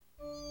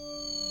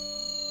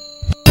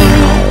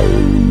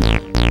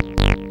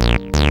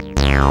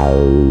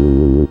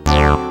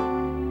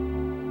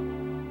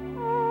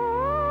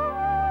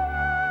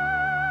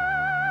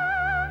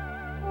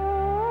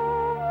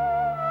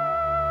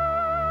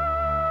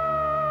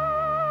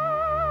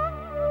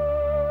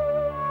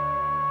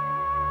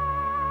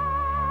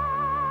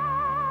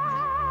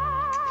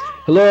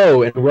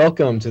Hello and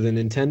welcome to the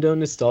Nintendo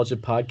Nostalgia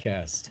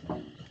Podcast.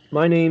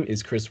 My name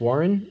is Chris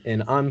Warren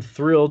and I'm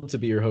thrilled to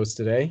be your host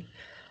today.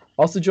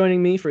 Also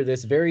joining me for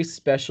this very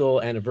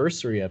special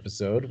anniversary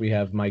episode, we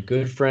have my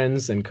good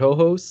friends and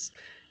co-hosts,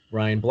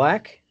 Ryan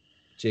Black,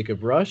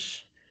 Jacob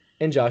Rush,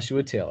 and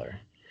Joshua Taylor.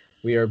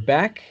 We are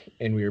back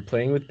and we are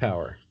playing with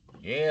power.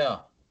 Yeah.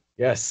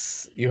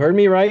 Yes, you heard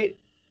me right.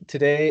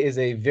 Today is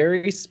a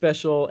very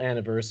special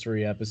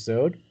anniversary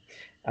episode.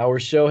 Our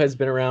show has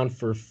been around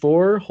for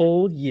 4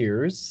 whole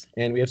years,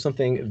 and we have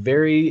something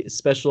very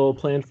special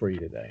planned for you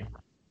today.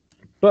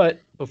 But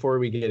before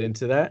we get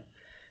into that,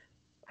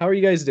 how are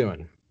you guys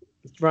doing?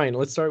 Ryan,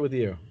 let's start with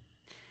you.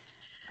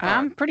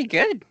 I'm pretty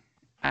good.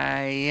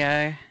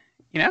 I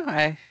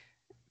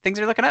things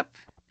are looking up.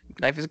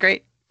 Life is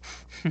great.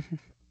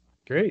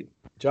 Great.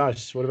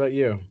 Josh, what about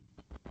you?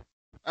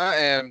 I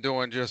am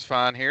doing just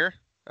fine here.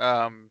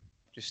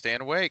 Just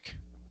staying awake.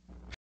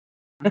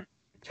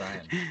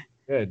 Trying.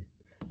 Good.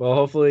 Well,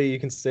 hopefully you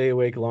can stay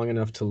awake long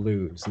enough to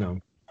lose.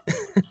 No.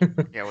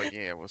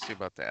 Yeah, we'll see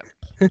about that.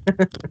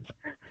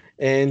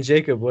 And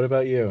Jacob, what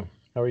about you?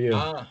 How are you?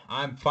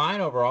 I'm fine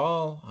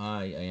overall.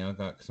 I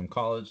got some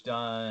college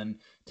done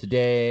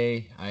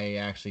today. I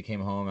actually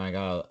came home and I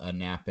got a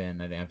nap in.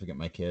 I didn't have to get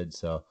my kids,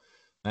 so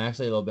I'm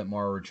actually a little bit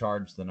more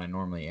recharged than I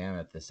normally am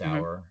at this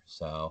hour.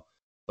 So,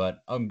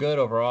 but I'm good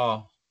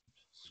overall.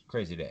 It's a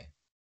crazy day.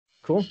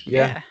 Cool.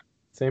 Yeah.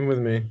 Same with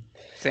me.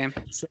 Same.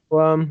 So,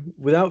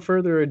 without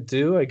further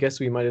ado, I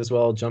guess we might as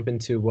well jump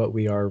into what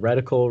we are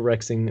Radical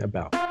Rexing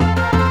about.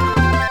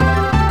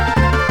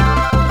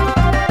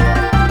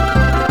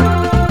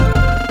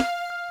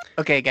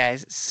 Okay,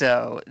 guys.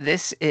 So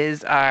this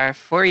is our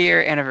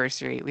 4-year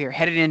anniversary. We are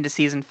headed into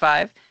season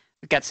 5.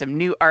 We've got some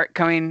new art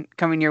coming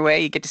your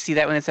way. You get to see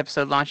that when this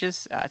episode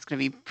launches. It's going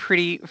to be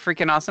pretty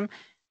freaking awesome.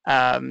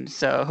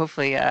 So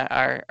hopefully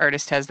our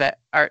artist has that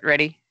art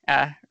ready.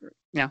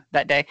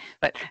 That day.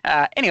 But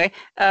anyway,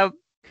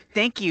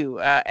 thank you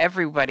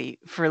everybody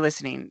for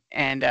listening.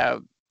 And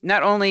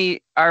not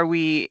only are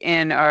we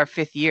in our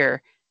 5th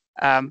year,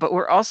 but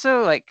we're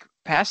also like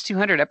past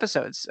 200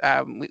 episodes.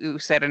 We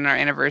said in our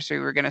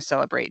anniversary we're going to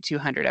celebrate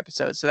 200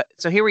 episodes.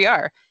 So here we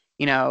are.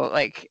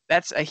 Like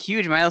that's a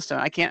huge milestone.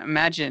 I can't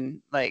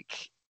imagine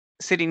like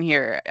sitting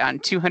here on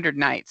 200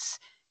 nights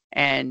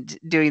and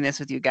doing this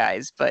with you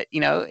guys. But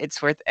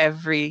it's worth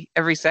every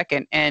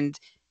second. And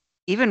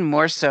even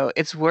more so,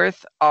 it's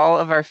worth all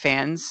of our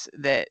fans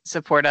that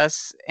support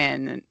us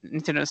in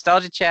Nintendo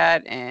Nostalgia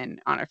Chat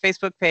and on our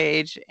Facebook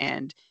page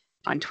and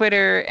on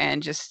Twitter,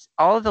 and just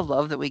all of the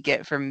love that we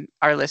get from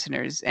our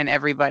listeners and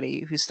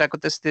everybody who stuck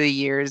with us through the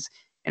years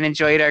and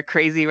enjoyed our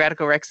crazy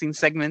Radical Rexing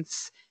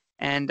segments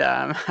and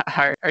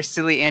our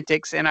silly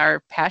antics and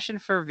our passion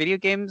for video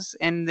games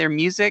and their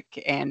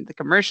music and the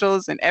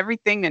commercials and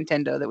everything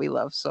Nintendo that we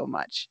love so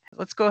much.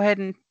 Let's go ahead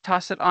and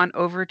toss it on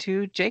over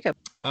to Jacob.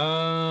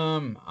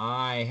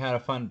 I had a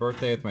fun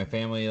birthday with my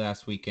family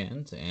last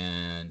weekend,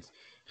 and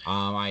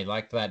I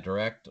liked that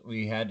direct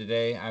we had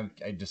today.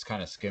 I just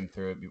kind of skimmed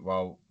through it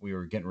while we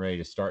were getting ready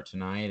to start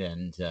tonight,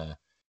 and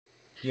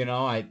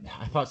I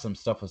thought some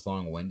stuff was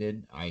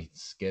long-winded. I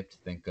skipped.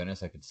 Thank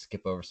goodness I could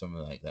skip over some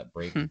of like that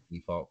Brave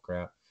Default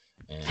crap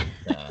and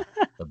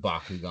the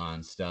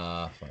Bakugan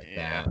stuff like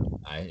that.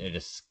 I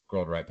just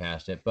scrolled right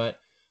past it, but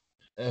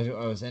I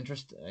was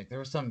interested. Like there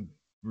were some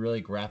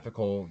really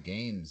graphical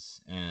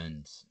games,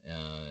 and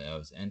I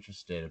was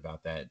interested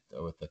about that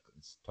with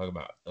talk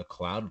about the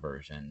cloud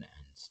version and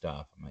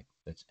stuff. I'm like,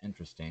 that's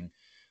interesting.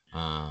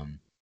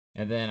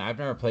 And then I've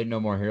never played No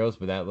More Heroes,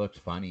 but that looked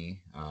funny.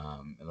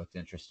 It looked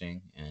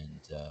interesting, and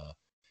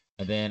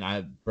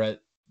then Brett,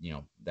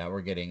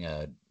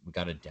 that we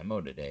got a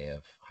demo today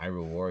of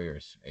Hyrule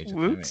Warriors Age of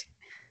Calamity.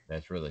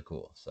 That's really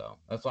cool. So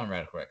that's what I'm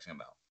Radical Rexing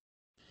about.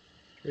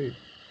 Great.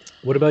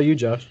 What about you,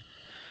 Josh?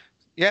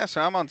 Yeah,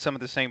 so I'm on some of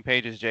the same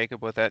page as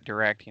Jacob with that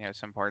direct.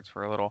 Some parts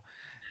were a little,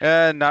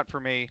 not for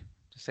me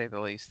to say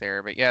the least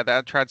there. But yeah,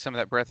 I tried some of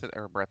that Breath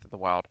of the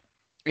Wild,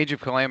 Age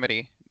of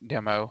Calamity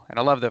demo, and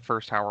I love the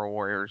first Hyrule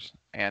Warriors,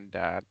 and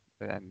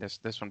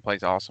this one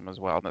plays awesome as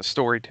well. And the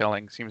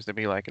storytelling seems to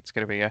be like it's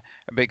going to be a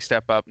big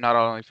step up, not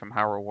only from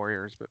Hyrule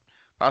Warriors, but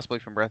possibly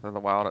from Breath of the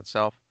Wild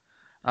itself.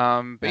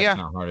 But that's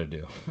not hard to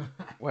do.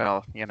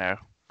 Well,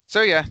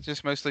 So yeah,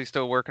 just mostly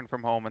still working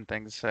from home and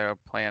things. So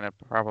playing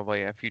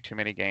probably a few too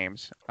many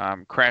games.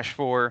 Crash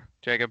 4,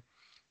 Jacob,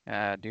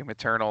 Doom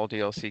Eternal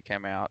DLC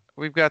came out.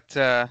 We've got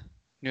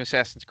new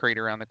Assassin's Creed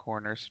around the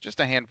corner. So just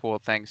a handful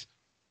of things.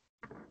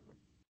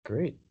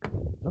 Great.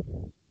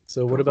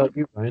 So what about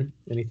you, Ryan?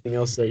 Anything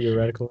else that you're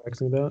Radical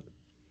Rexing about?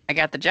 I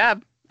got the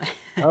job.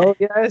 Oh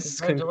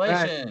yes!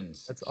 Congratulations!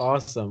 Congrats. That's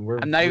awesome.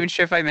 I'm not even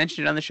sure if I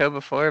mentioned it on the show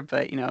before,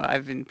 but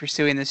I've been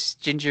pursuing this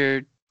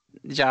Ginger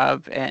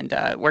job and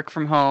work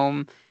from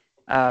home.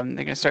 They're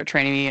gonna start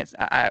training me.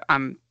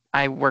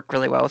 I work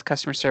really well with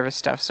customer service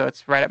stuff, so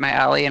it's right up my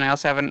alley. And I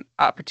also have an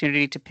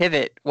opportunity to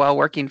pivot while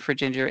working for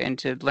Ginger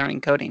into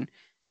learning coding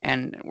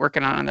and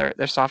working on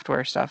their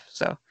software stuff.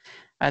 So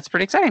it's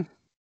pretty exciting.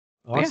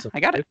 Awesome. Yeah, I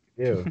got it.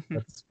 Good for you.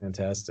 That's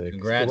fantastic.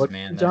 Congrats,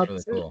 man. That's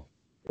really cool.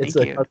 It's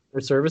Thank a you.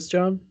 customer service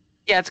job?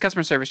 Yeah, it's a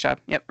customer service job.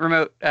 Yep,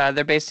 remote.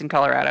 They're based in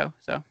Colorado,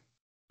 so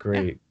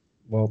Great.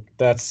 Well,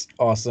 that's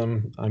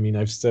awesome. I mean,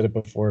 I've said it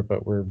before,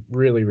 but we're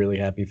really, really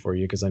happy for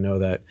you because I know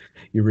that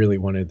you really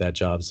wanted that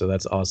job. So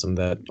that's awesome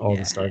that all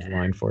the stars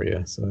aligned for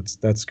you. So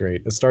that's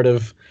great. The start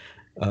of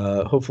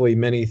hopefully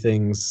many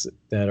things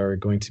that are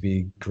going to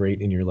be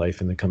great in your life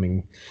in the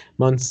coming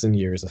months and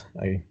years.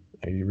 I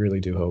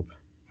really do hope.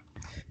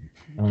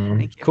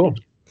 Thank you. Cool.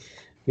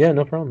 Yeah,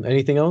 no problem.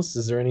 Anything else?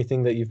 Is there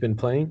anything that you've been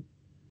playing?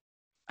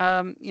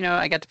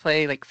 I got to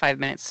play like 5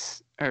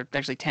 minutes, or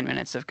actually 10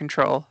 minutes of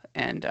Control,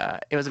 and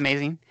it was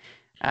amazing.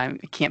 I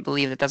can't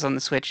believe that that's on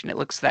the Switch and it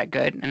looks that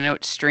good. And I know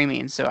it's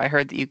streaming, so I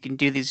heard that you can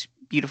do these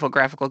beautiful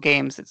graphical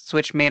games that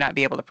Switch may not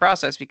be able to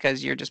process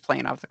because you're just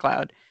playing off the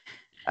cloud.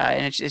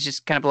 And it's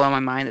just kind of blowing my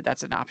mind that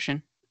that's an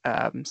option.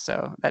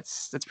 So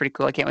that's pretty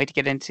cool. I can't wait to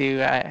get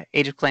into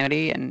Age of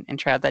Calamity and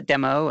try out that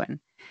demo. And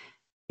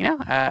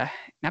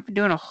not been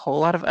doing a whole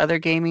lot of other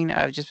gaming.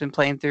 I've just been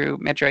playing through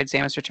Metroid: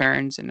 Samus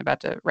Returns and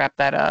about to wrap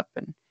that up.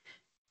 And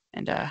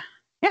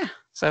yeah.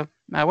 So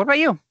what about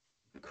you?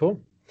 Cool.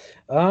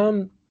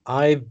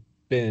 I've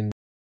been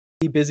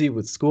busy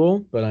with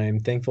school, but I am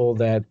thankful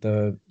that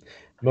the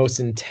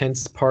most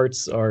intense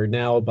parts are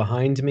now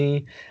behind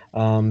me.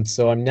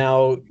 So I'm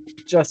now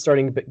just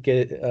starting to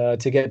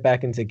get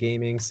back into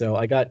gaming. So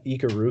I got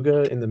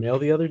Ikaruga in the mail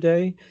the other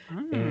day,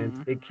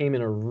 and it came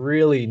in a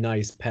really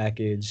nice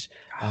package.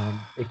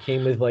 It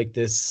came with like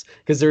this,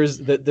 because there's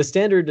the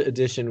standard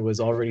edition was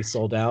already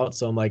sold out.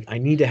 So I'm like, I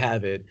need to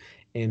have it.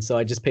 And so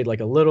I just paid like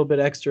a little bit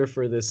extra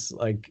for this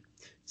like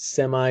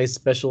semi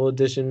special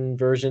edition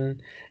version.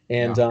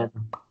 And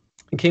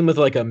it came with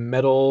like a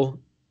metal,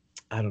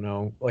 I don't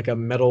know, like a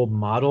metal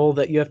model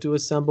that you have to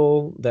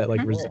assemble that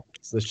like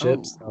resembles the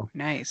ship. So,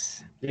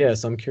 nice. Yeah,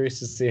 so I'm curious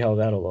to see how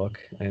that'll look.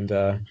 And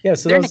yeah,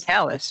 so they're that's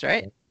Nicalis,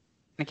 right?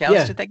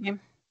 Nicalis did that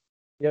game.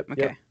 Yep.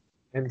 Okay. Yep.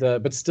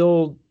 And but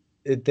still,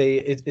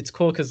 it's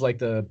cool because like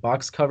the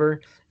box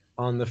cover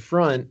on the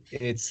front,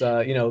 it's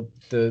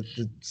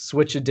the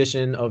Switch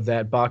edition of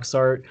that box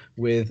art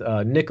with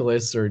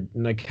Nicholas or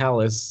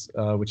Nicalis,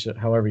 which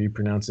however you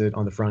pronounce it,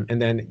 on the front,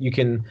 and then you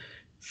can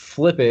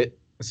flip it.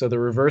 So the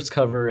reverse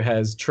cover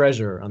has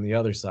Treasure on the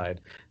other side.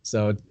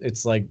 So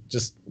it's like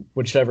just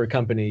whichever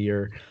company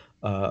you're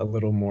a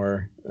little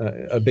more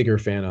a bigger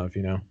fan of,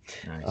 you know.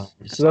 Nice.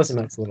 So that's a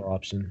nice little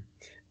option.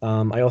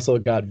 I also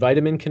got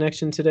Vitamin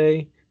Connection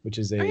today, which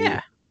is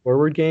a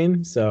forward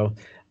game. So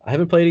I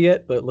haven't played it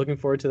yet, but looking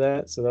forward to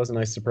that. So that was a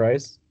nice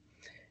surprise.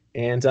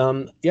 And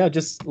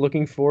just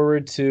looking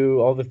forward to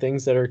all the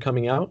things that are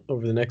coming out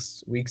over the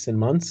next weeks and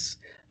months.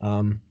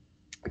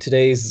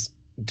 Today's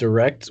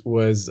Direct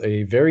was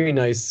a very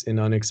nice and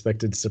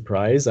unexpected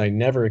surprise. I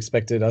never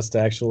expected us to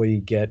actually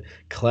get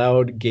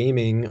cloud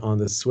gaming on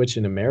the Switch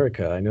in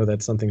America. I know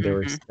that's something they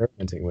were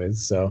experimenting with,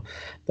 so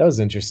that was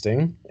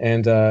interesting.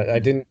 And I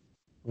didn't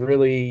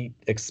really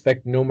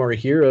expect No More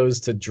Heroes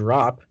to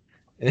drop.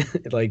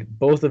 Like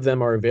both of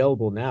them are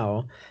available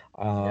now.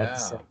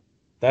 So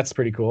that's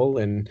pretty cool.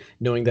 And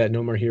knowing that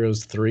No More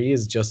Heroes 3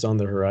 is just on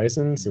the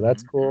horizon, so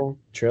that's cool.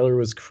 Trailer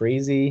was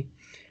crazy.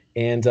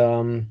 And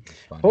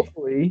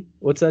hopefully,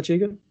 what's that,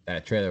 Jacob?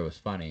 That trailer was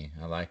funny.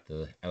 I like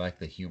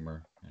the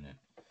humor in it.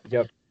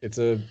 Yep, it's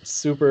a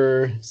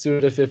super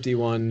Suda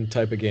 51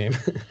 type of game.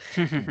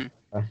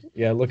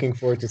 Yeah, looking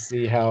forward to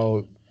see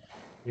how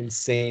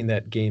insane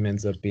that game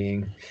ends up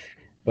being.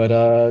 But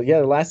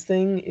the last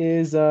thing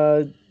is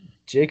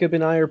Jacob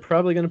and I are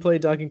probably going to play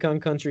Donkey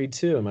Kong Country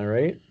 2. Am I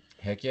right?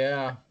 Heck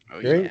yeah!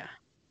 Oh, Great. yeah.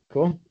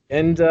 Cool.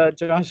 And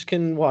Josh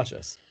can watch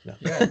us. No.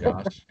 Yeah,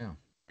 Josh. Yeah.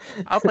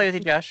 I'll play with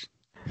you, Josh.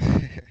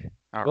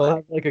 We'll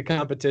have like a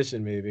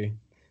competition, maybe.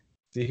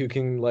 See who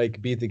can like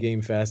beat the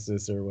game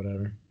fastest or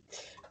whatever.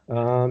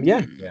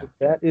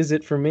 That is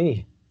it for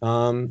me.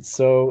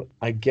 So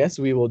I guess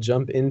we will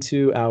jump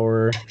into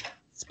our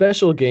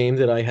special game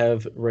that I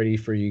have ready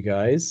for you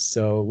guys.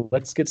 So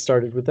let's get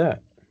started with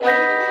that.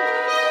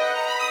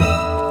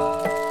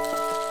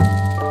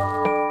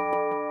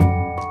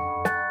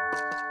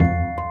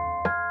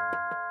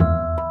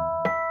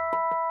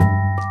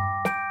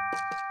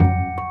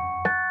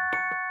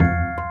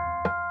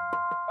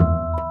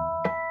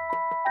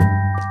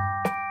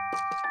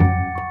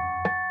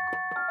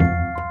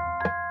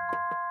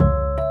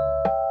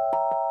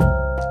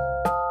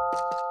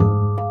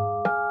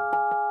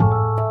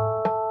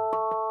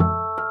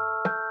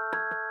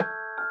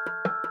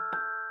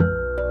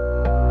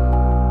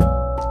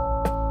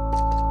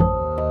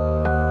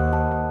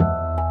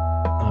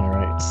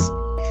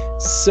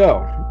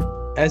 So,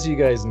 as you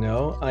guys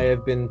know, I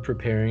have been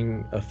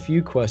preparing a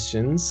few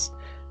questions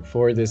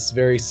for this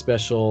very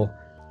special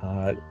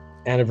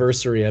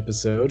anniversary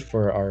episode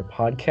for our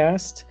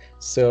podcast.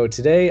 So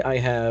today I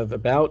have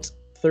about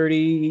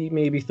 30,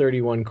 maybe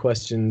 31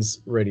 questions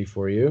ready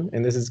for you,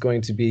 and this is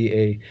going to be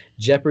a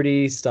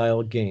Jeopardy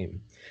style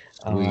game.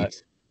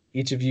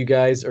 Each of you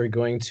guys are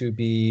going to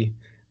be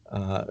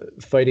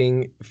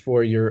fighting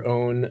for your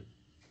own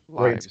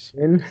lives.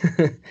 right to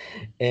win.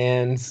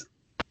 And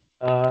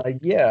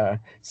Yeah.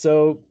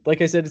 So,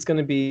 like I said, it's going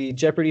to be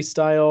Jeopardy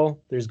style.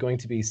 There's going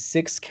to be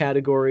 6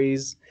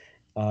 categories.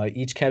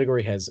 Each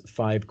category has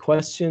 5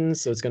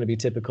 questions, so it's going to be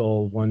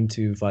typical 1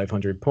 to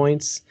 500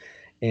 points.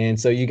 And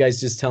so you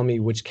guys just tell me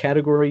which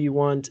category you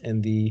want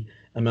and the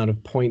amount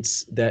of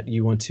points that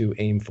you want to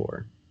aim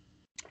for.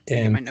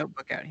 Get my And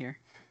notebook out here.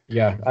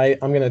 yeah,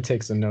 I'm going to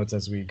take some notes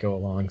as we go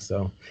along,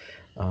 so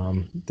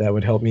that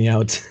would help me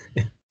out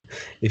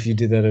if you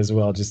did that as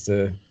well, just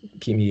to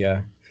keep me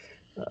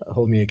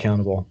hold me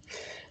accountable.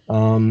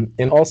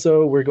 And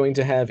also, we're going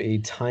to have a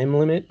time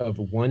limit of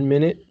 1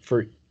 minute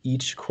for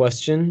each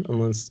question,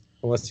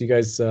 unless you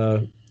guys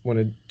want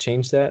to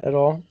change that at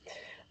all.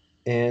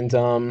 And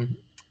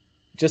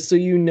just so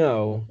you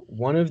know,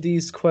 one of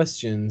these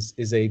questions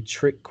is a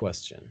trick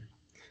question.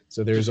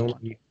 So there's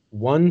only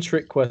one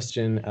trick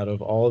question out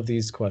of all of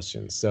these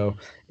questions. So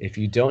if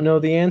you don't know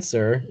the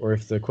answer, or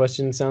if the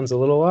question sounds a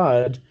little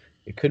odd,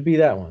 it could be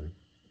that one,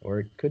 or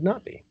it could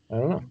not be. I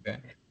don't know. Okay.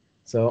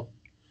 So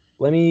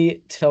let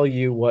me tell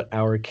you what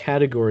our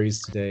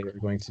categories today are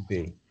going to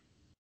be.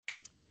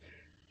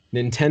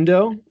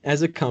 Nintendo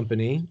as a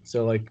company,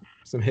 so like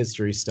some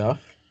history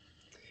stuff.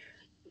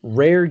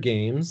 Rare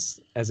games,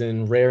 as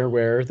in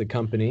Rareware, the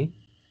company.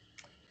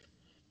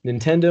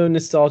 Nintendo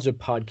Nostalgia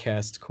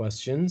Podcast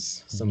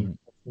questions, some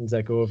questions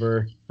that go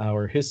over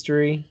our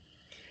history.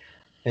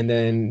 And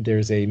then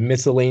there's a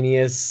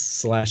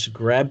miscellaneous /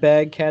 grab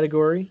bag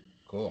category.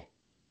 Cool.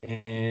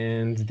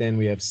 And then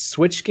we have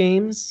Switch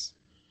games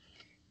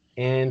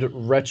and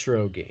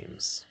retro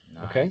games.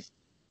 Nice. Okay.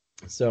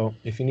 So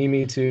if you need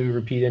me to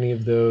repeat any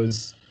of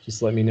those,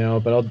 just let me know.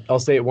 But I'll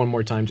say it one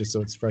more time just so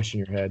it's fresh in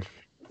your head.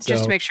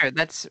 Just to make sure,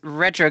 that's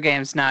retro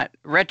games, not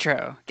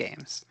retro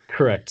games.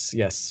 Correct.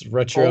 Yes.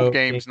 Retro Old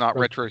games, not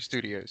retro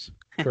studios.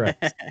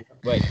 Correct.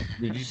 Wait,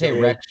 did you say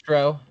Yeah.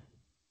 Rextro?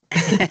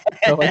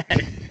 Oh,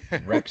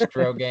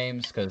 Rextro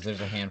games? Because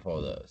there's a handful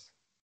of those.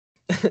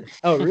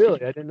 oh,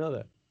 really? I didn't know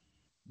that.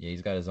 Yeah,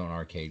 he's got his own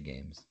arcade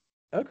games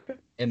Okay.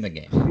 in the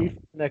game.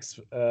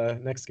 Next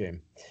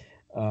game.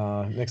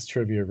 Next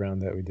trivia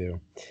round that we do.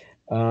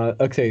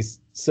 Okay,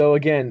 so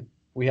again,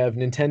 we have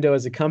Nintendo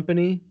as a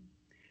company,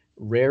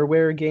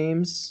 Rareware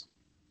games,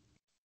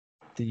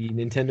 the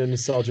Nintendo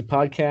Nostalgia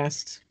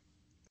Podcast,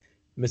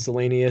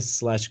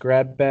 miscellaneous /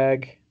 grab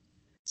bag,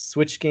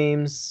 Switch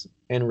games,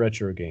 and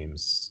retro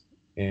games.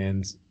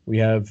 And we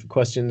have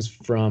questions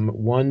from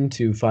 1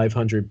 to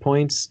 500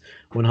 points,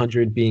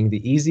 100 being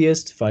the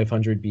easiest,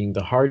 500 being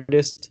the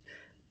hardest.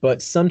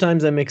 But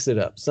sometimes I mix it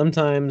up.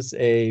 Sometimes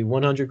a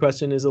 100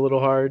 question is a little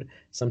hard.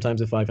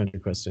 Sometimes a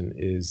 500 question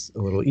is a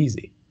little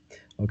easy.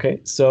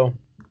 Okay, so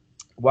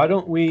why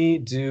don't we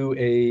do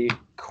a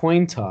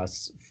coin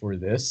toss for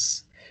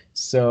this?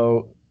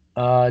 So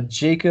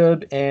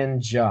Jacob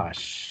and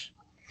Josh.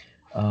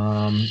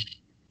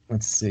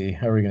 Let's see.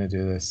 How are we going to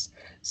do this?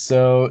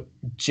 So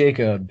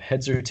Jacob,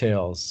 heads or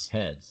tails?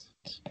 Heads.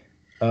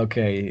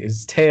 Okay,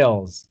 it's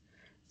tails.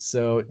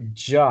 So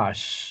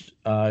Josh,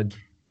 I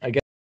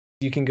guess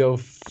you can go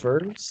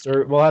first,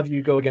 or we'll have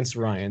you go against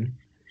Ryan.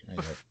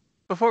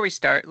 Before we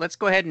start, let's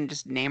go ahead and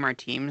just name our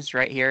teams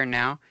right here and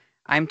now.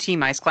 I'm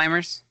Team Ice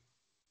Climbers.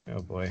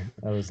 Oh boy,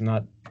 I was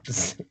not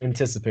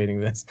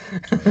anticipating this.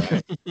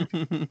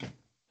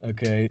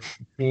 Okay,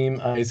 Team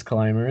Ice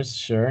Climbers,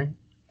 sure.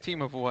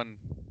 Team of 1.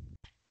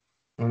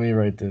 Let me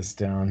write this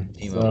down.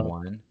 Team of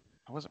 1.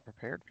 I wasn't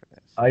prepared for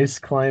this. Ice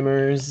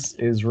Climbers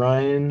is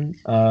Ryan.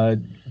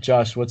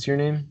 Josh, what's your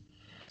name?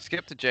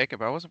 Skip to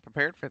Jacob. I wasn't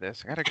prepared for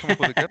this. I gotta come up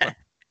with a good one.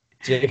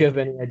 Jacob,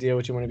 any idea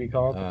what you want to be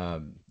called?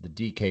 The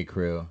DK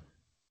crew.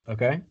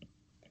 Okay.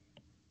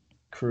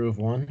 Crew of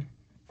 1.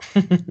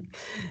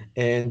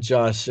 And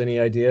Josh, any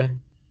idea?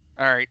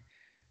 All right.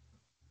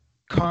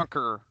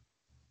 Conquer.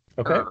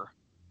 Okay.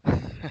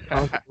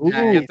 Did you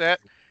get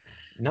that?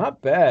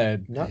 Not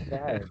bad. Not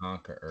bad.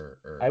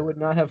 Conqueror. I would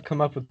not have come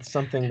up with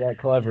something that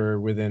clever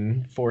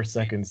within 4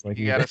 seconds. Like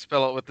You you gotta did.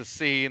 spell it with the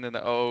C and then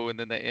the O and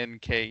then the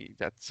NK.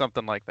 That's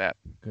something like that.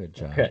 Good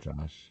job, Okay.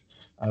 Josh.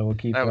 I will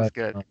keep That was that.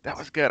 good. That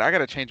was good. I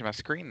gotta change my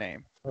screen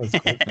name. That was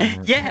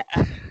cool. Yeah.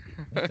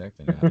 That's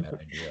actually not a bad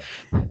idea.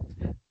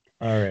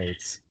 All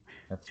right.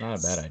 That's not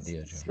a bad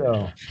idea, Josh.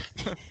 So,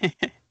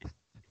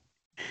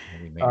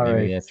 Maybe all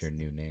right. that's your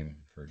new name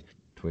for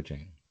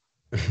twitching.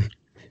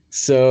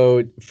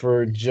 so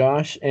for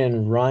Josh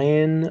and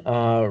Ryan,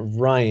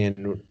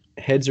 Ryan,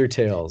 heads or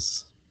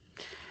tails?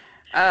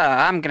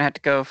 I'm gonna have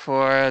to go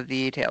for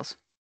the tails.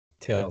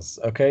 Tails.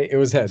 Okay, it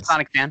was heads.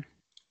 Sonic fan.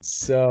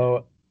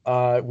 So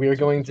we are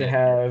going to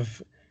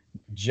have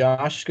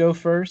Josh go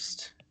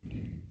first,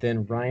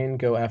 then Ryan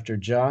go after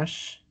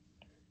Josh,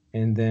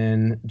 and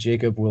then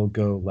Jacob will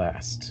go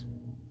last.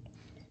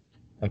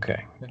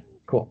 Okay,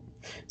 cool.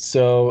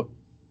 So,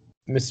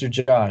 Mr.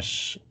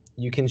 Josh,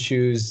 you can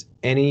choose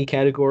any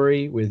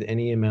category with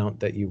any amount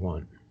that you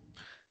want.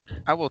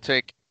 I will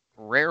take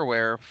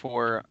Rareware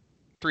for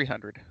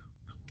 300.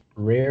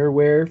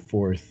 Rareware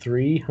for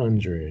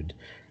 300.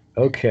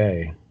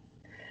 Okay.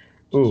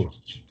 Ooh,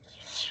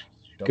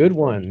 good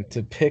one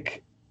to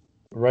pick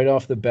right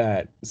off the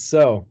bat.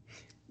 So,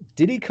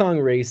 Diddy Kong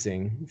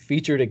Racing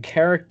featured a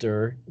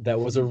character that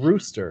was a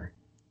rooster.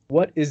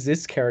 What is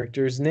this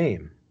character's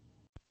name?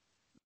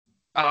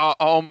 I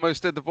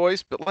almost did the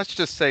voice, but let's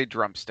just say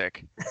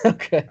drumstick.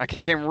 Okay. I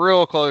came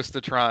real close to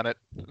trying it.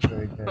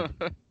 Very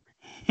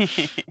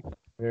good.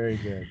 Very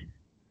good.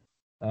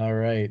 All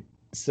right.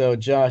 So,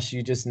 Josh,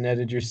 you just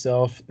netted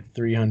yourself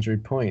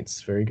 300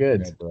 points. Very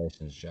good.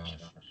 Congratulations, Josh.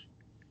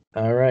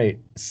 All right.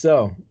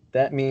 So,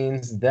 that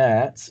means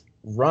that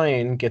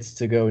Ryan gets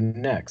to go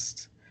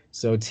next.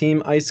 So,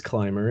 Team Ice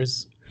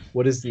Climbers,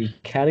 what is the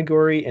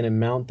category and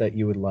amount that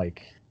you would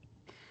like?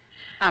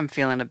 I'm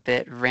feeling a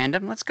bit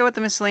random. Let's go with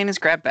the miscellaneous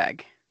grab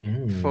bag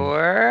Mm,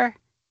 for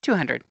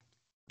 200.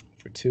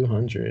 for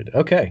 200.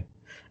 Okay.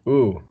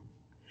 Ooh.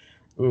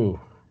 Ooh.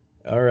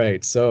 All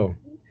right. So,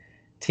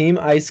 Team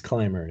Ice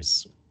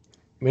Climbers,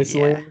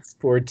 miscellaneous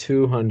for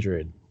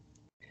 200.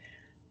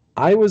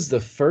 I was the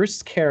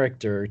first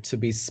character to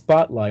be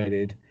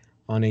spotlighted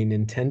on a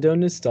Nintendo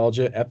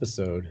Nostalgia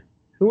episode.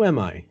 Who am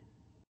I?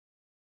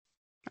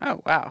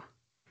 Oh, wow.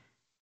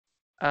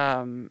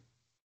 Oh,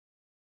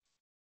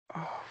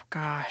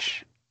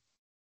 gosh.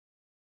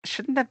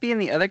 Shouldn't that be in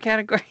the other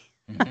category?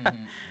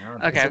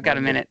 Okay, I've got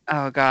a minute.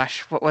 Oh,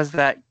 gosh. What was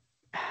that?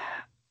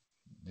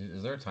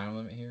 Is there a time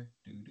limit here?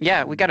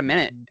 Yeah, we got a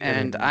minute.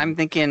 And I'm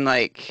thinking,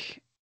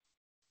 like,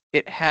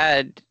 it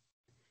had...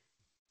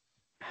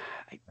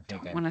 I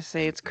don't want to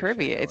say it's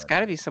Kirby. It's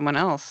got to be someone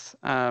else.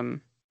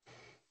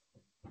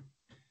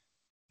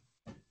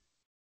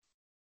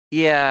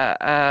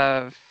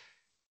 Yeah,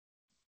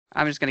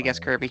 I'm just going to guess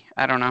Kirby.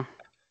 I don't know.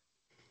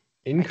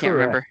 Incorrect. I can't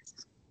remember.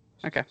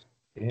 Okay.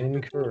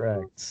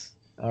 Incorrect.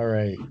 All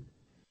right.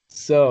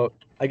 So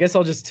I guess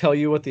I'll just tell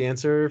you what the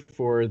answer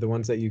for the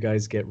ones that you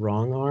guys get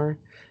wrong are.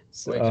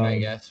 So, Wait, can I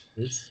guess?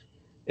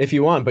 if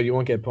you want, but you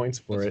won't get points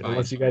for That's it fine.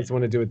 unless you guys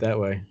want to do it that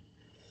way.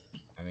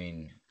 I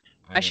mean,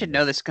 I should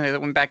know this because I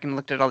went back and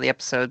looked at all the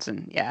episodes,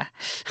 and yeah.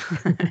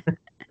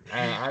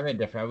 I'm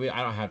indifferent.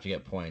 I don't have to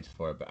get points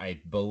for it, but I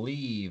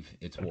believe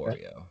it's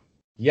Wario.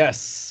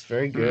 Yes,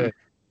 very good.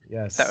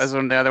 Yes. That was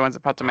one of the other ones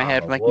that popped in my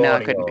head. I'm like, no,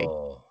 it couldn't be.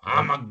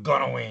 I'm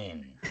gonna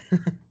win.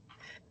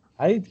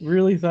 I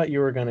really thought you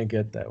were gonna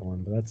get that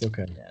one, but that's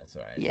okay. Yeah, that's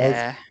all right.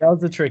 Yeah. That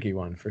was a tricky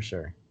one for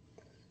sure.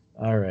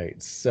 All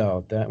right,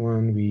 so that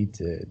one we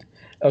did.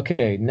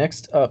 Okay,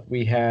 next up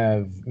we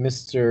have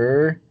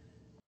Mr.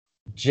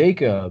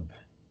 Jacob,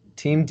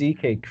 Team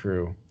DK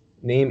Crew.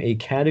 Name a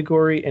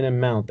category and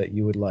amount that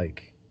you would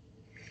like.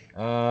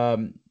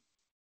 Nintendo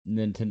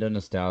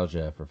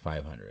Nostalgia for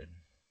 500.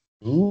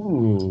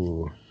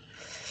 Ooh.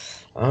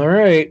 All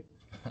right.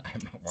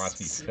 I'm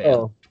watching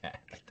fail.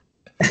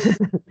 I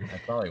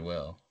probably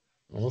will.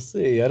 We'll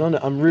see. I don't know.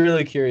 I'm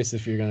really curious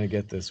if you're going to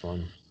get this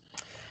one.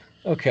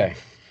 Okay.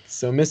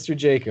 So, Mr.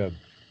 Jacob,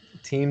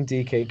 Team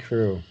DK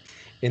Crew.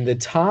 In the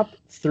top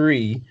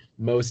 3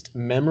 most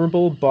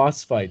memorable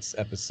boss fights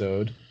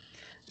episode,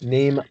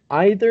 name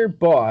either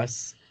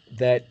boss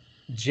that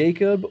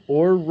Jacob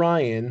or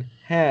Ryan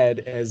had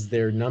as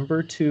their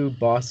number 2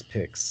 boss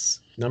picks.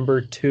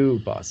 Number 2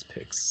 boss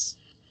picks.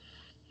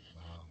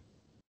 Wow.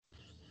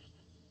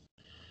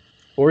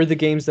 Or the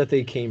games that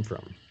they came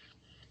from.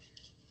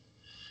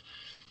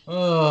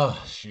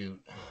 Oh, shoot.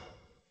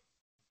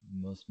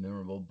 Most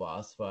memorable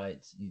boss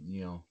fights.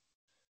 You know,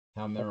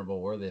 how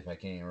memorable were they if I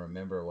can't even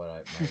remember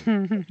what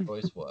my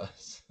choice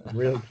was? I'm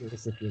really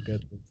curious if you'll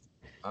get this.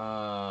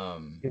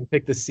 You You can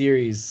pick the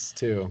series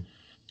too.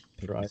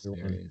 For either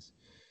one.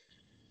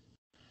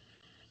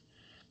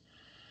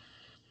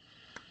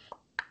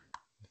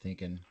 I'm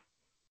thinking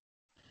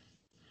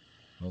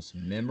most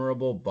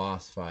memorable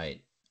boss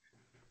fight.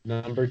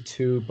 Number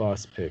 2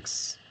 boss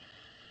picks.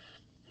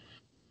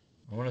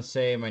 I want to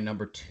say my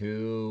number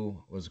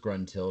 2 was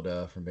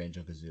Gruntilda from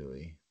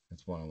Banjo-Kazooie.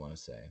 That's what I want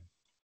to say.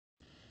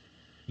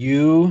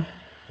 You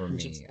For me.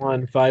 just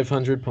won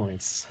 500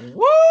 points.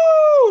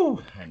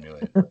 Woo! I knew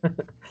it.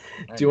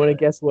 Do you want to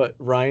guess what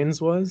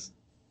Ryan's was?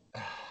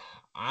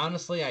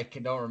 Honestly, I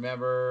don't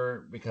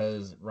remember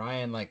because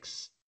Ryan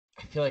likes.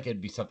 I feel like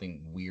it'd be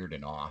something weird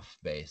and off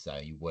base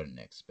that you wouldn't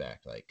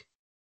expect. Like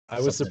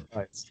I was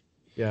surprised.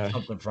 Yeah.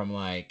 Something from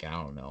like I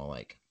don't know,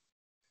 like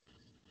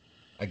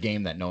a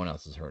game that no one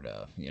else has heard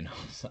of. You know.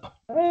 So.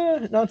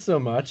 Not so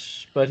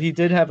much, but he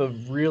did have a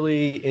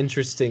really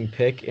interesting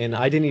pick, and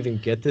I didn't even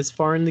get this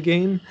far in the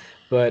game,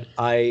 but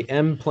I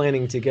am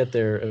planning to get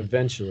there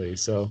eventually.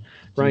 So,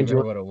 Ryan, do you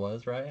remember what it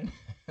was, Ryan?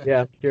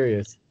 Yeah, I'm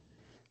curious.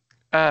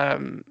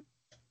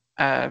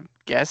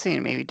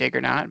 Guessing maybe Dig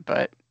or Not,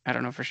 but I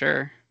don't know for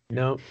sure.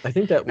 No, I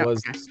think that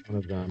was one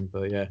of them,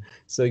 but yeah.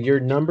 So your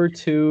number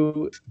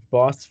 2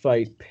 boss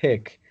fight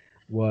pick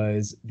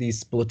was the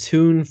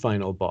Splatoon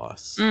final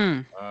boss.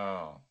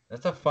 Oh,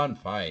 that's a fun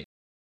fight.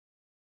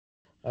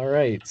 All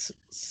right,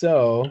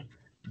 so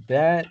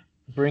that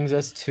brings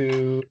us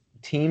to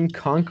Team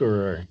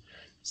Conqueror.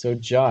 So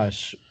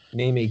Josh,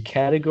 name a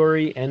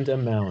category and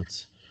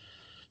amount.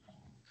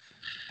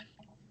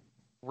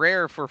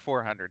 Rare for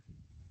 400.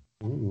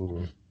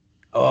 Ooh.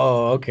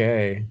 Oh,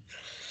 okay.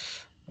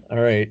 All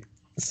right.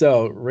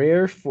 So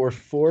rare for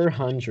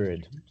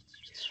 400.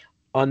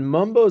 On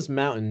Mumbo's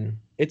mountain,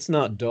 it's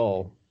not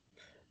dull.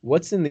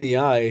 What's in the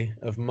eye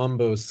of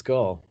Mumbo's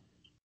skull?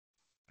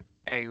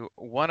 A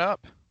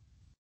 1-up.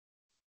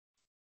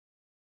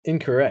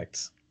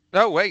 Incorrect.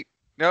 No, wait.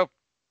 Nope.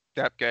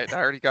 Okay, I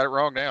already got it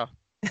wrong now.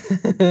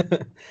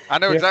 I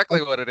know Here,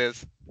 exactly what it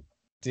is.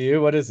 Do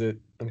you? What is it?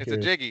 I'm It's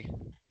curious. a jiggy.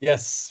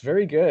 Yes,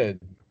 very good.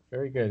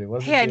 Very good. It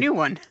wasn't. Hey, I Jig- knew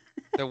one.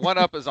 The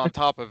 1-up is on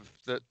top of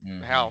the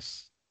Mhm.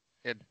 house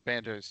at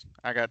Banjo's.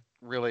 I got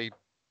really.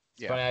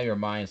 It's Yeah. funny how your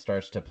mind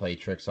starts to play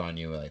tricks on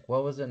you. Like,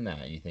 what was in that?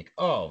 And you think,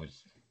 oh,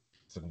 it's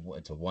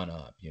a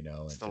 1-up. You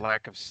know. It's the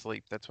lack of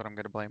sleep. That's what I'm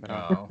going to blame it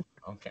on.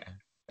 Oh, okay.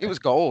 It was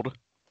gold.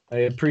 I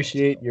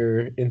appreciate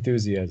your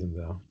enthusiasm,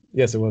 though.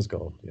 Yes, it was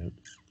gold. Yeah.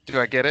 Do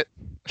I get it?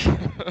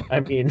 I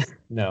mean,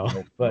 no,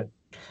 Nope. but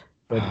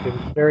it was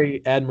a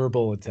very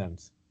admirable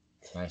attempt.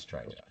 Nice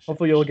try, Josh.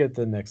 Hopefully, you'll get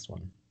the next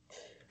one.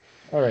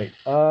 All right.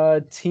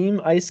 Team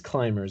Ice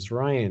Climbers.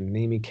 Ryan,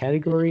 name a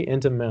category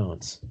and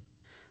amount.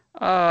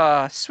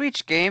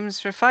 Switch games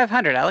for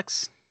 500,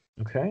 Alex.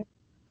 Okay.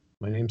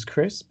 My name's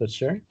Chris, but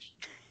sure.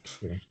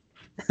 Sure.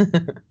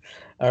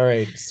 All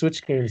right.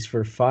 Switch games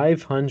for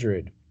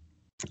 500.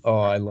 Oh,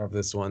 I love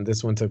this one.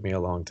 This one took me a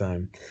long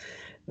time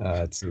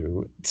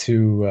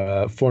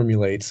to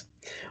formulate.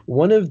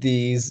 One of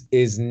these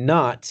is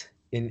not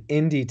an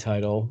indie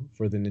title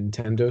for the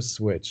Nintendo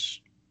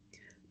Switch.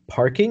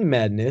 Parking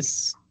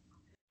Madness,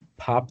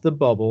 Pop the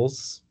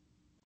Bubbles,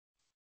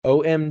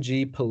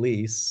 OMG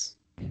Police,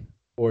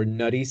 or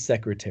Nutty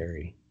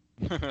Secretary.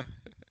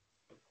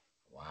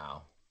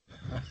 Wow.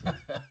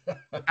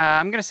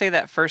 I'm gonna say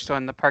that first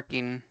one, the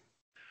parking.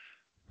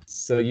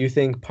 So you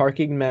think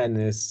Parking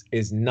Madness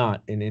is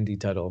not an indie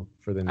title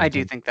for the Nintendo? I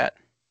do think that.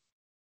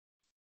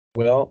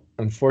 Well,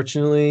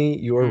 unfortunately,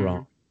 you are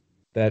wrong.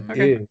 That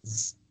Okay.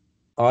 is,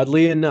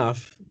 oddly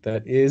enough,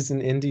 that is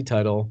an indie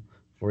title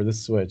for the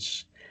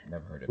Switch.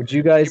 Never heard of Would it.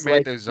 you guys You made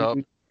like those to- up.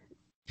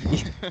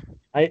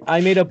 I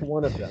made up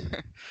one of them.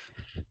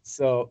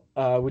 So,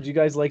 would you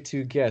guys like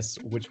to guess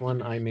which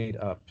one I made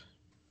up?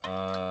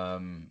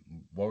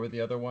 What were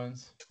the other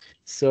ones?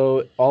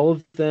 So, all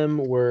of them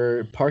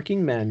were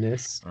Parking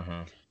Madness,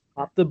 Uh-huh.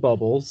 Pop the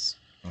Bubbles,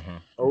 Uh-huh.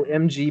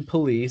 OMG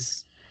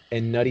Police,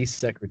 and Nutty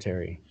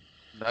Secretary.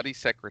 Nutty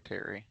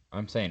Secretary.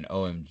 I'm saying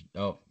OMG.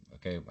 Oh,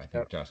 okay. I think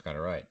Yep. Josh got it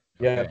right.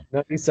 Yeah, Okay.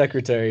 Nutty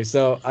Secretary.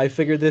 So I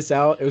figured this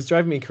out. It was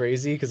driving me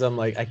crazy because I'm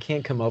like, I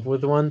can't come up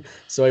with one.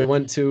 So I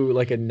went to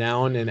like a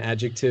noun and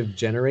adjective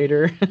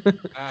generator.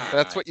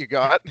 That's what you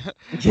got?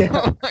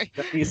 Yeah.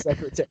 Nutty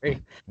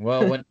Secretary.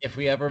 Well, if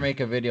we ever make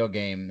a video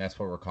game, that's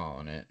what we're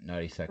calling it.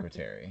 Nutty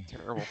Secretary.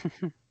 Terrible.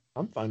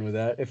 I'm fine with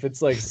that. If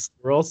it's like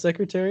squirrel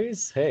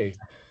secretaries, hey,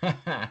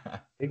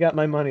 you got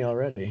my money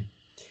already.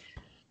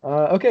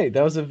 Okay,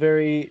 that was a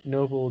very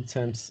noble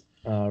attempt,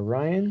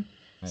 Ryan.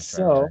 Nice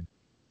try, So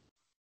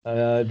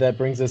Ryan. that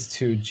brings us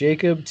to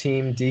Jacob,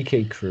 Team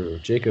DK Crew.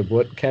 Jacob,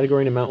 what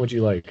category and amount would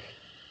you like?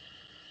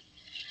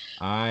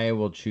 I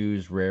will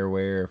choose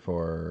Rareware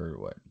for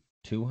what?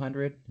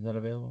 200? Is that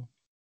available?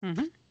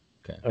 Mm-hmm.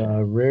 Okay.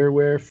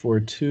 Rareware for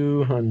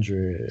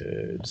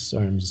 200.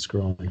 Sorry, I'm just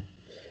scrolling.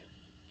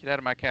 Get out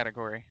of my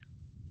category.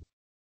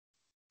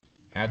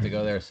 Have to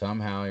go there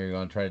somehow. You're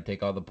going to try to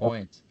take all the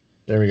points.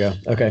 There we go.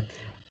 Okay.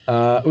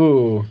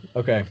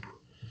 Okay.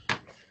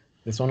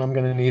 This one I'm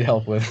gonna need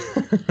help with.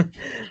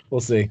 We'll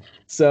see.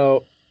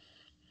 So,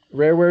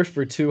 Rareware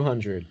for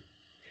 200.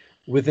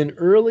 With an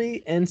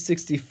early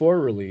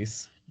N64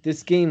 release,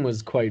 this game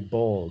was quite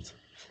bold.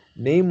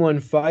 Name one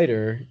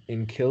fighter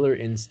in Killer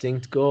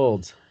Instinct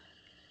Gold.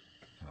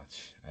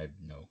 I have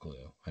no clue.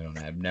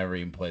 I've never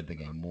even played the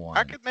game once.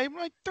 I could name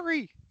like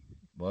 3.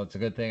 Well, it's a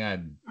good thing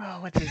I'm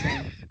What's his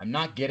name?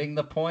 not getting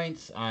the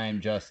points. I'm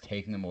just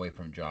taking them away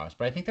from Josh.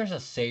 But I think there's a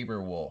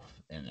Saber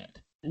Wolf in it.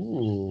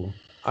 Ooh,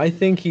 I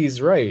think he's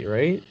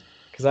right?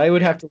 Because I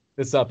would have to look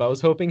this up. I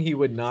was hoping he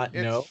would not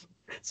know,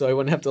 so I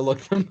wouldn't have to look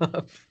them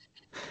up.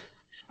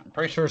 I'm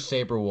pretty sure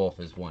Saber Wolf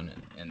is one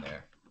in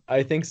there.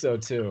 I think so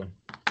too.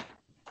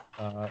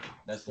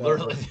 That's So-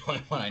 literally the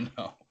only one I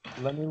know.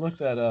 Let me look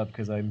that up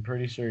because I'm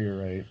pretty sure you're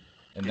right.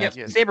 And Yep, that's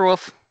Yes.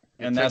 Saberwolf.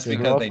 And that's Saber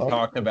because Wolf, they okay.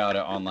 talked about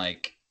it on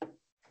like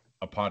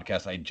a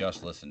podcast I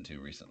just listened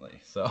to recently.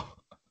 So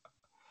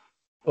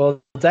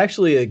Well, it's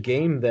actually a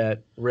game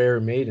that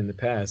Rare made in the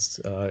past,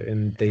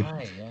 and they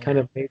Right, yeah. kind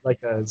of made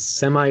like a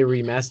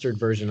semi-remastered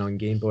version on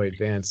Game Boy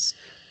Advance.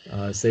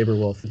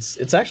 Saberwolf.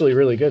 It's actually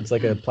really good. It's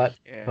like a plat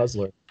Yeah.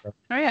 puzzler. Oh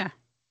yeah.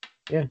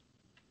 The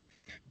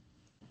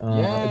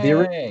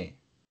original. Yay!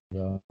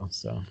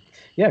 So,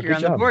 yeah, You're good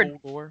on the job. board.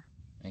 War.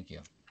 Thank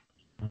you.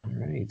 All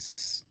right.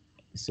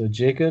 So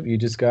Jacob, you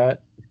just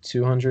got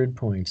 200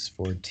 points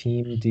for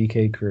Team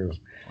DK Crew.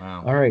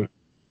 Wow. All right.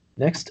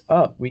 Next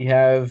up, we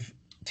have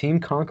Team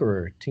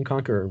Conqueror. Team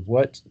Conqueror,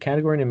 what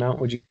category and amount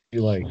would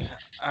you like?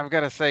 I've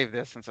got to save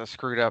this since I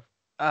screwed up.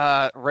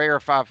 Rare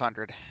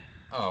 500.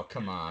 Oh,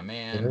 come on,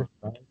 man.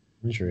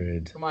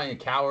 500. Come on, you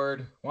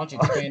coward. Why don't you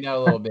expand out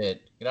a little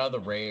bit? Get out of the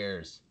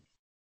rares.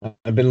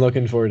 I've been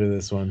looking forward to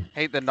this one.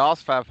 Hey, the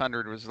NOS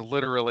 500 was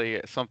literally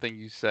something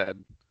you said.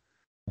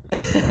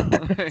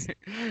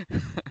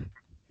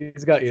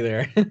 He's got you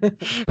there.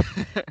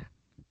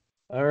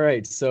 All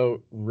right,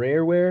 so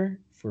Rareware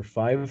for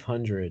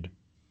 500.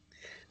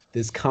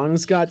 This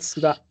Kong's got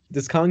style.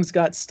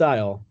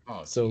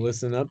 Oh, So geez.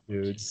 listen up,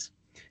 dudes.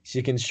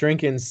 She can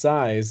shrink in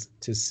size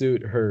to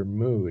suit her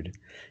mood.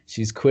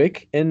 She's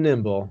quick and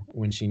nimble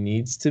when she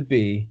needs to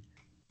be.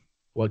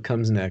 What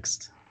comes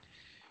next?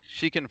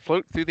 She can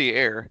float through the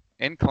air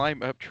and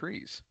climb up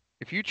trees.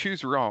 If you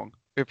choose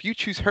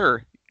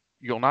her,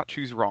 you'll not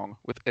choose wrong.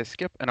 With a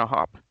skip and a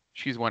hop,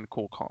 she's one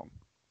cool Kong.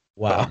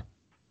 Wow.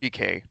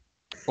 DK,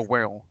 a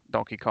whale,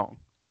 Donkey Kong.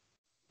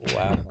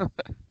 Wow.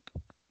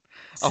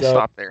 I'll So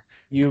stop there.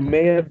 you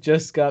may have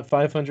just got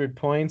 500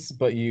 points,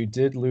 but you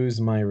did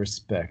lose my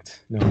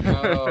respect.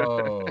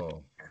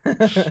 No.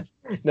 Oh.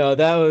 No,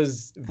 that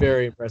was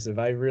very impressive.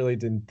 I really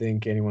didn't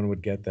think anyone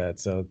would get that.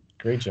 So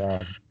great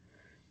job.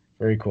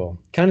 Very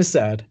cool. Kind of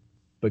sad,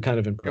 but kind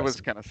of It impressive.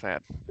 was kind of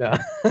sad. Yeah.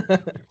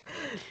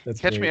 That's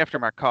Catch me great. after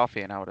my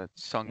coffee, and I would have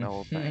sung the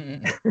whole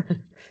thing.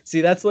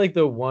 See, that's like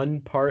the one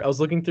part I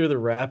was looking through the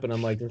rap, and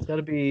I'm like, there's got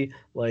to be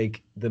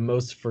like the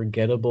most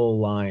forgettable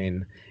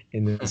line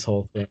in this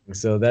whole thing.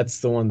 So that's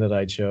the one that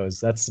I chose.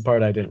 That's the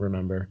part I didn't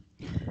remember.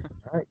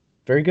 All right,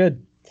 very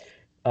good.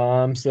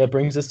 So that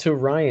brings us to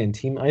Ryan,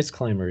 Team Ice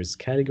Climbers.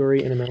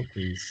 Category and amount,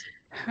 please.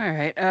 All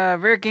right.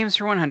 Rare games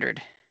for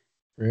 100.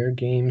 Rare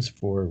games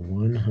for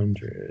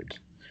 100.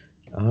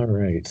 All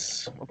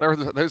right. Well,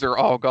 those are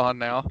all gone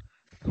now.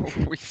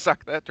 We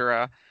sucked that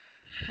dry.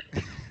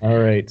 All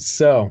right.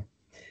 So,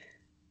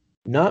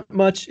 not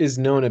much is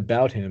known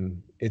about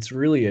him. It's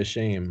really a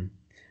shame.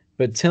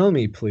 But tell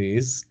me,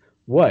 please,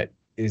 what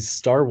is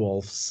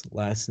Starwolf's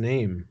last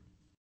name?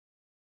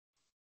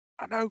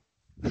 I know.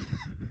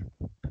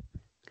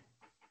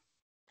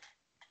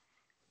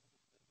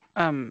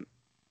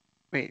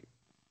 Wait.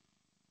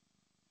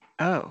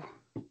 Oh.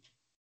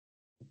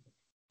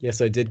 Yes,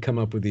 I did come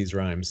up with these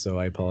rhymes, so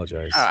I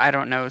apologize. I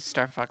don't know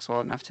Star Fox well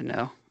enough to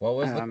know. What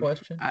was the Um,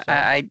 question?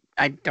 Sorry.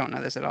 I don't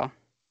know this at all.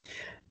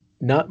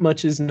 Not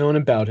much is known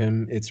about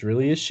him. It's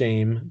really a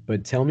shame.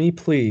 But tell me,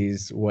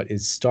 please, what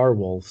is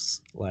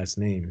Starwolf's last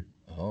name?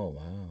 Oh,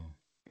 wow.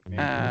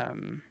 I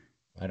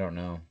I don't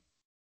know.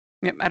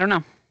 Yep, I don't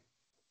know.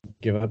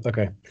 Give up?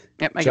 Okay.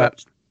 Yep, I give up.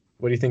 Josh,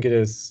 what do you think it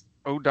is?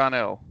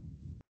 O'Donnell.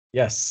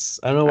 Yes.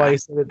 I don't know why you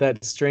said it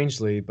that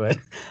strangely, but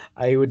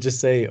I would just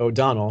say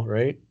O'Donnell,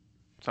 right?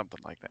 Something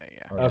like that,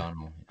 yeah.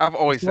 O'Donnell. I've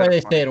always That's why said they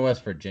it funny. stay in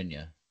West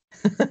Virginia.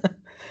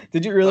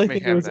 Did you really Let me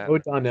think it have was that.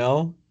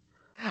 O'Donnell?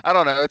 I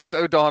don't know. It's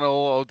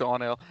O'Donnell.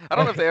 I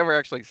don't know if they ever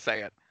actually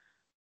say it.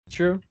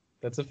 True.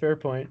 That's a fair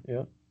point.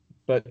 Yeah.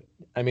 But,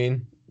 I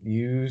mean,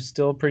 you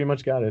still pretty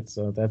much got it,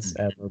 so that's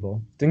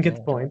admirable. Didn't get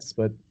the points,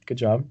 but good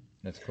job.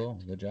 That's cool.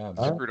 Good job.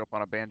 All right. Screwed up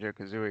on a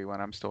Banjo-Kazooie when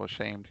I'm still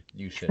ashamed.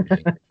 You should be.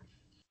 That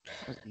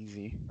was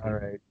easy. All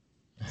right.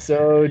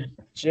 So,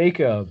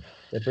 Jacob,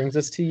 that brings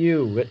us to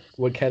you.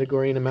 What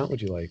category and amount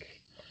would you like?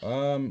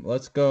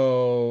 Let's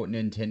go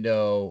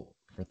Nintendo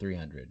for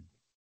 300.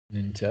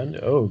 Nintendo.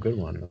 Oh, good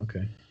one.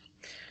 Okay.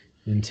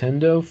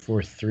 Nintendo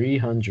for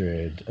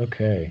 300.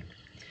 Okay.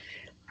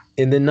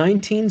 In the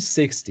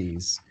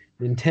 1960s,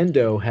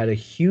 Nintendo had a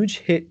huge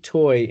hit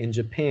toy in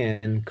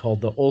Japan called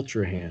the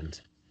Ultra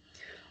Hand.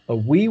 A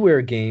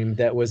WiiWare game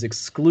that was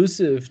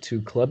exclusive to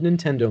Club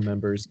Nintendo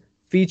members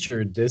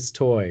featured this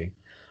toy.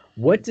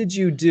 What did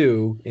you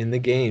do in the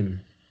game?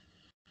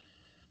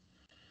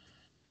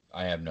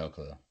 I have no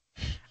clue.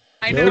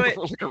 I know it.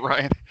 Look at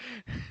Ryan.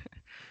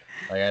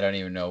 Like, I don't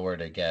even know where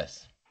to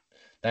guess.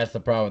 That's the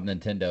problem with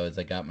Nintendo is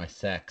I got my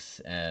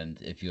sex,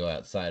 and if you go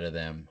outside of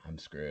them, I'm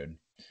screwed.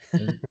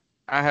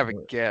 I have a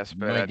guess,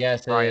 but My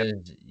guess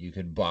Ryan, is you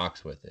could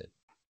box with it.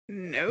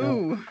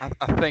 No. I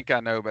think I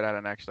know, but I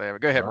don't actually have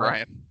it. Go ahead, All right.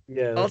 Ryan.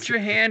 Yeah. that's- Ultra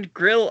Hand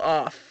Grill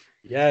Off.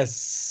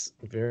 Yes.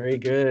 Very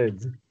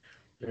good.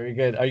 Very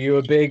good. Are you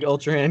a big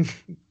Ultra Hand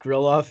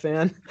Grill Off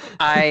fan?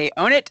 I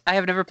own it. I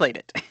have never played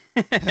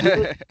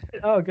it.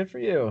 Oh, good for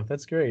you.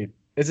 That's great.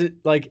 Is it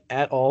like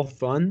at all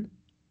fun?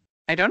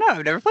 I don't know.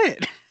 I've never played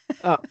it.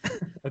 Oh,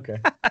 okay.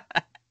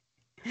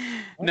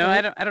 No,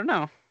 Alright. I don't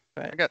know.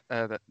 I got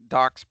the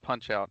Doc's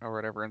Punch Out or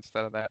whatever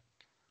instead of that.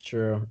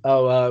 True.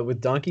 Oh,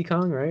 with Donkey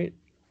Kong, right?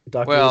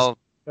 Dr. Well,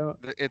 Oh,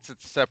 it's a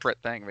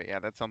separate thing, but yeah,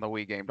 that's on the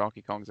Wii game.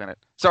 Donkey Kong's in it.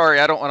 Sorry,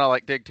 I don't want to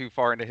like dig too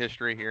far into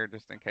history here,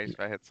 just in case if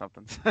I hit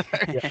something.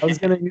 yeah, I was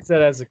gonna use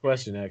that as a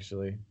question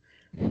actually.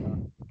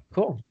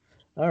 Cool.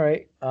 All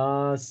right.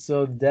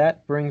 So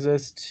that brings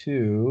us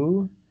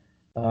to.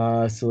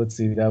 So let's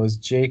see. That was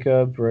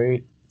Jacob,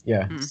 right?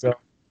 Yeah. Mhm.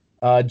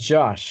 So,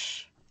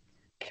 Josh,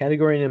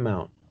 category and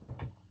amount.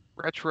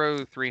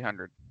 Retro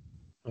 300.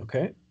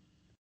 Okay.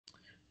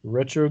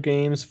 Retro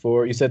games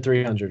for you said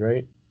 300,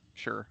 right?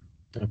 Sure.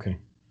 Okay.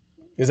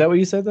 Is that what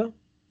you said though?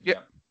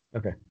 Yeah.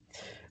 Okay.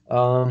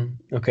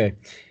 Okay.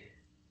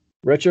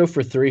 Retro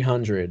for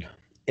 300.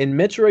 In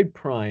Metroid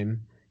Prime,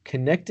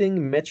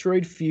 connecting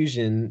Metroid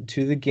Fusion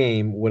to the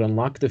game would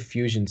unlock the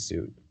Fusion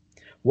suit.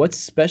 What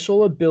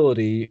special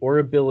ability or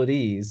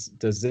abilities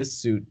does this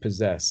suit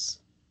possess?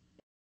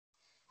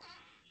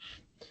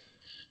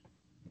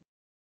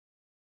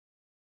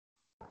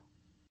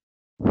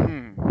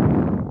 Hmm.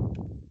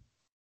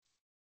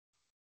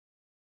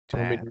 Do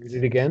you want me to read That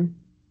it again?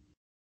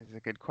 is a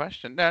good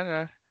question. No,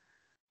 no.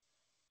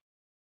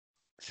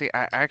 See,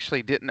 I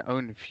actually didn't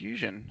own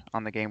Fusion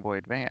on the Game Boy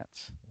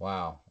Advance,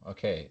 Wow.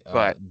 Okay.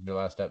 but Your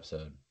last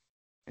episode.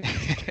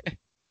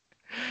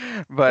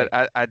 but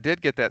I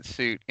did get that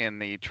suit in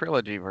the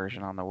trilogy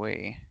version on the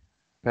Wii,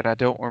 but I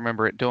don't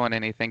remember it doing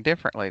anything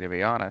differently, to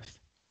be honest.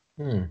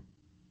 Hmm.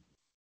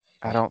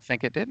 I don't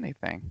think it did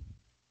anything.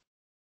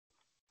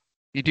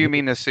 You do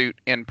mean the suit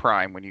in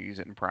Prime when you use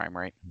it in Prime,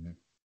 right?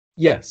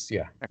 Yes,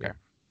 yeah. Okay.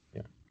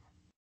 Yeah.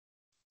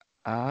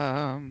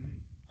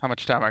 How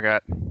much time I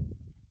got?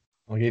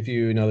 I'll give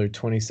you another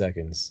 20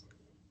 seconds.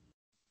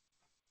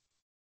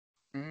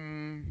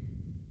 Mm.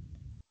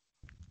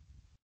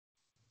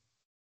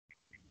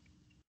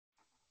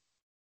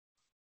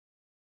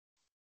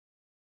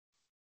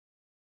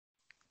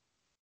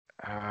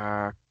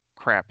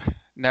 Crap.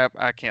 Nope,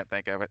 I can't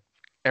think of it.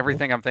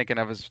 Everything I'm thinking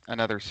of is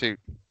another suit.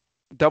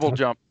 Double Okay.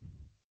 jump.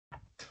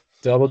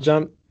 Double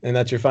jump, and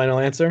that's your final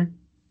answer?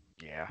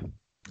 Yeah.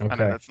 I know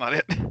Okay. that's not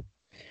it.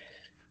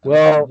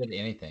 Well, Did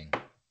anything.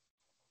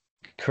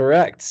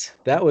 correct.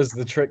 That was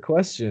the trick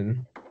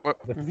question. What?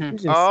 The Mhm.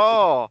 fusion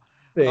Oh,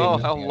 thing. how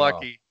Nothing at all.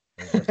 lucky.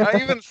 It was just-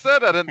 I even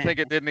said I didn't think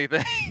it did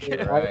anything.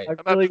 Yeah, Right. I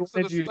And I really should've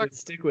wanted you to stuck-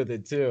 stick with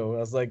it too. I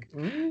was like,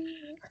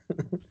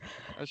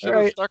 I should have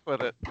right. stuck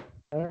with it.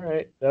 all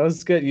right, that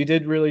was good. You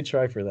did really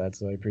try for that,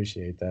 so I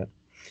appreciate that.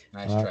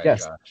 Nice try,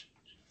 yes. Josh.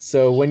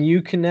 So when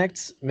you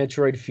connect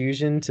Metroid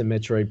Fusion to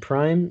Metroid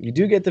Prime, you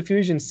do get the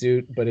fusion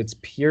suit, but it's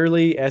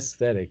purely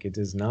aesthetic. It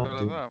does not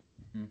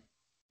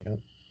do.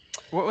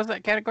 What was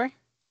that category?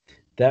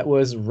 That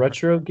was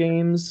retro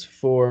games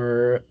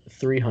for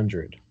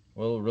 300.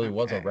 Well, it really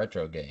was a Okay.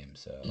 retro game,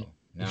 so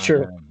now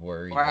Sure. I'm kind of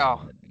worried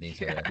Wow. that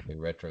these are Yeah. actually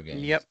retro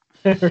games. Yep.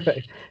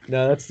 Right.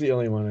 No, that's the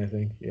only one I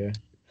think. Yeah.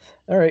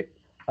 All right.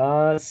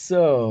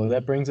 So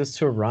that brings us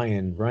to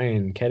Ryan.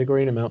 Ryan,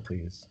 category and amount,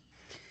 please.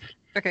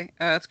 Okay,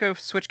 let's go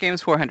Switch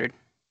Games 400.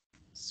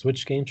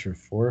 Switch games for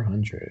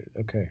 400.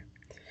 Okay.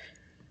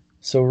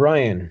 So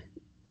Ryan,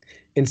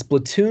 in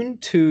Splatoon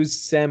 2's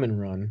Salmon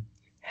Run,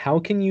 how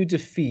can you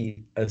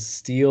defeat a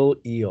steel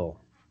eel?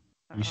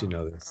 You should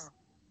know this.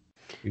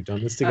 We've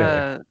done this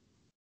together.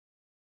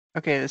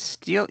 Okay, the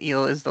steel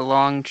eel is the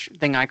long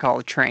thing I call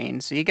a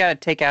train, so you gotta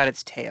take out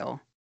its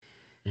tail.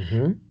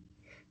 Mm-hmm.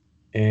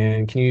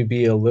 And can you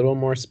be a little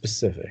more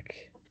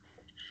specific?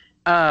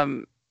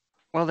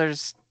 Well,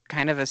 there's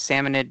kind of a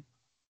salmonid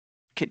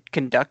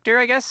conductor,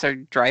 I guess, or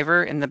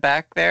driver in the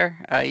back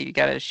there. You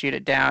gotta shoot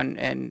it down,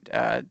 and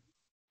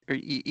or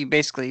you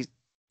basically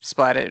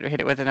splat it or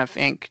hit it with enough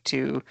ink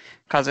to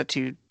cause it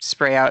to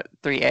spray out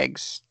 3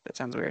 eggs. That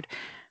sounds weird.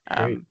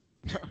 Great.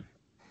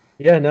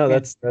 Yeah, no,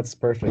 that's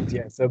perfect.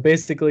 Yeah, so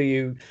basically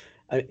you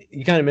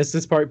kind of missed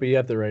this part, but you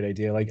have the right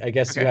idea. Like, I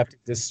guess you Okay. have to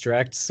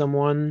distract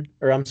someone,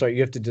 or I'm sorry,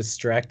 you have to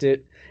distract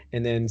it,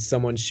 and then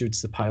someone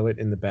shoots the pilot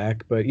in the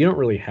back. But you don't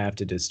really have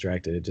to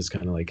distract it. It just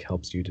kind of like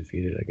helps you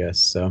defeat it, I guess.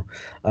 So,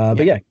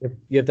 but yeah,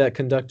 you have that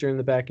conductor in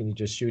the back, and you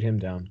just shoot him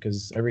down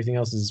because everything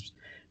else is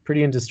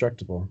pretty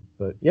indestructible.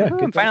 But yeah, Woohoo,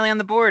 good I'm job. finally on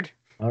the board.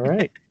 All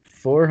right,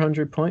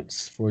 400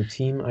 points for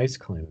Team Ice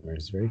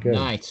Climbers. Very good.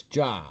 Nice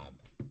job.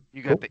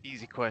 You got Cool. the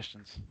easy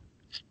questions.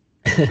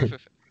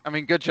 I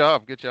mean, good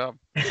job. Good job.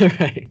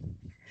 Right.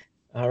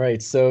 All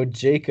right. So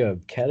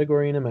Jacob,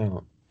 category and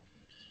amount.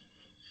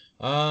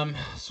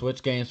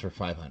 Switch games for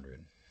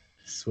 500.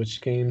 Switch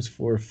games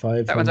for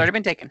 500. That one's already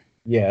been taken.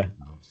 Yeah.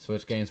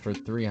 Switch games for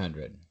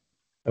 300.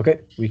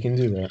 Okay, we can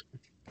do that.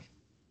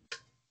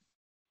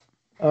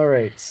 All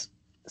right.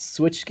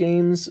 Switch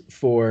games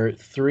for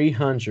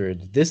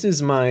 300. This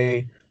is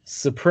my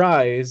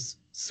surprise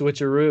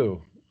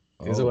switcheroo,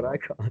 is what I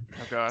call it.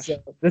 Oh gosh.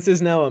 So this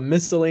is now a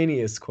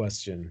miscellaneous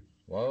question.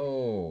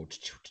 Whoa.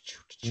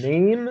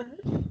 Name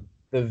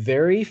the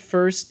very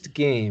first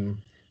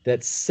game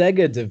that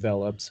Sega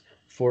developed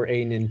for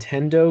a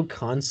Nintendo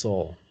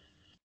console.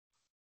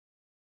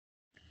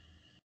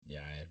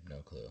 Yeah, I have no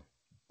clue.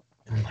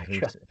 Oh my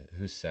god.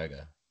 Who's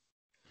Sega?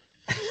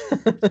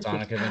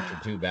 Sonic Adventure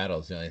 2 Battle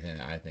is the only thing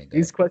I think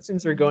These of.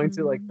 questions are going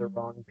to like the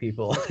wrong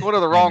people. One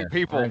of the wrong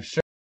people. I'm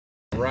sure.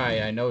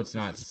 Right, I know it's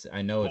not.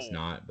 I know it's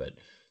not, but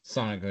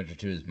Sonic Adventure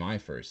 2 is my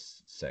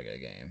first Sega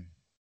game.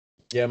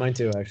 Yeah, mine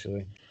too,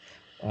 actually.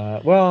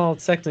 Well,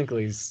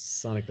 technically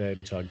Sonic the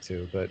Hedgehog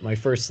too, but my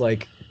first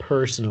like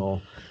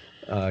personal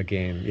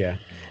game, yeah.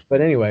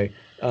 But anyway,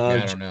 Yeah,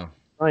 I don't know.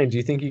 Ryan, do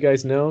you think you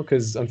guys know?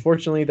 Because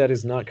unfortunately, that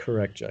is not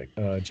correct,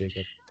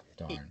 Jacob.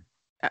 Darn.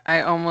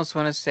 I almost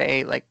want to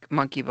say like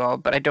Monkey Ball,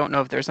 but I don't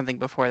know if there's something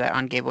before that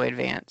on Game Boy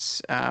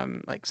Advance,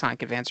 like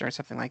Sonic Advance or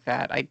something like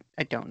that. I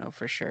don't know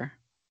for sure.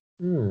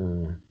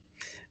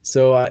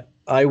 So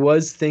I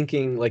was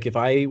thinking like if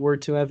I were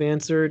to have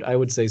answered, I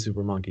would say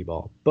Super Monkey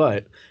Ball.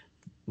 But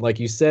like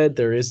you said,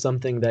 there is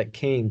something that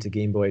came to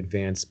Game Boy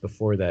Advance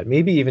before that.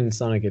 Maybe even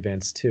Sonic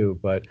Advance 2,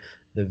 but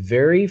the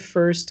very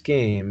first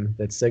game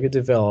that Sega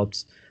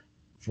developed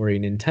for a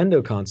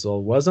Nintendo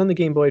console was on the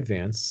Game Boy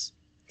Advance.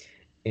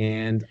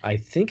 and I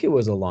think it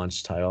was a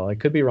launch title. I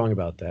could be wrong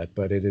about that,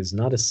 but it is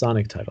not a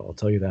Sonic title. I'll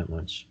tell you that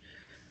much.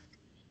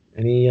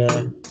 Any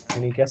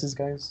guesses,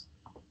 guys?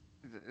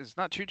 It's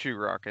not Choo Choo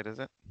Rocket, is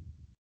it?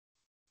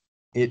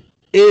 It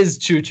is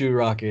Choo Choo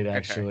Rocket,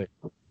 actually.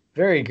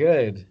 Very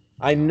good.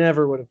 I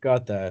never would have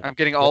got that. I'm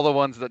getting all the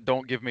ones that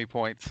don't give me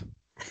points.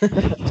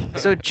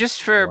 So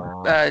just for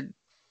Wow.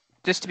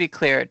 just to be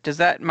clear, does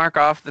that mark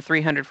off the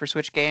 300 for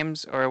Switch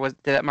games, or did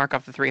that mark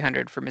off the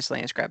 300 for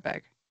miscellaneous grab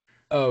bag?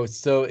 Oh,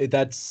 so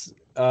that's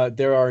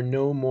there are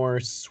no more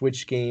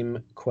Switch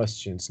game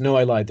questions. No,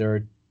 I lied. There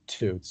are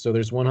 2. So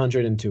there's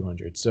 100 and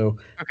 200. So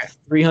Okay.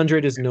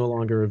 300 is no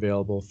longer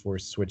available for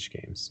Switch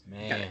games.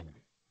 Man.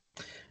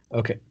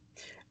 Okay.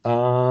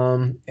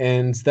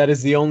 And that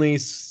is the only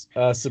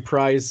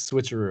surprise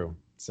switcheroo.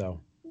 So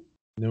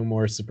no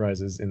more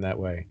surprises in that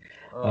way.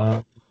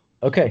 Oh,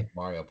 Okay.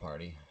 Mario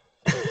Party.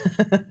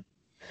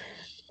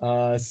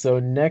 So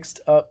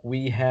next up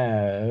we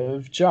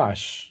have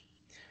Josh.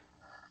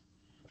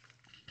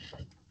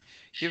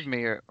 Give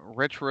me a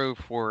retro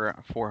for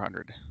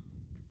 400.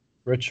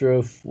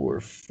 Retro for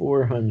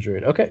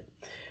 400. Okay.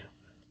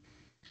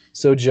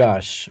 So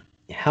Josh,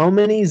 how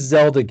many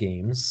Zelda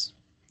games,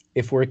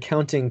 if we're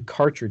counting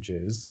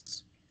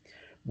cartridges,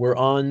 were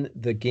on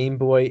the Game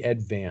Boy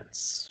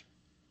Advance?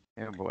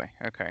 Oh boy.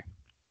 Okay.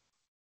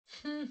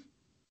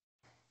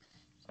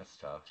 That's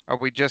tough. Are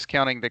we just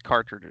counting the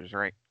cartridges,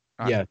 right?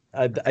 Yeah,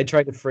 I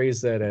tried to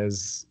phrase that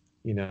as,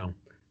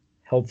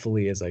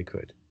 helpfully as I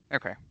could.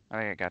 Okay. I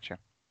think I got you.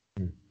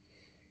 Hmm.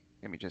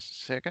 Give me just a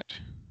second.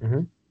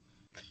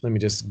 Let me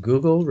just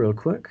Google real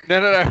quick.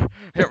 No.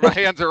 Here, my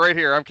hands are right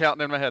here. I'm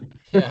counting in my head.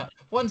 Yeah.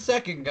 1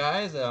 second,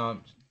 guys.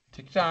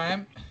 Take your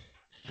time.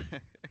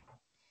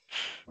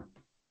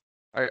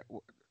 All right.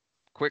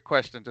 Quick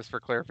question, just for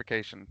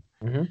clarification.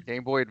 Mhm.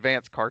 Game Boy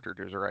Advance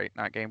cartridges, right?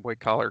 Not Game Boy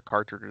Color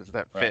cartridges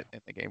that Right. fit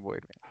in the Game Boy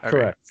Advance. Okay,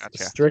 Correct.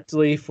 Gotcha.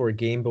 Strictly for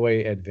Game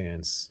Boy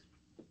Advance.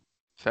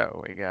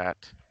 So we got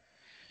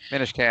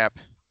Minish Cap.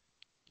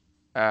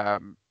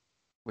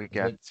 We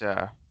got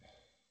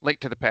Link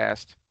to the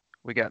Past.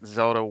 We got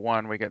Zelda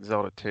 1. We got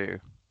Zelda 2.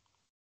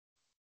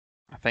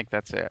 I think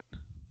that's it.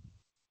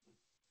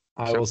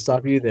 I So- will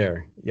stop you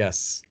there.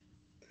 Yes.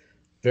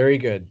 Very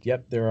good.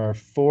 Yep, there are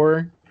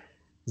 4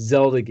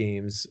 Zelda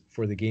games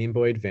for the Game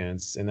Boy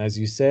Advance, and as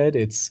you said,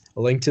 it's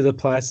A Link to the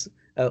Past,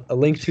 A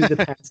Link to the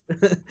Past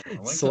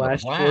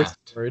slash Four Blast.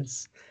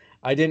 Swords.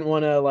 I didn't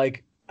want to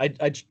I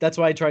that's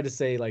why I tried to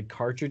say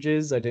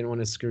cartridges. I didn't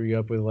want to screw you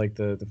up with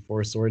the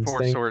Four Swords Four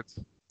thing. Swords.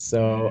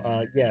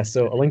 So yeah,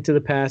 so A Link to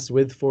the Past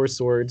with 4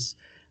 Swords,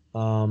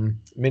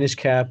 Minish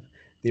Cap,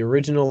 the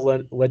original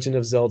Legend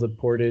of Zelda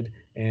ported,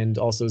 and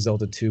also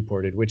Zelda 2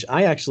 ported, which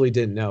I actually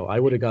didn't know. I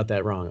would have got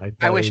that wrong.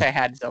 I wish I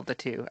had Zelda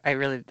 2.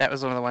 That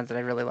was one of the ones that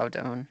I really loved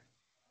to own.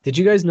 Did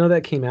you guys know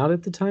that came out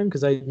at the time?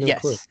 Because I had no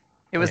Yes. clue.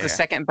 It was the Yeah.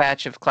 second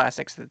batch of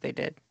classics that they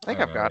did. I think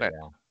I've got it.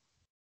 Yeah.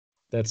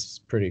 That's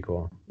pretty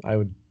cool. I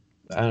don't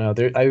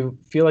know. I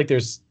feel like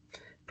there's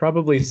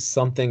probably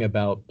something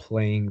about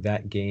playing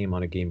that game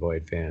on a Game Boy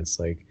Advance.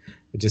 Like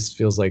it just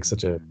feels like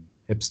such a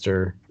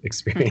hipster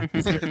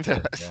experience. It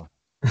does. Yeah.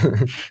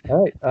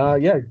 All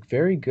right. Yeah,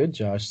 very good,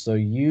 Josh. So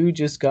you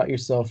just got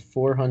yourself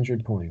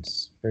 400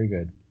 points. Very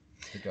good.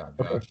 Good job,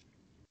 Okay.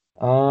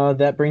 Josh.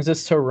 That brings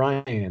us to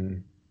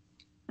Ryan.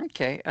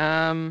 Okay.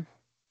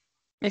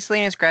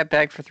 Miscellaneous grab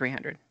bag for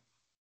 300.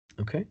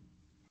 Okay.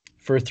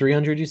 For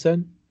 300, you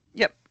said?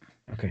 Yep.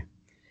 Okay.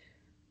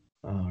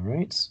 All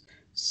right.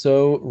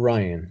 So,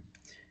 Ryan,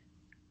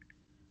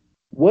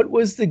 what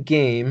was the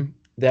game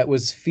that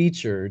was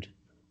featured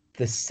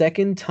the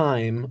second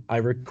time I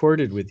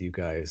recorded with you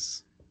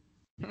guys?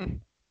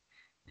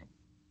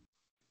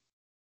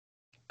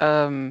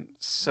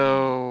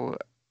 So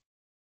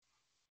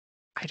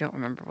I don't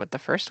remember what the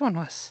first one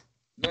was.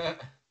 I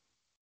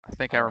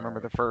think I remember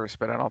the first,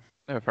 but I don't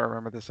know if I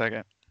remember the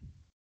second.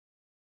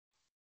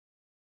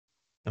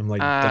 I'm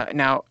like,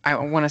 Now I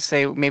want to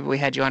say maybe we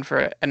had you on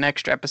for an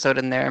extra episode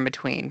in there in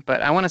between,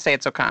 but I want to say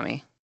it's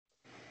Okami.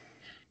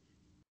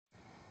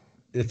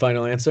 the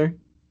final answer?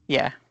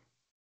 Yeah.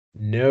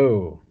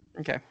 No.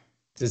 Okay.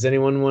 Does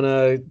anyone want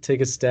to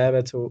take a stab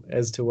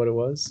as to what it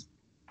was?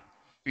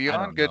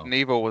 Beyond Good know. and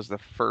Evil was the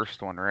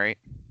first one, right?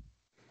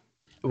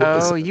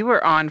 Oh, you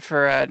were on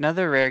for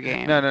another rare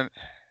game. No.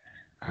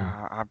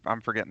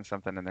 I'm forgetting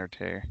something in there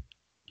too.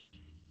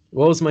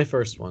 What was my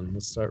first one?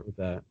 Let's start with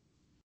that.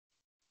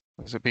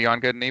 Was it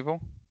Beyond Good and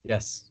Evil?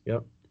 Yes.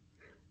 Yep.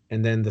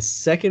 And then the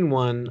second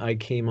one I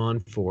came on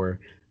for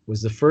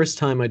was the first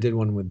time I did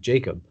one with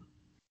Jacob.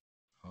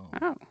 Oh.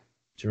 Oh.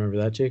 Do you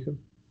remember that, Jacob?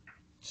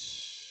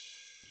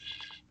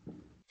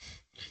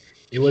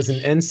 It was an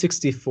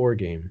N64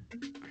 game.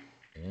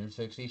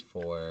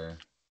 N64.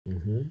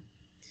 Mm-hmm.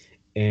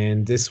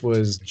 And this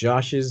was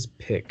Josh's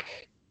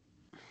pick.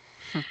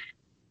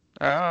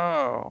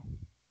 Oh,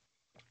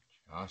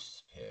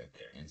 Josh's pick.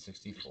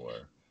 N64.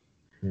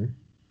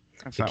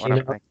 that's It not what came I'm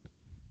out- thinking.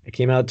 It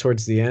came out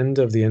towards the end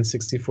of the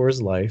N64's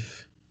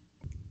life.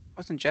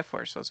 Wasn't Jet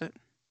Force, was it?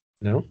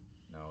 No,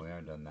 No, we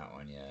haven't done that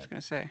one I was yet.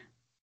 gonna say.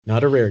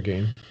 not a rare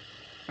game.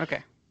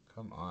 Okay.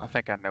 Come on. I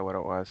think I know what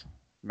it was.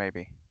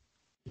 Maybe.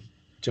 Do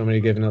you want me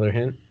to give another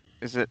hint?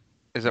 Is it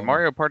Yeah.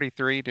 Mario Party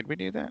 3? Did we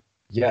do that?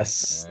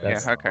 Yes. Yeah,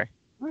 That's Yeah. Okay.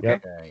 Okay.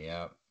 Yep. Okay,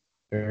 yep.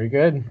 very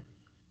good.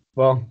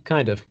 Well,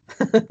 kind of.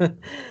 But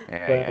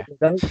Yeah.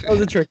 that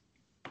was a trick.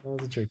 That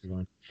was a tricky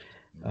one.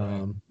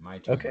 Right. My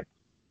turn. Okay.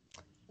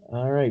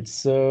 All right.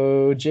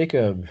 So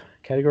Jacob,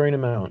 category and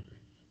amount.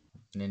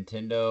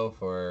 Nintendo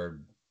for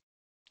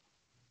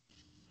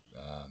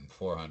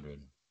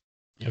 400.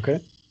 Okay.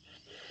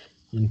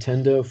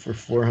 Nintendo for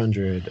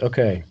 400.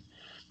 Okay.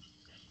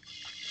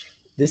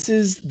 This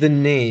is the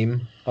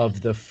name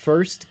of the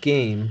first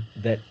game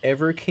that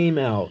ever came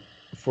out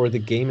for the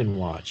Game &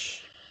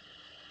 Watch.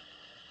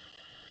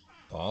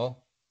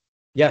 Paul?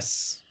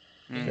 Yes.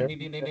 Ding, Mm. ding,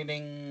 ding, ding, ding,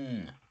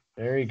 ding.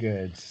 Very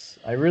good.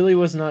 I really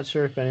was not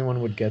sure if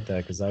anyone would get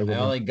that because I I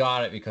wouldn't. only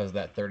got it because of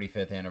that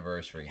 35th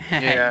anniversary.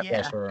 Yeah.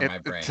 Yeah. That's where in my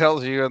It brain.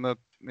 tells you in the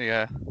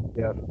yeah.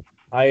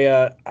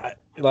 I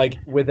like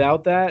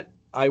without that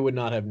I would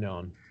not have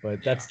known.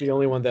 But that's the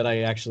only one that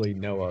I actually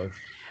know of.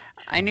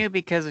 I knew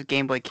because of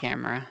Game Boy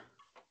Camera.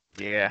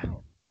 Yeah.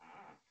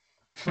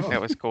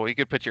 That was cool. You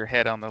could put your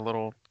head on the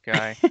little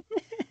guy.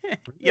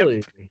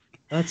 Really?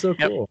 That's so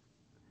Yep. cool.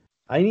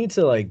 I need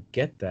to like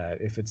get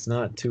that if it's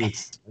not too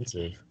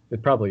expensive.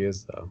 It probably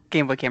is though.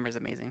 Game Boy Camera is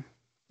amazing.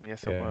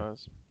 Yes, it Yeah.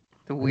 was.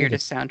 The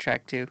weirdest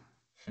soundtrack too.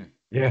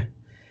 Yeah.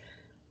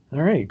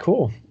 All right,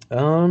 cool.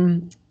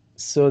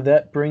 So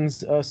that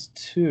brings us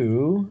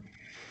to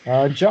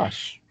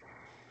Josh.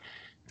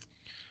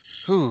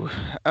 Whew.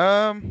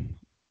 I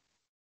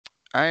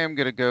am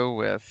gonna go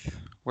with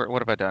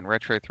what have I done?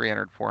 Retro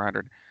 300,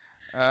 400.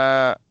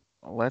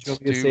 Let's Do you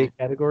want me to do. say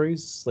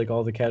categories, like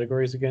all the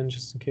categories again,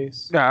 just in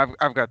case? No,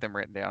 I've got them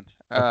written down.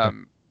 Okay.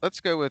 Let's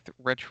go with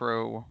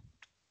retro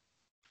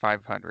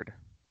 500.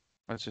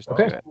 Let's just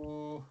Okay. do it.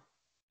 Ooh.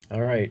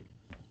 All right.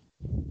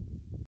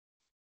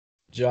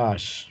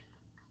 Josh,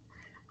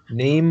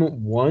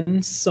 name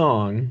one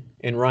song,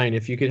 and Ryan,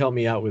 if you could help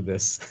me out with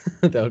this,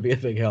 that would be a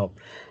big help.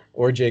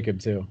 Or Jacob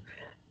too.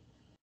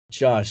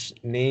 Josh,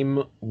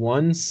 name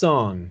one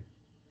song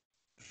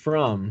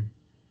from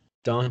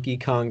Donkey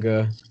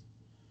Konga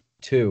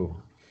 2.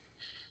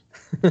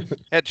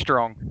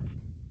 Headstrong.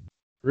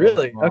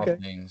 Really? Small Okay.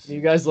 Things. Can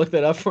you guys look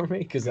that up for me?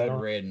 Because I Good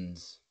don't.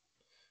 Riddance.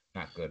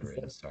 Not Good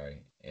Riddance,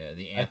 sorry. Yeah,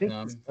 the I think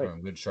Anthem it's right.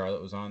 from Good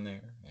Charlotte was on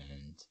there,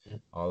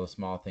 and All the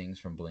Small Things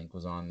from Blink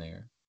was on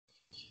there.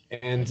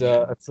 And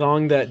a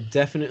song that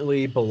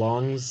definitely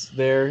belongs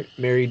there,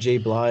 Mary J.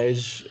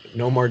 Blige,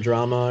 No More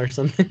Drama or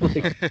something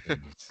like.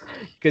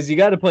 Because you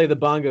got to play the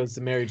bongos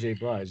to Mary J.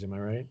 Blige, am I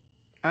right?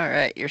 All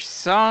right, your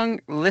song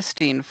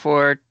listing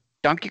for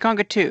Donkey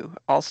Konga 2,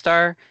 All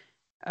Star,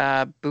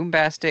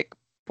 Boombastic,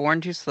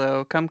 Born Too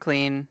Slow, Come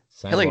Clean,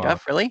 Hillary Sidewalk.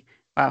 Duff, really?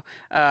 Wow.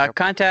 Yep.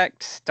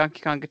 Contact,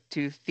 Donkey Konga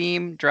 2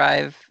 Theme,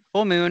 Drive,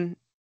 Full Moon,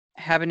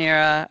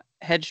 Habanera,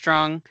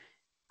 Headstrong,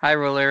 High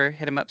Roller,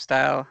 Hit 'em Up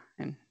Style,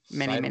 and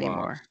many, many Sidewalk.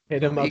 more.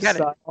 Hit 'em You up got it.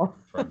 style.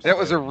 From That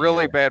was a Sophia.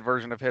 really bad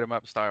version of Hit 'em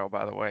Up Style,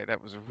 by the way.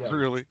 That was Yeah.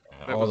 really.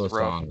 That All was those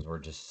rough. songs were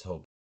just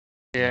so.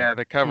 Yeah,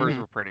 the covers Mhm.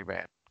 were pretty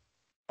bad.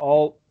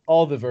 All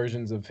the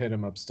versions of Hit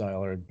 'em Up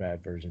style are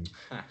bad versions.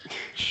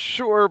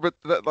 Sure, but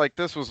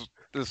this was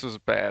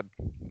bad.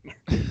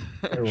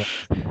 Very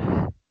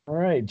well. All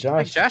right, I think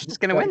Josh. Josh is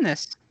going to win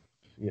this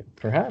Yeah,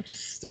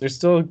 perhaps. There's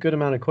still a good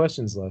amount of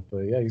questions left, but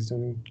yeah, he's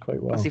doing quite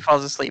well. unless he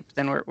falls asleep.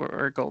 Then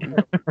we're golden.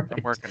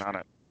 I'm working on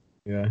it.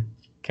 Yeah,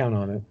 count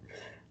on it.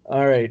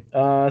 All right,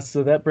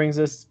 so that brings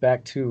us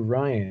back to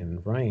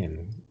Ryan.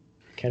 Ryan,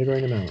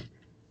 category and amount.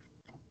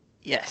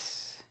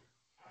 Yes.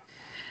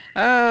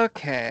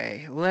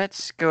 Okay,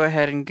 let's go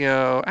ahead and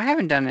go. I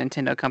haven't done a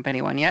Nintendo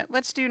Company one yet.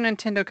 Let's do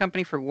Nintendo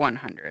Company for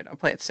 100. I'll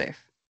play it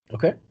safe.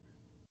 Okay.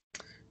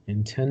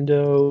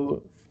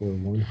 Nintendo for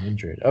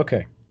 100.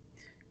 Okay.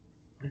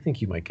 I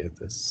think you might get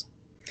this.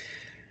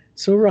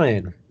 So,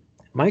 Ryan,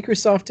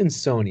 Microsoft and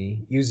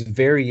Sony use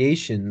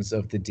variations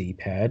of the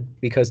D-pad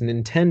because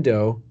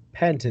Nintendo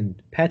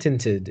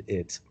patented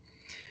it.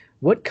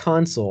 What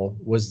console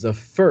was the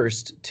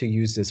first to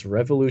use this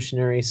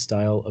revolutionary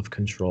style of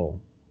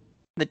control?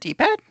 The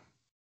D-pad?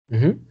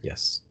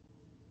 Yes.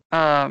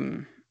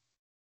 Well,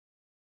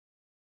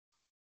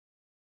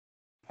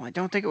 I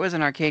don't think it was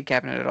an arcade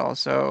cabinet at all.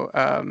 So,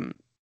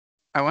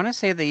 I want to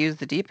say they used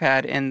the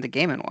D-pad in the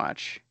Game &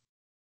 Watch.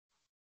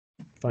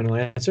 Final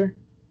answer?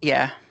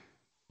 Yeah.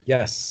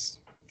 Yes.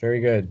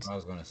 Very good. I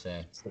was going to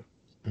say.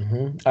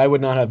 I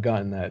would not have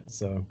gotten that,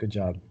 so good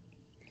job.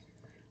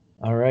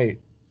 All right.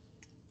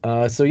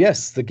 So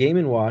yes, the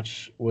Game &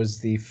 Watch was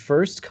the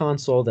first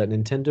console that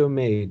Nintendo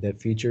made that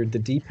featured the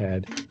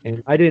D-pad.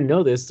 And I didn't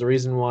know this. The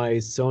reason why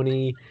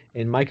Sony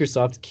and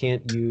Microsoft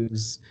can't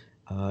use,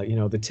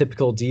 the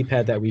typical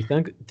D-pad that we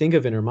think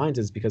of in our minds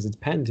is because it's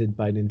patented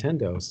by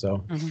Nintendo.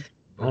 So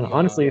I don't know.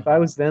 Honestly, if I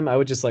was them, I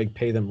would just like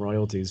pay them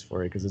royalties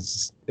for it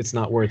because it's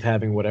not worth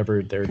having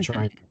whatever they're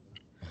trying.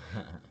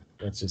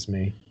 That's just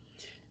me.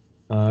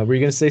 Were you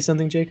gonna say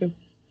something, Jacob?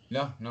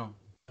 No.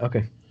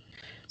 Okay.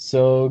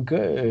 So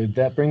good.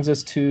 That brings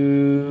us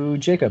to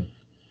Jacob.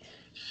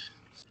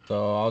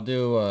 So I'll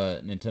do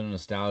Nintendo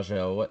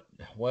nostalgia.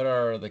 What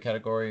are the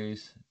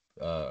categories,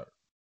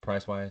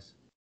 price wise,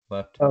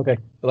 left? Okay,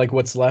 like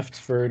what's left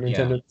for Yeah.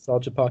 Nintendo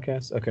Nostalgia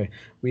Podcast? Okay,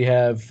 we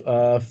have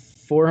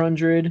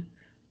 400,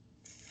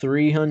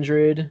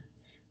 300,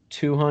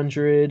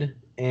 200,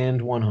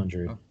 and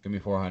 100. Oh, give me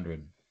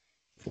 400.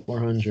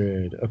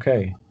 400.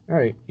 Okay, all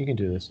right, you can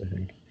do this, I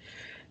think.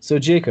 So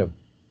Jacob,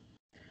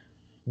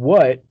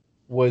 what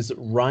was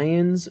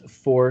Ryan's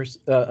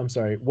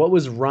what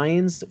was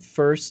Ryan's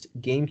first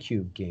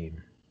GameCube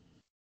game?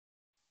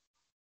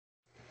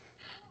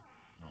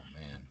 Oh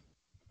man,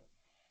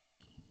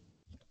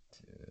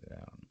 dude, I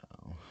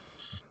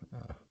don't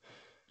know.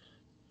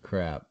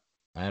 Crap,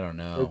 I don't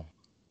know.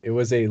 It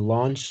was a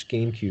launch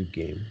GameCube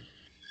game.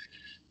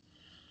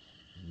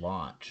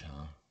 Launch,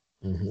 huh?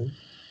 hmm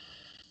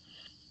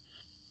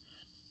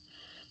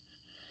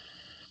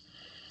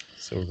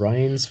So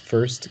Ryan's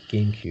first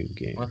GameCube I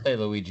game. want to say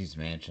Luigi's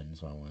Mansion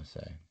is what I want to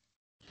say.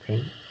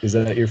 Okay, is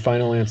that your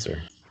final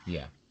answer?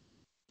 Yeah.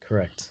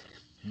 Correct.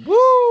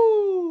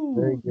 Woo!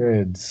 Very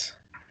good.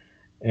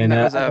 And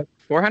that was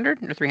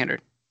 400 or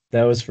 300?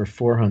 that was for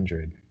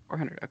 400.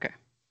 400. Okay.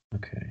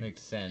 Okay.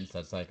 Makes sense.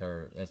 That's like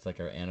our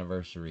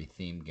anniversary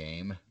theme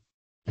game.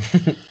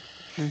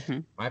 hmm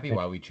Might be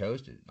why we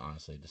chose it,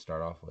 honestly, to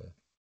start off with,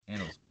 and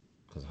it was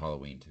because of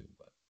Halloween too.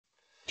 But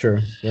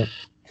True. Yep.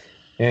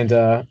 And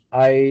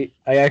I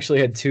actually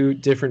had two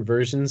different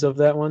versions of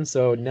that one,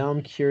 so now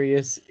I'm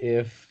curious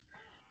if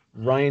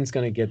Ryan's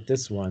gonna get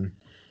this one.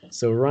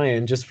 So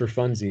Ryan, just for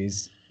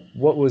funsies,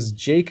 what was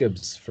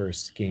Jacob's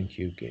first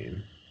GameCube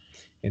game?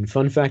 And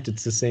fun fact,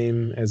 it's the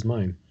same as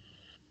mine.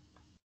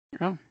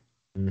 Oh.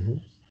 hmm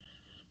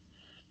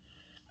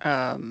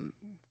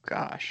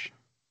Gosh.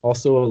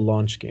 Also a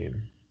launch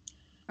game.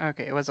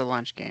 Okay, it was a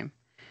launch game.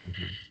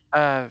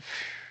 Mhm.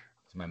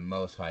 it's my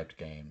most hyped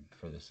game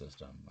for the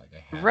system. Like I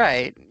have.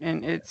 Right,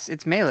 and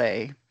it's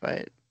Melee,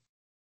 but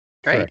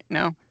right? Correct.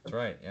 No, That's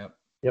right.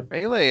 Yep.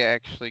 Melee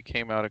actually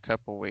came out a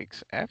couple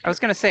weeks after. I was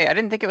gonna say I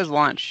didn't think it was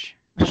launch,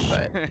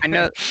 but I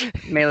know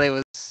Melee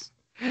was.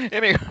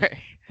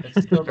 Anyway,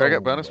 It's still do I the-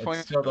 get bonus it's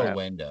points still for the that?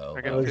 window. I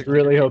I got was 50.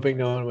 really hoping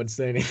no one would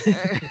say anything.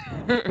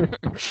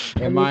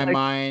 In my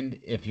mind,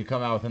 if you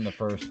come out within the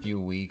first few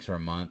weeks or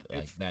month,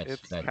 like it's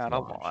that's kind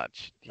of launch.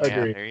 launch. Yeah,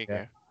 Agreed, there you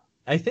yeah. go.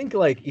 I think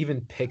like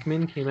even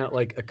Pikmin came out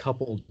like a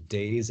couple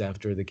days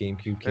after the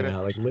GameCube came Did it?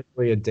 out, like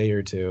literally a day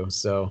or two.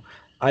 So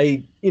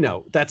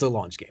that's a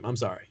launch game. I'm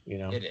sorry,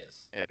 It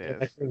is. It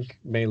And I is. think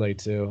Melee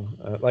too,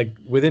 like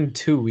within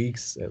 2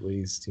 weeks at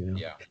least.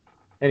 Yeah.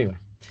 Anyway,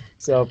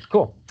 so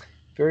cool,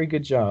 very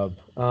good job.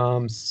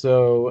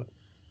 So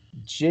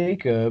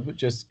Jacob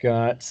just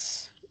got,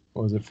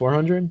 what was it,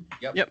 400?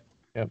 Yep.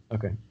 Yep.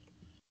 Okay.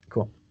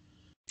 Cool.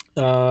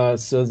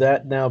 So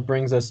that now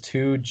brings us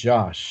to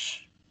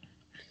Josh.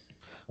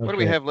 What do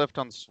we Okay. have left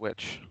on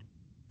Switch?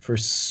 For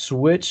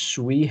Switch,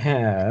 we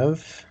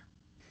have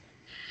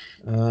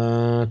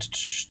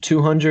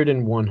 200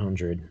 and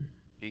 100.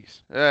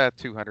 Geeks.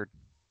 200.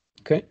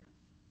 Okay.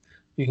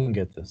 You can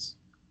get this.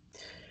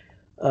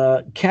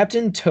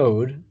 Captain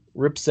Toad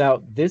rips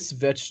out this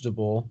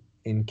vegetable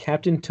in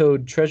Captain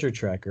Toad Treasure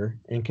Tracker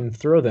and can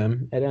throw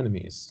them at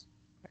enemies.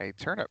 A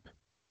turnip.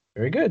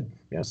 Very good.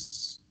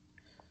 Yes.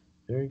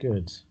 Very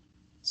good.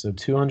 So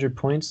 200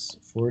 points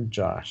for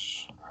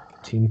Josh,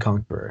 Team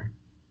Conqueror.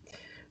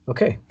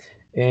 Okay.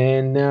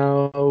 And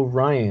now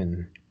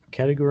Ryan,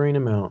 category and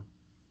amount.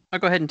 I'll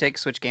go ahead and take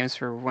Switch games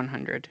for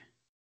 100.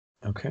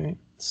 Okay.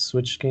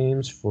 Switch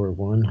games for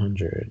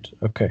 100.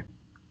 Okay.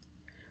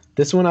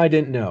 This one I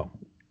didn't know.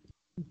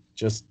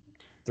 Just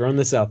throwing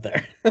this out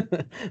there.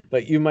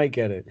 But you might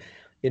get it.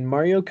 In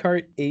Mario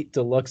Kart 8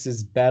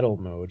 Deluxe's battle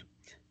mode,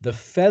 the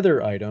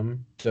feather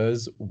item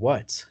does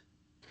what?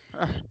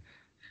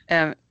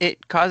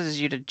 It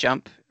causes you to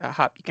jump,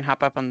 hop. You can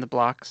hop up on the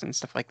blocks and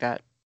stuff like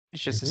that.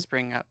 It's just a Mhm.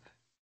 spring up.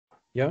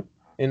 Yeah.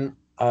 And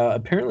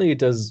apparently it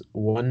does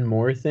one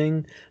more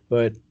thing,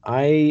 but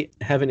I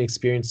haven't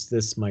experienced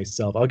this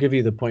myself. I'll give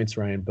you the points,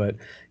 Ryan, but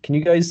can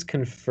you guys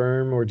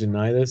confirm or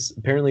deny this?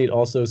 Apparently it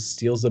also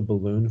steals a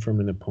balloon from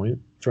an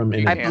opponent.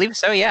 I believe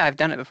so. Yeah, I've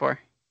done it before.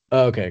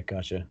 Oh, okay,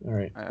 gotcha. All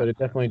right. Yeah. But it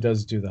definitely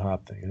does do the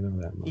hop thing. I know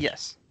that much.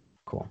 Yes.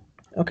 Cool.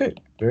 Okay,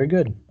 very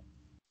good.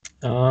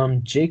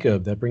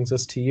 Jacob, that brings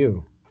us to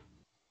you.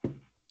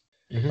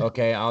 Mhm.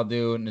 Okay, I'll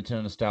do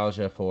Nintendo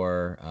nostalgia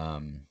for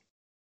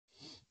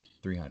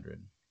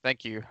 300.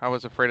 Thank you. I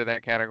was afraid of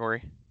that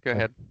category. Go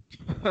ahead.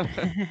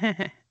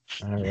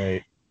 All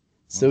right.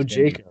 So It's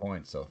getting me Jacob,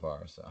 points so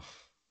far. So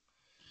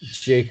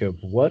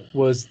what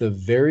was the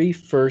very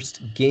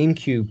first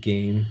GameCube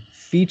game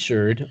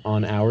featured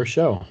on our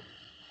show?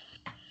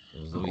 it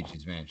was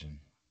Luigi's Mansion.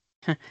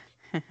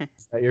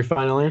 Is that your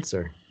final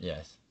answer?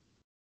 Yes.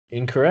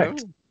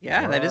 Incorrect.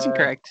 Yeah, that is What?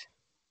 incorrect.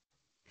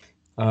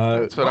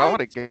 That's what I what?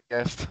 would have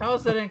guessed. How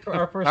is that in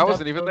our first? I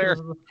wasn't even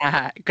episode?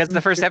 there. Because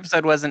the first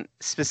episode wasn't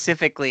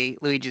specifically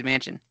Luigi's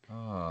Mansion.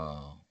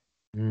 Oh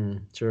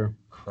Sure.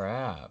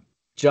 crap!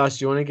 Josh,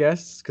 do you want to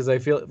guess? Because I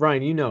feel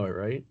Ryan, you know it,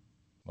 right?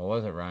 What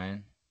was it,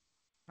 Ryan?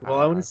 Well,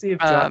 I want to see if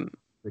Josh.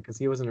 because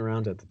he wasn't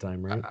around at the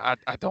time, right?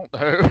 I don't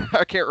know.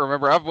 I can't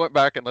remember. I've went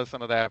back and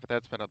listened to that, but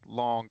that's been a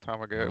long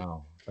time ago.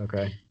 Wow.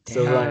 Okay.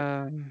 So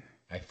Ryan,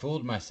 Uh, I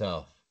fooled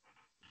myself.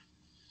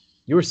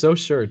 you were so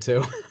sure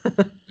too.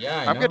 Yeah,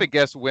 I I'm know. gonna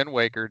guess Wind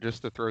Waker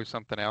just to throw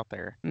something out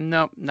there.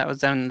 nope, that was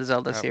done in the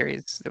Zelda Oh.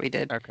 series that we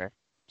did. Okay,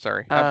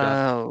 sorry, I'm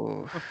done.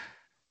 Oh,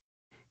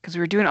 because we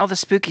were doing all the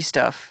spooky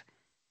stuff,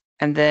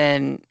 and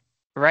then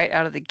right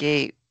out of the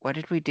gate, what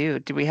did we do?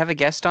 Did we have a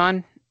guest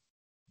on?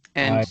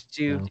 And I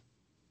do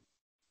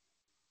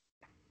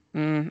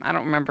don't I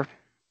don't remember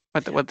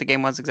what the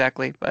game was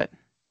exactly, but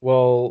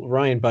Well,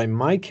 Ryan, by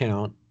my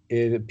count,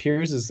 it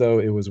appears as though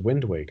it was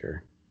Wind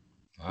Waker.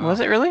 was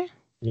Wow. it really?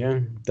 Yeah,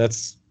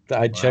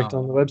 I checked Wow.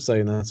 on the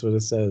website and that's what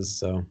it says.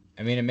 So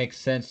I mean, it makes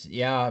sense,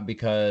 yeah,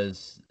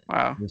 because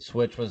Wow. the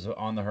Switch was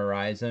on the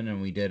horizon,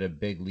 and we did a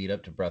big lead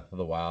up to Breath of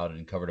the Wild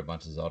and covered a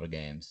bunch of Zelda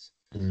games.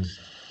 mm,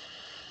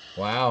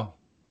 Wow.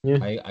 Yeah.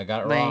 I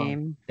got it wrong.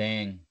 Lame.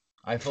 Dang.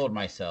 I fooled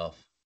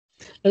myself.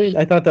 I mean,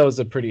 I thought that was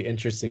a pretty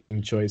interesting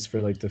choice for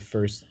like the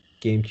first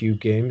GameCube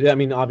game. I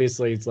mean,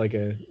 obviously it's like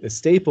a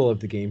staple of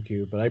the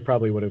GameCube, but I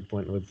probably would have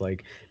went with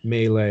like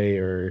Melee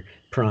or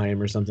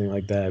Prime or something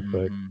like that.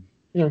 But Mhm.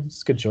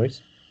 it's a good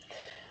choice.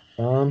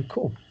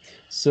 Cool.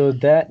 So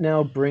that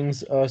now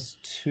brings us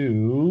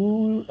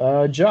to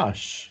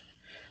Josh.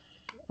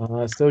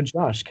 So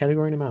Josh,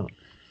 category and amount.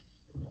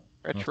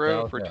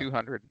 Retro for Nostalgia.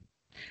 200.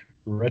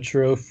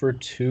 Retro for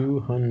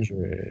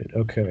 200.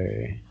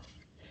 Okay.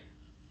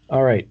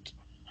 All right,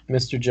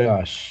 Mr.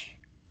 Josh.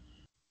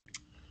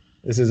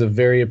 This is a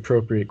very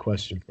appropriate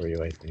question for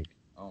you, I think.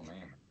 Oh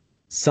man.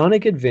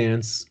 Sonic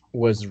Advance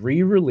was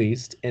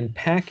re-released and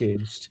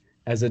packaged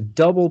as a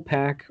double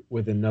pack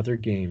with another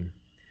game.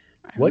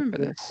 I What remember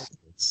game this. was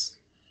this?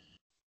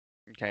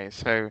 Okay,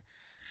 so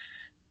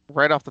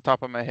right off the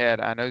top of my head,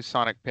 I know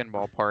Sonic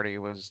Pinball Party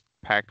was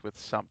packed with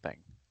something,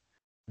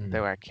 Mm.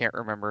 though I can't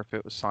remember if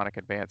it was Sonic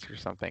Advance or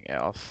something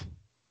else.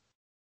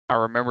 I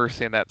remember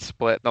seeing that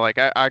split. Like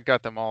I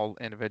got them all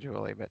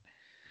individually, but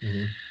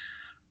Mhm.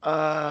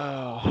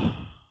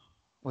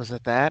 was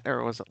it that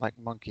or was it like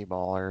Monkey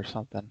Ball or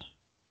something?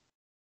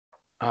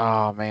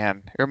 Oh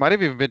man, it might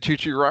have even been Choo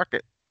Choo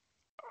Rocket.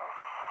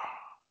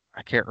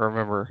 I can't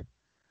remember.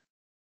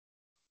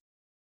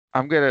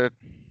 I'm gonna.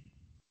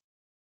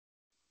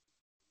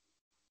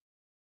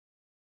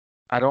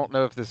 I don't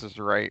know if this is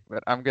right,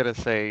 but I'm gonna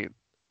say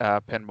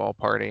Pinball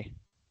Party.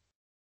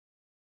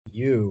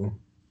 You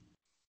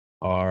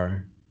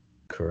are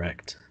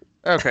correct.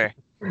 Okay.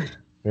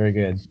 Very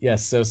good.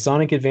 Yes, so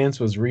Sonic Advance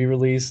was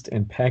re-released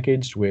and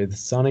packaged with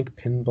Sonic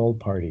Pinball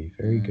Party.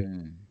 Very good.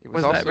 Mm. It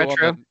Was that also on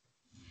retro? the.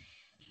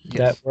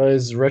 That Yes.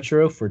 was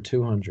retro for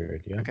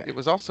 200. Yeah. Okay. It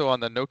was also on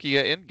the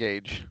Nokia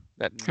N-Gage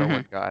that no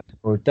one got.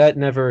 Or that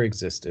never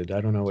existed.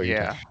 I don't know what you're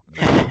Yeah.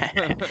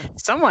 talking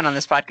Someone on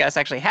this podcast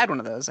actually had one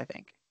of those, I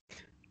think.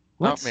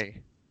 Not What?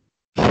 me.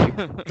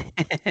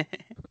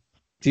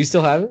 Do you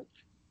still have it?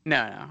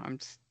 No, I'm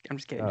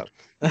just kidding. Oh.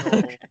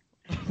 Oh.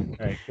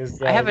 Right, 'cause,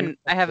 I we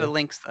have the to-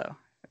 links though,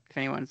 if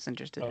anyone's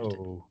interested.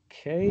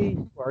 Okay,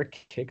 you are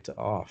kicked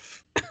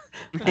off.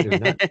 I do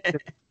not.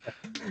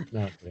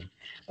 No, I'm kidding.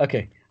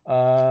 Okay.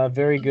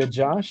 Very good,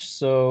 Josh.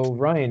 So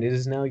Ryan, it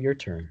is now your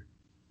turn.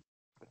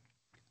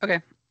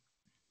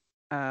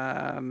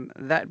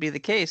 That be the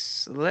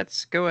case,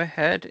 let's go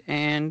ahead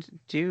and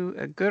do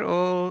a good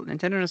old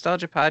Nintendo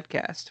Nostalgia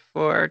podcast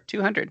for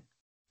 200.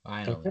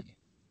 Finally.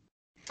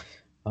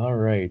 All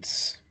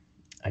right.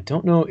 I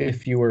don't know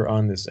if you were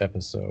on this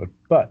episode,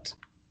 but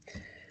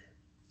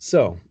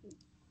so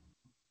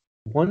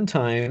one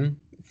time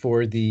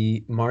for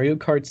the Mario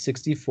Kart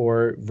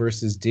 64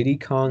 versus Diddy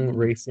Kong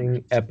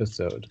Racing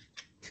episode,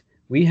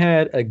 we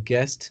had a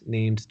guest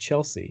named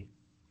Chelsea.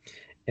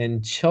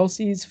 And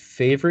Chelsea's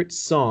favorite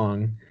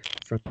song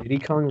from Diddy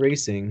Kong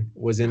Racing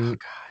was in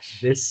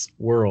this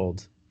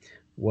world.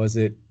 Was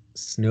it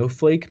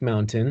Snowflake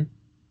Mountain,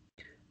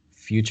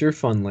 Future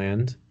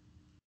Funland,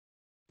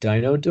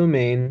 Dino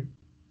Domain,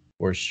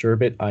 or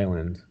Sherbet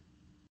Island?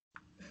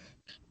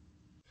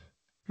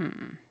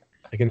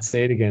 I can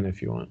say it again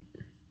if you want.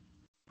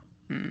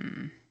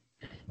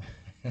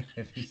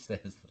 If he says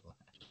the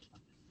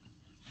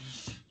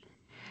last.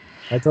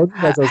 I told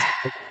you guys I was.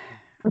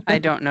 I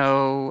don't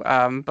know,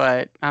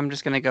 but I'm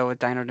just gonna go with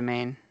Dino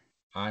Domain.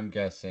 I'm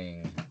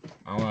guessing.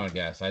 I want to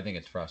guess. I think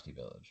it's Frosty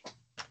Village.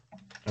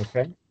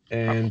 Okay.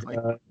 And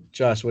Probably.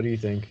 Josh, what do you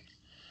think?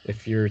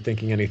 If you're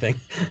thinking anything.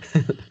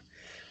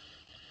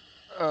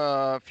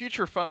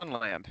 Future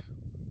Funland.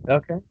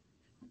 Okay.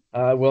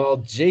 Well,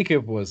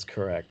 Jacob was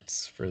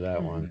correct for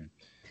that one. Mhm.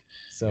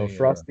 So There you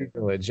Frosty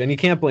Village, and you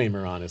can't blame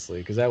her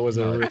honestly, because that was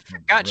No, a. I it's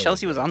forgot really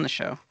Chelsea was good. on the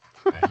show.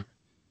 I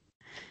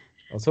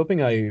was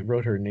hoping I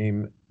wrote her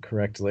name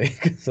correctly,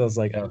 because I was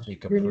like, Chelsea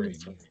your name Capri.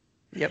 is Chelsea.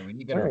 Yep. Yeah, we need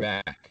to get her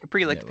Alright. back.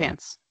 Capri like Yeah, the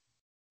pants.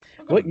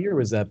 What year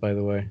was that, by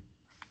the way?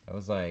 That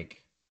was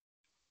like.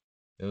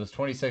 It was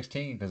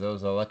 2016 because it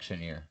was the election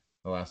year,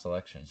 the last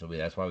election. So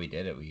that's why we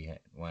did it. We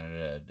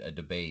wanted a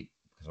debate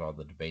because of all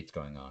the debates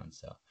going on.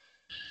 So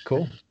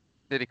Cool.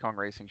 Diddy Kong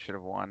Racing should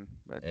have won,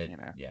 but it, you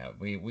know. yeah,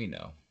 we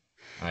know.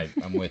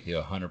 I'm with you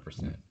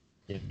 100%.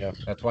 Yep.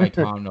 That's why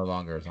Tom no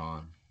longer is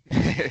on.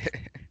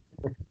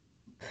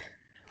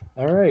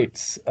 All right.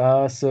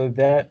 So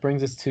that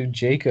brings us to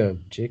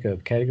Jacob.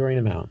 Jacob, category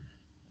and amount.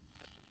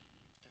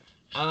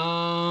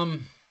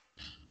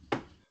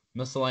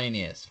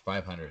 Miscellaneous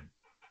 500.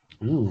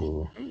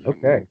 Ooh.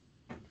 Okay.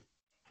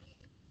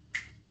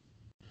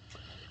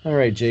 All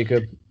right,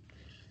 Jacob.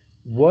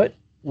 What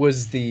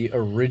was the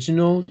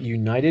original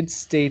United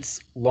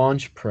States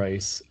launch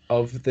price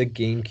of the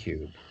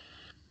GameCube?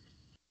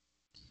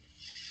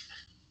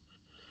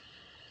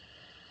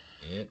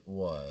 It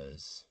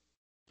was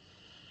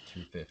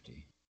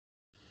 250.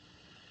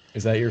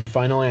 Is that your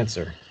final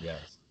answer?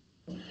 Yes.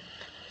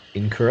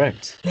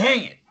 Incorrect.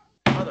 Dang it!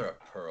 Mother of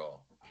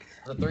pearl.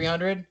 Was it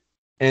 300?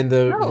 And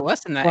the No,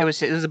 less than that. It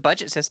was a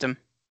budget system.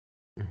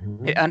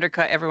 Mhm. It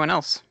undercut everyone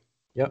else.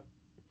 Yep.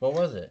 What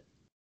was it?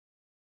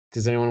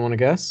 Does anyone want to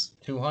guess?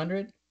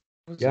 200?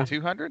 Was Yeah. it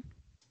 200?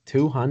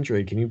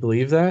 200. Can you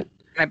believe that?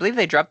 And I believe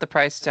they dropped the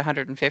price to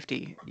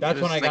 150. That's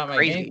It when was, I got my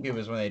crazy. GameCube,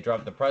 is when they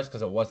dropped the price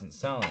because it wasn't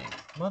selling.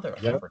 Mother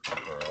of Yep.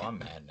 pearl. I'm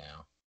mad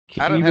now.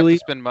 Can I you didn't have to believe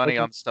spend money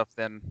on stuff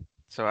then,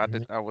 so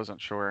I wasn't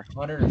sure.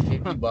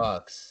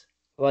 $150.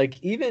 like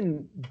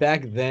even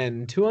back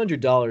then,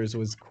 $200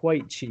 was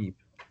quite cheap.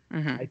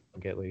 Hmm. I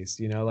think at least,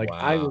 like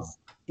I Wow. was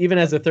even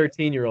as a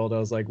 13-year-old, I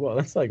was like, "Whoa,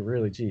 that's like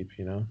really cheap,"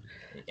 And And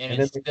it then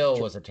they- still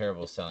was a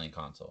terrible selling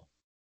console.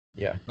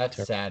 Yeah. That's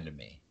terrible. sad to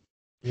me.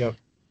 Yep.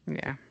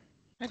 Yeah.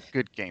 Had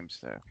good games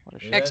though.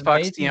 What a Yeah. shame. Xbox,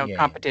 amazing game.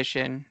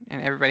 competition,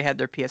 and everybody had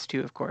their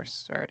PS2, of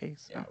course, already.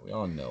 So. Yeah, we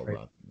all know Right.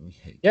 about. We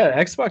hate Yeah,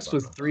 Xbox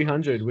was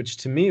 300, which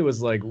to me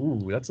was like,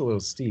 ooh, that's a little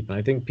steep. And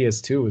I think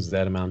PS2 was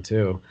that amount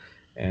too.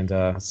 And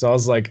so I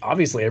was like,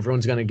 obviously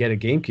everyone's gonna get a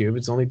GameCube.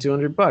 It's only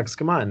 $200.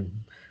 Come on,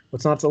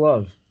 what's not to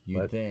love? You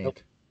But think? nope.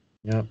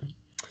 Yep.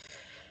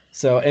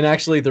 So, and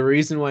actually, the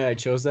reason why I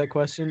chose that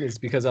question is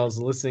because I was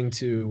listening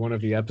to one of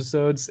the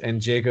episodes,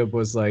 and Jacob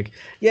was like,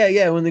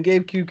 "Yeah, when the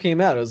GameCube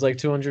came out, it was like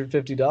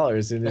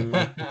 $250," and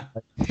then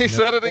He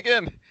said it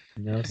again.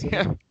 so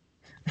Yeah.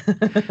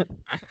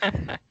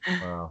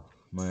 Wow.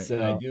 I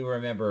So- do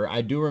remember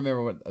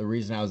what the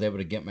reason I was able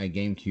to get my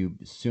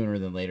GameCube sooner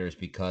than later is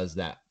because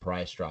that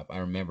price drop. I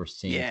remember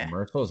seeing Yeah.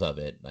 commercials of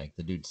it, like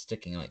the dude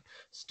sticking like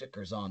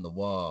stickers on the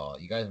wall.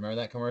 You guys remember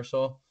that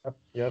commercial?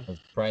 Yep. Those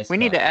price We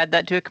need cut. to add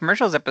that to a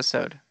commercials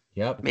episode.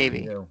 Yep.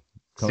 maybe. we do.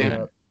 Coming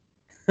Soon.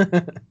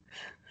 up.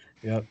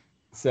 Yep.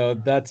 So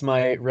that's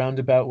my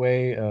roundabout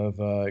way of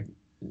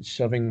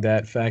shoving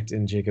that fact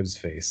in Jacob's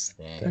face.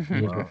 Dang.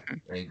 Mhm. Well,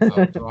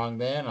 I was wrong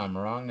then. I'm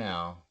wrong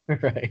now.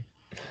 Right.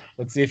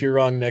 Let's see if you're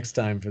wrong next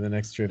time for the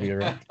next trivia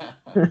round.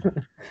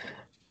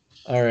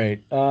 All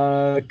right.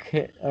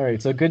 Okay. All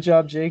right. So good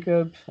job,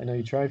 Jacob. I know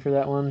you tried for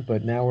that one,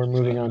 but now we're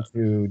moving on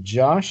to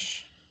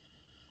Josh.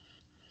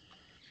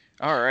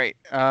 All right.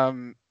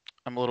 I'm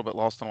a little bit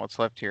lost on what's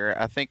left here.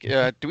 I think.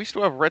 Do we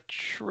still have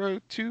Retro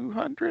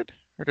 200,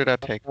 or did I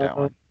take that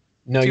one?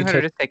 No, you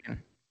 200 took is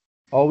taken.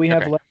 all we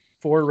have Okay. left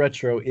for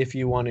retro. If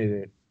you wanted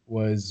it,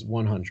 was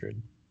 100.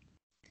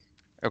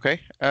 Okay.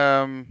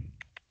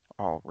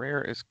 All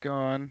rare is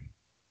gone.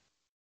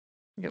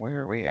 Yep.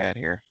 Where are we at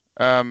here?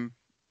 Go ahead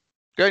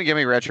and give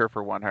me retro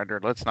for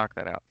 100. Let's knock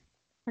that out.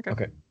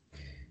 Okay.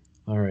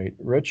 All right.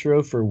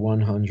 Retro for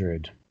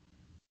 100.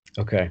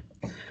 Okay.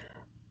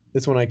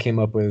 This one I came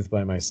up with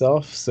by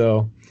myself.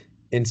 So,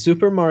 in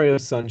Super Mario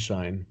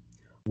Sunshine,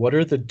 what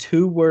are the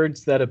 2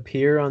 words that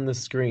appear on the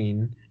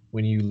screen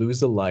when you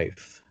lose a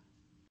life?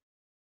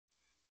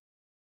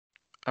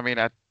 I mean,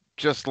 I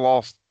just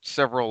lost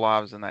several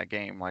lives in that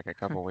game like a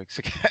couple weeks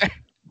ago.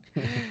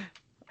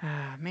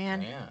 Ah, man.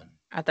 Man,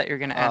 I thought you were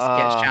going to ask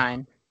Get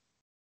Shine.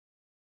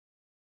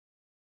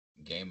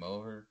 game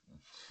over.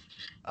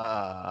 That's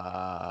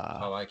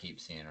all I keep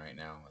seeing right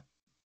now.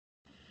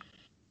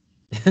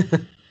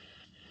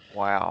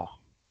 Wow.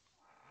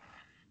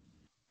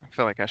 I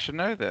feel like I should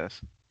know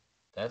this.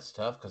 That's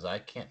tough because I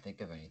can't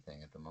think of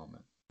anything at the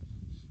moment.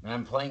 And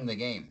I'm playing the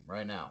game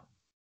right now.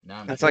 Now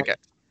I'm It's like I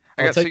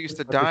I'll got so tell you used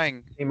to what, it's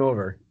dying. Game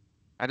over.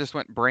 I just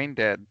went brain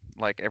dead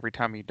like every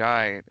time you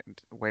die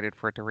and waited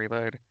for it to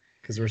reload.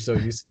 Because we're so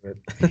used to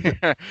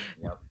it.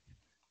 Yep.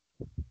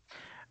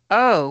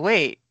 Oh,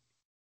 wait.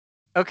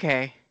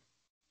 Okay.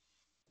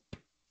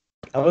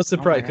 I was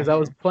surprised my because I gosh.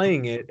 was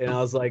playing it and I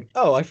was like,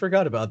 oh, I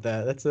forgot about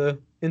that. That's a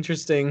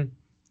interesting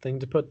thing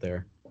to put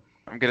there.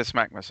 I'm gonna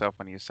smack myself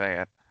when you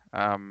say it.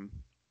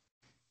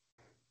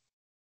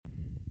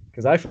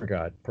 Because I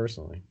forgot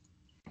personally.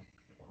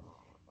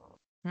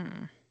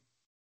 Hmm.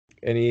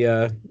 Any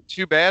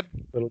Too bad.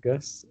 little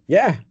guess?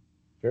 Yeah,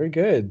 very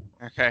good.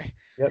 Okay.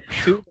 Yep,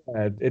 too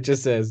bad. It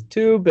just says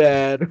too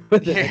bad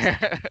with an Yeah.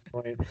 exclamation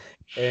point.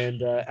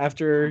 And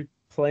after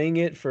playing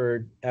it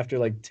after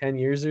like 10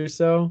 years or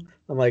so,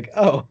 I'm like,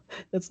 oh,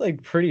 that's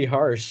like pretty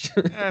harsh.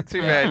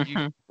 Too bad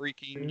you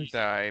freaking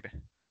died.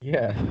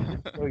 Yeah,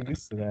 so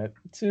used to that.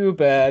 Too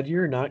bad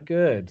you're not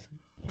good.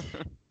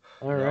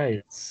 All Yep.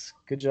 right,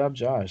 good job,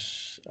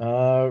 Josh.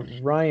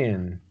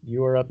 Ryan,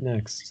 you are up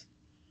next.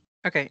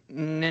 Okay.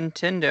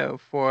 Nintendo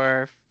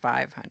for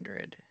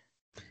 500.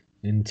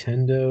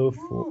 Nintendo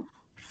for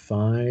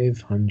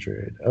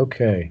 500.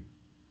 Okay.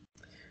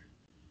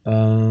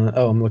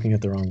 I'm looking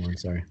at the wrong one.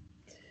 Sorry.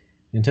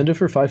 Nintendo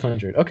for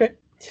 500. Okay.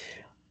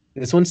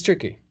 This one's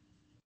tricky.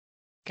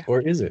 Okay.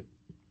 Or is it?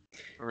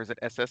 Or is it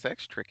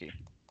SSX tricky?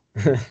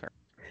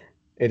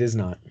 It is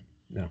not.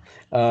 No.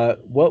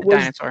 What The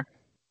was dinosaur.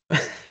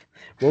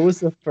 what was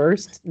the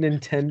first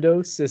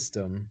Nintendo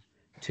system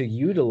to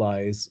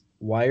utilize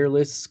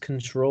wireless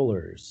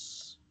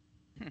controllers?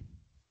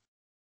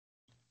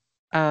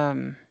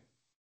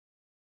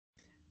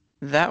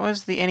 That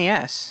was the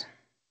NES.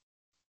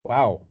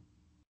 Wow.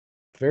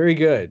 Very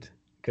good.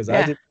 Because I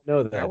Yeah. didn't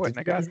know that. I wouldn't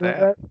Did have you guys got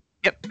know that.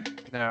 Yep.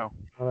 No.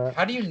 that?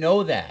 How do you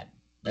know that?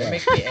 That Yeah.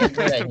 makes me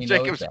angry that he knows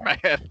Jacob's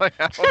that. mad. Like,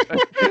 I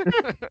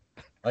don't know.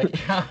 Like,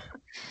 how?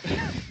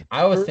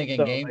 I was thinking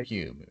So, like-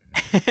 GameCube.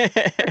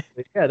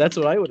 Yeah, that's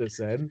what I would have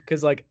said.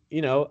 Because, like,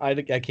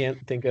 I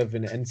can't think of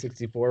an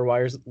N64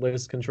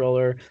 wireless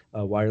controller,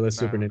 a wireless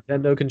Super No.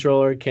 Nintendo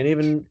controller. Can't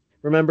even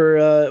remember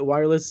a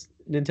wireless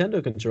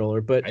Nintendo controller.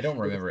 But I don't it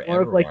was remember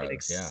more of ever like an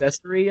wireless, yeah.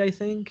 accessory, I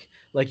think.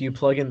 Like you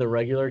plug in the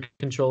regular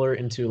controller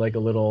into like a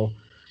little,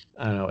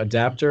 I don't know,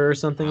 adapter or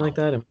something like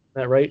Wow. that. Am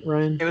that right,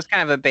 Ryan? It was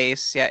kind of a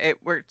base. Yeah,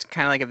 it worked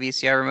kind of like a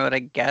VCR remote, I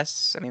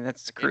guess. I mean,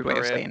 that's a Like crude way of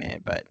infrared. saying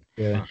it, but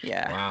Yeah. Huh.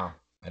 yeah. Wow.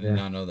 I did Yeah.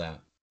 not know that.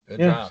 Good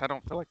Yeah. job. I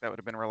don't feel like that would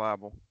have been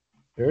reliable.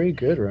 Very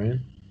good,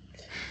 Ryan.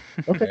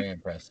 Okay. Very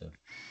impressive.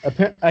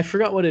 I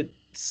forgot what it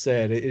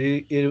said.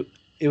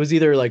 It was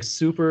either like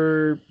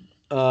super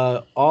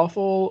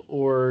awful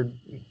or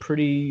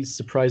pretty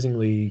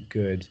surprisingly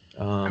good.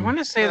 I want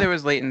to say there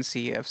was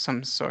latency of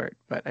some sort,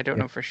 but I don't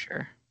Yeah. know for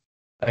sure.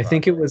 I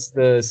think it was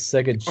the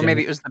Sega Genesis. Or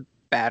maybe it was the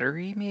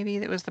battery, maybe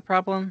that was the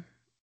problem.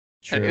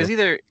 It True. was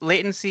either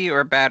latency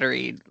or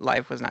battery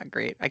life was not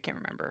great. I can't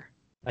remember.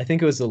 I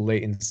think it was the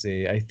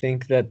latency. I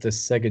think that the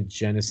Sega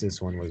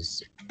Genesis one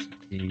was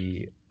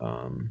the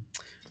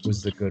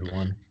good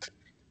one.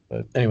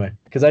 But anyway,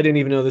 because I didn't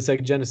even know the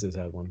Sega Genesis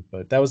had one,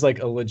 but that was like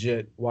a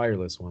legit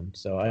wireless one,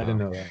 so I didn't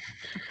know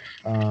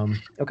that.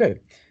 Okay,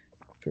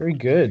 very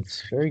good,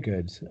 very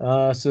good.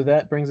 So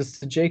that brings us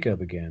to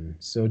Jacob again.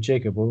 So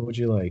Jacob, what would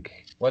you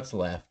like? What's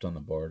left on the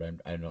board?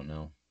 I don't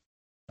know.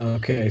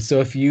 Okay,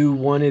 so if you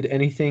wanted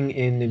anything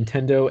in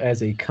Nintendo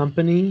as a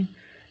company,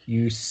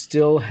 you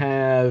still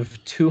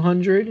have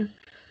 200.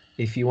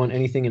 If you want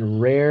anything in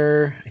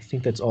Rare, I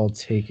think that's all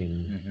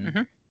taken.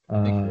 Mm-hmm.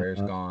 I think Rare's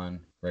Uh, gone.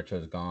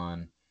 Retro's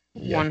gone.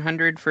 Yeah.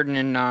 100 for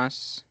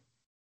Ninos.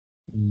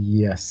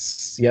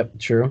 Yes. Yep.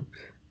 True.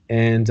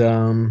 And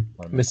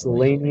What a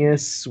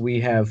miscellaneous, we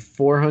have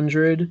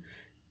 400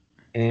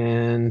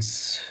 and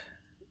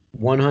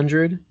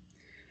 100.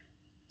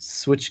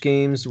 Switch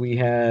games, we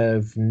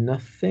have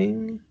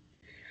nothing.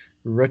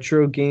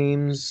 Retro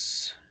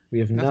games, we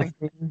have Nothing.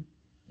 nothing.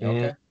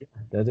 Okay. And yeah,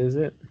 that is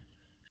it.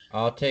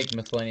 I'll take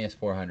miscellaneous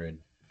 400.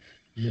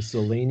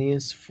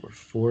 Miscellaneous for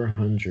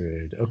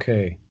 400.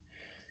 Okay.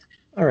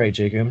 All right,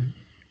 Jacob.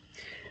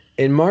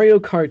 In Mario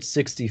Kart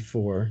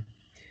 64,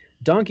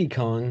 Donkey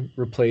Kong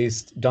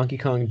replaced Donkey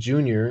Kong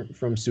Jr.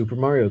 from Super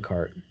Mario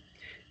Kart.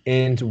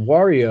 And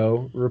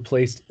Wario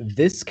replaced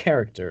this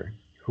character,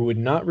 who would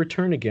not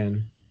return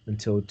again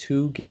until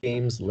 2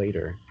 games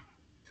later.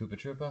 Koopa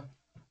Troopa.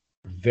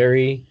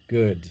 Very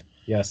good.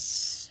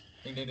 Yes.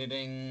 Ding ding ding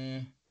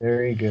ding.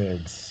 Very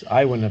good.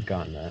 I wouldn't have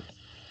gotten that.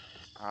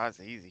 Ah, it's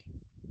easy.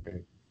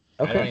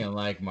 I don't Okay. even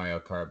like Mario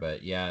Kart,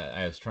 but yeah,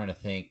 I was trying to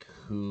think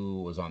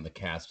who was on the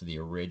cast of the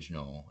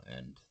original,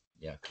 and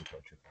yeah, Koopa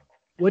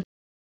Troopa.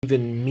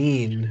 Even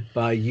mean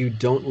by you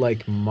don't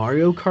like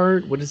Mario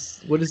Kart? What's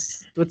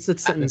that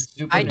sentence?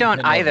 Super I don't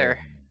Nintendo either.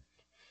 version.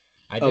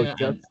 I Oh, didn't.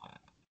 just-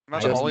 Am I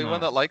I the was only one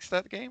not. that likes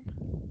that game?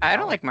 I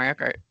don't like Mario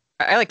Kart.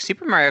 I like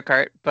Super Mario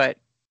Kart, but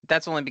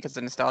that's only because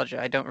of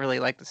nostalgia. I don't really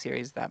like the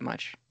series that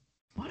much.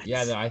 What?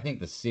 Yeah, I think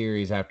the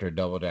series after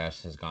Double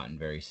Dash has gotten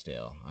very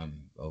stale.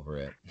 I'm over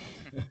it.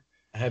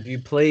 Have you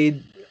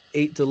played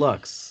 8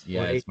 Deluxe?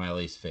 Yeah, Or it's 8? my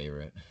least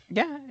favorite.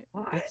 Yeah,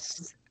 What? I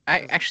It's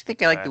actually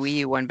think I like the best. Wii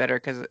U one better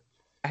because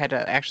I had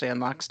to actually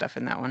unlock stuff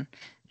in that one.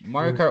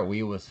 Mario Mm. Kart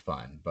Wii was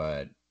fun,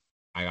 but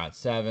I got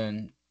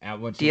 7.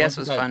 Once DS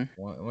you was got- fun.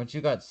 Once you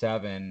got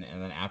 7,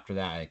 and then after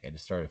that, I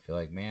just started to feel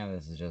like, man,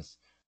 this is just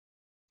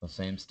the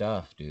same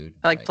stuff, dude.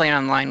 I like playing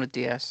online with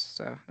DS,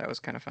 so that was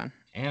kind of fun.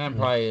 And I'm Mm.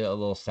 probably a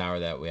little sour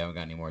that we haven't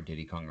got any more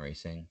Diddy Kong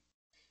Racing.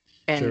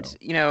 And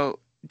Sure.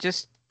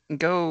 just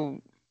go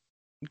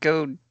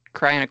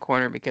cry in a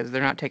corner because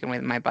they're not taking away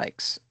my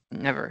bikes.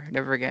 Never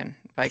again.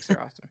 Bikes are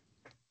awesome.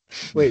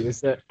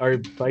 Wait, are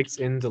bikes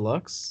in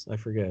Deluxe? I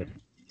forget.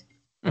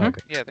 Mhm.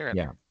 Okay. Yeah, they're in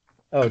Yeah. there.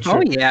 Oh, Oh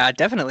true. yeah,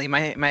 definitely.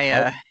 My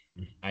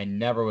I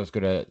never was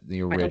good at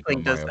the My original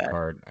inkling does Mario that.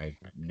 Kart. I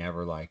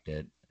never liked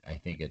it. I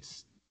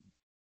just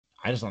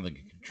don't think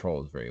it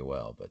controls very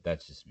well, but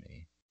that's just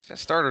me. I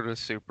started with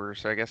Super,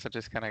 so I guess I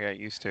just kind of got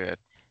used to it.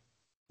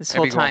 this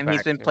Maybe whole going time he's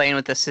back been to- playing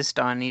with assist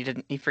on.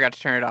 He forgot to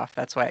turn it off.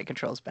 That's why it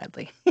controls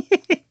badly.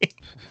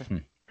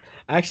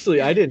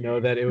 Actually, I didn't know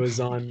that it was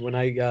on when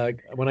I got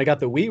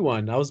the Wii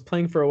one. I was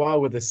playing for a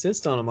while with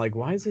Assist on. I'm like,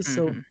 why is this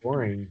so Mhm.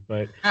 boring?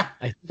 But I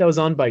think that was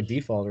on by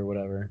default or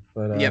whatever.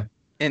 But Yep.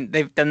 And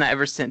they've done that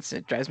ever since.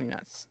 It drives me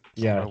nuts.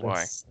 yeah, know why.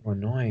 that's so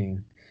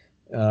annoying.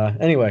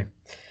 Anyway,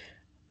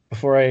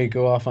 before I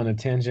go off on a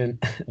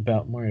tangent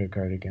about Mario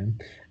Kart again,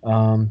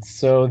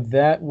 so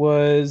that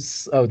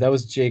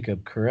was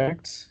Jacob,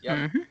 correct? Yep.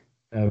 Mhm.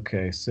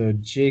 Okay, so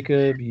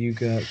Jacob, you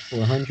got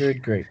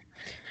 400. Great.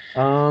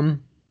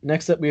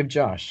 Next up we have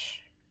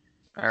Josh.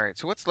 All right.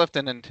 So what's left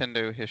in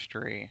Nintendo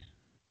history?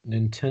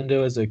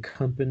 Nintendo as a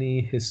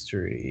company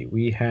history.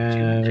 We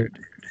have 200.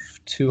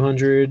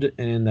 200,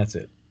 and that's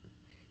it.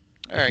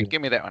 All right,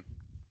 give me that one.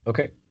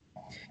 Okay.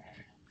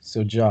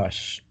 So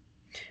Josh,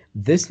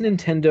 this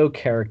Nintendo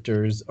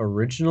character's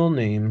original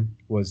name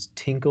was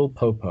Tinkle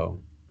Popo.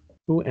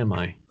 Who am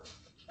I?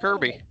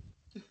 Kirby.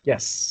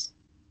 Yes.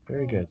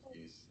 Very good.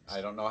 Jeez.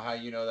 I don't know how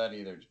you know that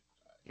either.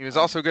 He was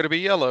also going to be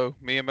yellow.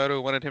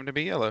 Miyamoto wanted him to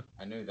be yellow.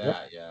 I knew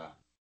that. Yeah.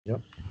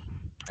 Yep.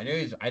 I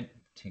knew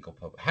Tinkle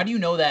Pope. How do you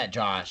know that,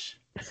 Josh?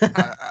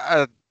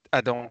 I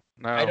don't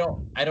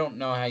know. I don't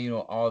know how you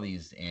know all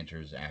these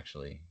answers.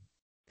 Actually,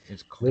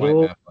 it's quite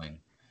Little- baffling.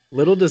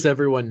 Little does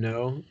everyone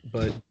know,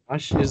 but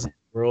Josh is the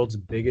world's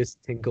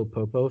biggest Tinkle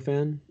Popo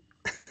fan.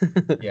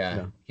 Yeah,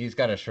 No. he's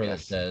got a shirt Yes.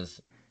 that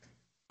says,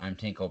 "I'm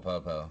Tinkle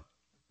Popo."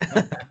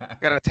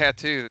 Got a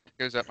tattoo that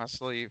goes up my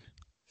sleeve.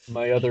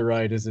 My other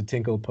ride is a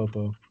Tinkle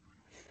Popo.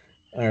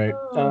 All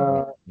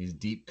right. He's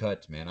deep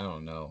cuts, man. I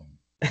don't know.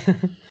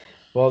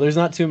 Well, there's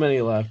not too many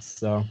left,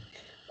 so.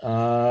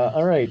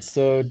 All right,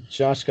 so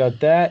Josh got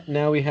that.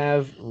 Now we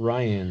have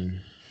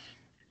Ryan,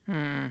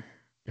 Hmm.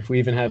 if we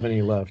even have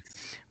any left.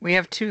 We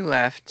have 2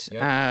 left.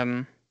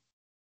 Yep.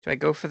 Do I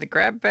go for the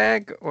grab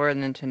bag or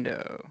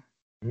Nintendo?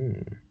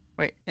 Hmm.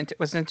 Wait,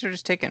 was Nintendo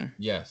just taken?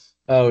 Yes.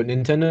 Oh,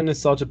 Nintendo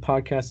Nostalgia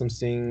Podcast, I'm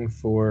seeing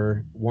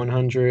for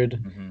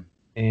 100 Mm-hmm.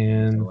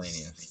 and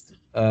Miscellaneous.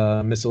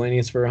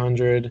 Miscellaneous for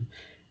 100.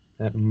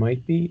 That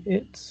might be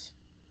it.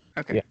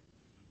 Okay. Yeah.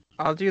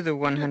 I'll do the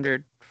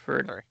 100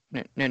 for Sorry.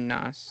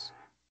 Ninas.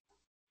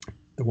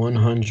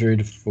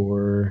 100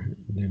 for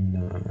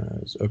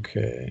Ninas.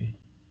 Okay.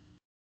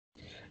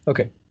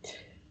 Okay.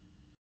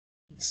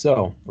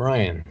 So,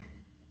 Ryan,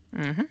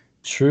 Mm-hmm.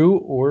 true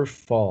or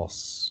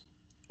false?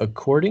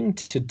 According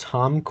to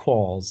Tom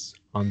Qualls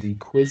on the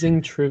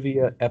Quizzing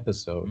Trivia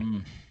episode,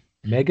 Mm.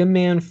 Mega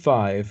Man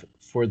 5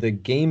 for the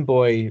Game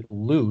Boy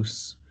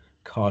Loose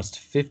cost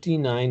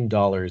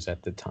 $59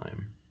 at the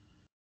time.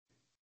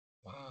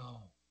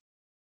 Wow.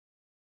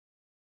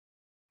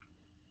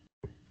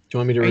 Do you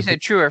want me to You repeat?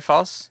 said true or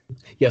false?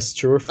 Yes,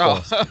 true or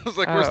false? Oh, I was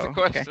like, where's the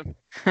Oh, okay. question?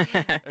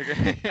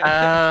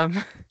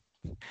 Okay.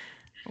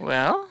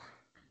 Well,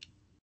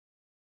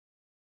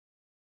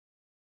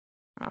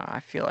 I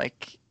feel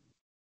like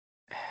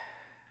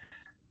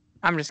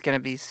I'm just gonna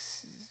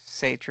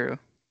say true.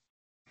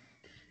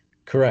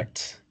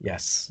 Correct.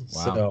 Yes.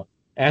 Wow. So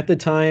at the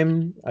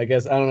time, I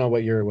guess I don't know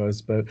what year it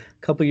was, but a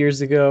couple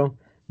years ago,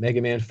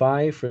 Mega Man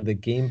 5 for the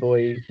Game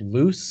Boy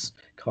Loose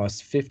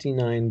cost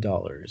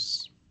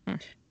 $59. Hmm.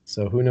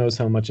 So who knows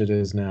how much it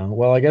is now?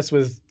 Well, I guess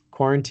with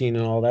quarantine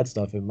and all that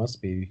stuff, it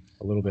must be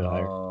a little bit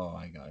higher. Oh,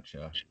 I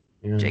gotcha.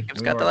 Yeah.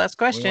 Jacob's got the last We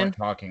question. weren't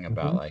talking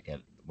about Mhm. like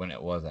when it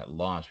was at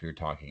launch. We were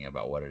talking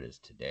about what it is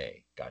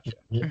today. Gotcha.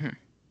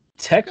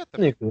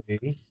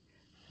 Technically,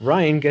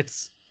 Ryan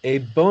gets a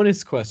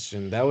bonus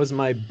question. That was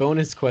my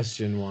bonus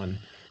question one.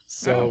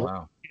 So Oh,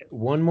 wow.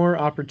 one more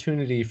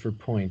opportunity for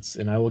points,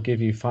 and I will give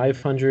you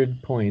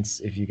 500 points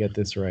if you get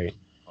this right.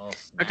 Oh,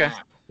 Okay.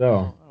 snap.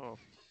 So Oh,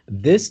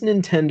 this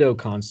Nintendo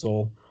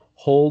console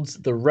holds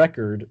the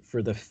record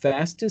for the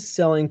fastest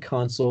selling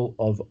console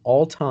of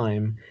all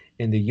time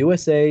in the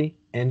USA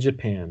and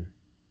Japan.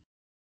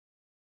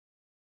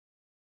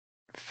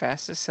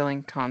 Fastest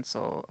selling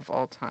console of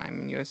all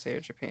time in USA or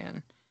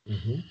Japan.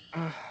 Mhm.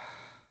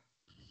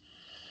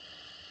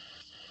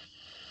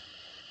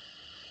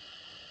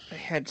 I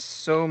had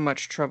so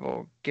much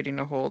trouble getting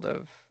a hold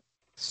of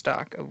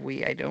stock of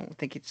Wii. I don't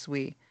think it's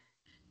Wii.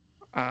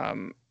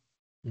 Hmm.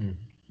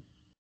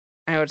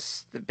 I know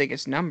it's the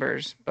biggest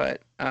numbers,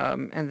 but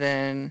and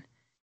then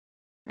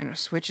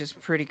Switch is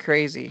pretty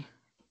crazy.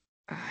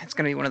 It's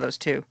gonna be one of those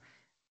two.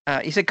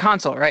 You said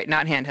console, right?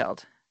 Not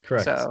handheld.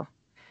 Correct. So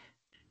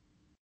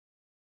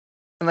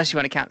unless you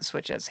want to count the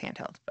Switch as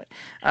handheld, but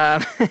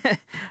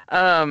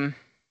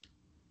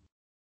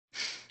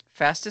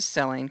fastest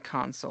selling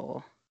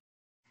console.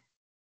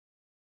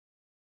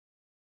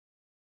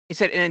 You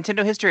said in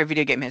Nintendo history or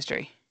video game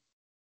history?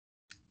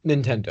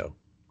 Nintendo.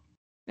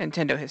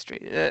 Nintendo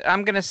history.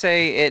 I'm gonna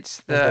say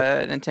it's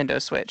the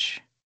Nintendo Switch.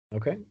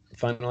 Okay.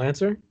 Final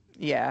answer?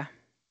 Yeah.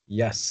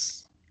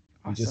 Yes.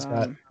 You just got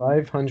Awesome.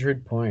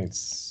 500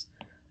 points.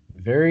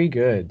 Very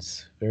good.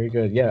 Very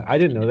good. Yeah, I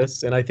didn't know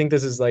this, and I think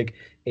this is like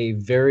a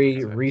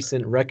very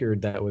recent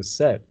record that was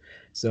set.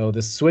 So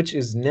the Switch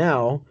is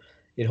now,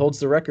 it holds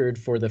the record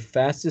for the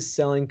fastest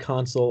selling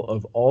console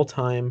of all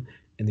time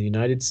in the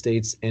United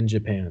States and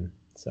Japan.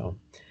 So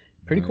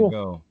pretty There cool. you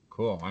go.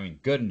 Cool. I mean,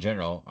 good in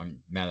general.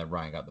 I'm mad that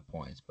Ryan got the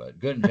points, but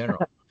good in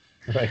general.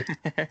 Right.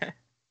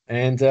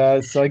 And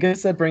so I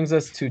guess that brings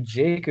us to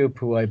Jacob,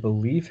 who I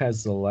believe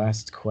has the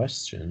last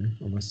question,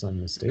 unless I'm Got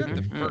the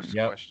mistaken. first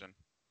Yep. question.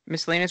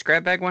 Miscellaneous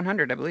grab bag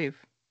 100, I believe.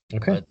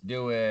 Okay. Let's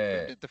do Who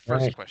it. did the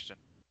first Right. question?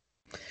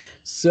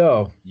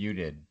 So, You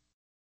did.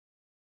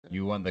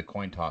 You won the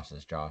coin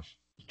tosses, Josh.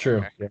 true.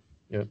 Okay.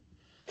 Yep. Yep.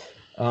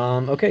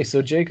 Okay,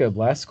 so Jacob,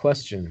 last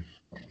question.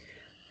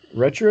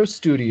 Retro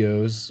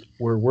Studios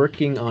were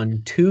working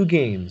on 2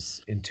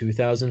 games in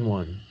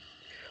 2001.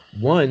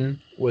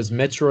 One was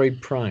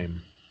Metroid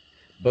Prime.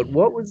 But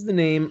what was the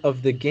name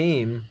of the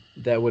game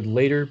that would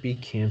later be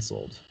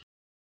canceled?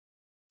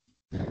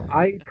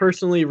 I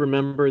personally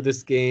remember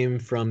this game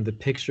from the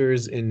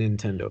pictures in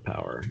Nintendo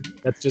Power.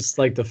 That's just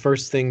like the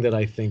first thing that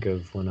I think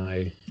of when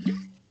I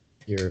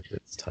hear of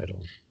this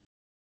title.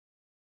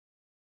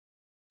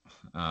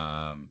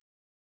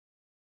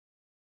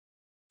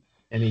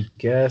 Any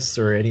guess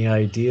or any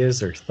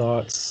ideas or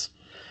thoughts?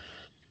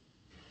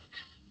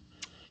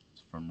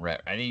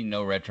 I didn't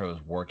know Retro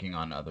was working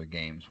on other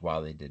games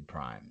while they did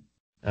Prime.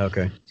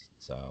 Okay.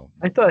 So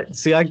I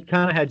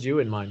kind of had you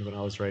in mind when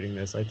I was writing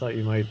this. I thought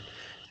you might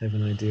have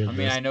an idea of I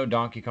mean, this. I know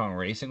Donkey Kong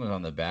Racing was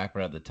on the back,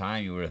 but at the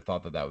time you would have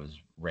thought that was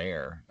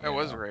Rare. That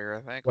was Rare,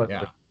 I think. What-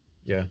 Yeah.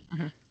 Yeah.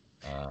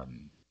 That's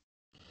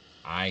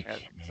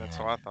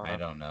what I thought I of.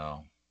 don't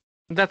know.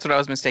 That's what I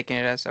was mistaking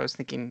it as. I was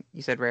thinking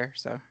you said rare,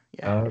 so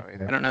yeah.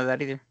 Okay. I don't know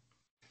that either.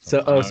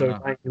 So, I don't so know.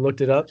 Ryan, you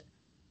looked it up?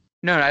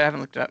 No, I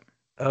haven't looked it up.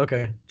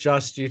 Okay.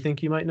 Josh, do you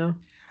think you might know?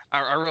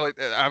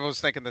 I was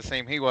thinking the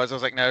same he was. I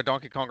was like, no,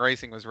 Donkey Kong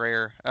Racing was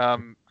Rare.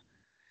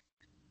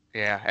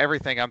 Yeah,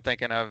 everything I'm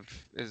thinking of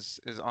is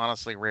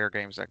honestly Rare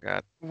games that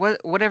got.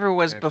 Whatever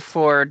was Yeah.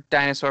 before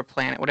Dinosaur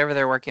Planet, whatever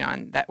they're working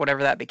on,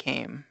 whatever that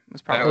became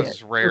was That probably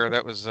was it. Rare.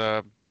 That was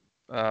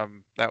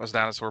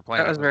Dinosaur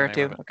Planet. That was the rare name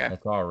too. of it. Okay.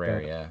 That's all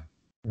Rare, yeah.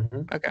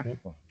 Mhm. Okay.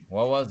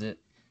 What was it?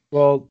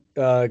 Well,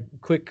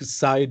 quick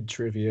side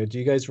trivia. Do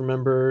you guys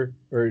remember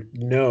or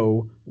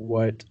know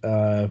what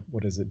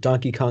is it?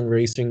 Donkey Kong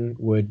Racing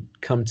would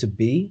come to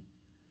be?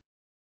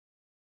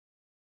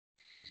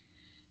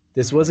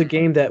 This was a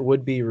game that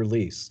would be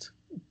released,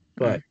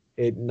 but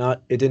it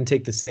didn't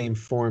take the same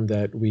form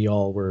that we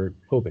all were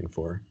hoping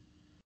for.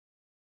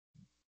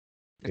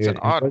 It's an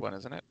It odd was- one,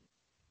 isn't it?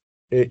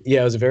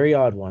 It was a very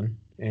odd one,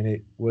 and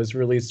it was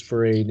released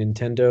for a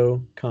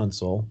Nintendo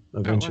console Oh,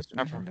 it eventually. was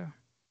Nintendo.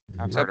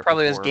 I've Or heard it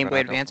probably was before, Game but Boy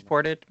I don't Advance remember.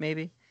 ported,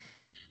 maybe.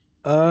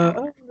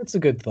 That's a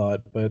good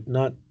thought, but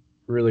not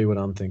really what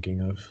I'm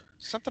thinking of.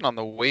 Something on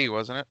the Wii,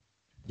 wasn't it?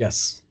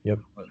 Yes. Yep.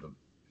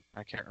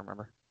 I can't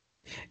remember.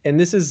 And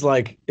this is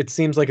like, it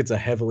seems like it's a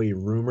heavily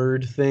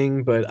rumored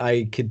thing, but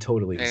I could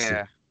totally see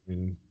Yeah.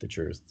 the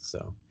truth.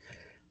 So,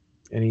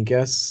 any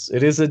guess?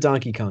 It is a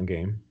Donkey Kong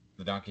game.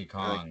 The Donkey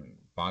Kong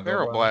Bongo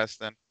Barrel Blast? Blast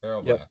then.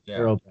 Barrel Yep, Blast,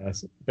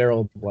 yeah.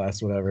 Barrel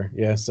Blast, whatever.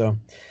 Yeah. So,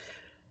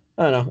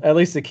 I don't know. At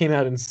least it came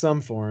out in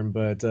some form,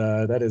 but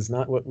that is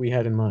not what we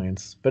had in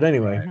mind. But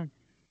anyway.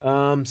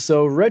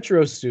 So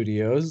Retro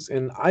Studios,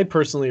 and I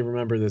personally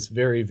remember this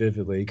very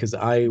vividly because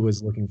I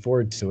was looking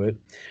forward to it.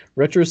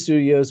 Retro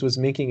Studios was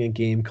making a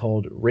game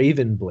called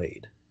Raven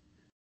Blade.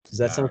 Does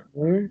that sound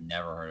familiar?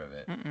 Never heard of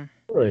it. Mm-mm.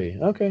 Really?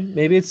 Okay.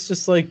 Maybe it's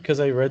just like because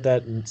I read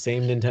that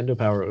same Nintendo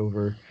Power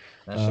over.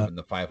 That should have been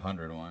the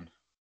 500 one.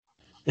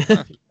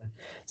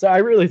 So I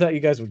really thought you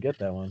guys would get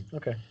that one.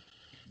 Okay.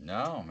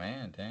 No,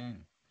 man, dang.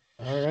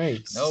 All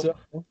right. Nope.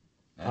 So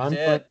That's I'm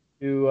it.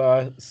 going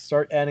to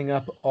start adding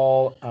up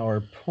all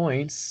our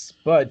points,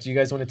 but do you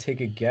guys want to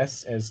take a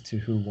guess as to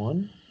who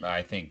won?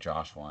 I think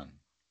Josh won.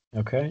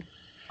 Okay.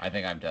 I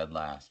think I'm dead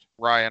last.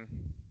 Ryan.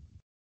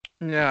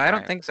 No, I don't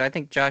Ryan. think so. I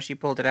think Josh, you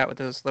pulled it out with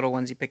those little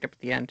ones you picked up at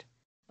the end.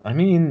 I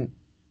mean,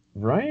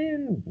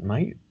 Ryan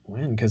might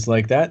win because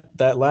like that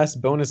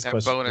last bonus That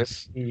question.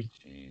 bonus.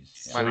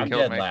 Jeez. Might have I'm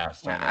killed dead me.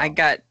 last. I know.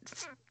 got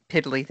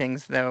piddly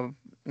things though,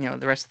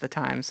 the rest of the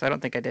time, so I don't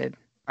think I did.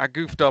 I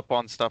goofed up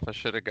on stuff I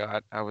should have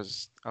got. I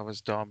was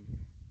dumb.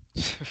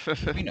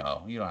 We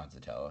know. You don't have to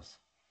tell us.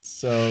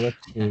 So let's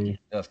see.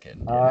 Just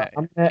kidding.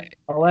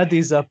 I'll add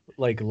these up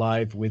like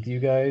live with you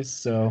guys.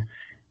 So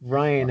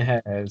Ryan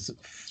has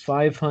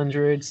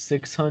 500,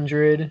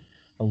 600,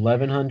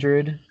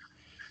 1100,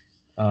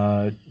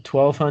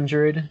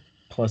 1200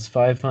 plus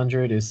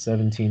 500 is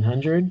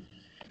 1700.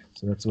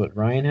 So that's what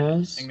Ryan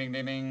has. Ding, ding,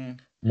 ding,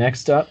 ding.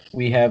 Next up,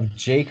 we have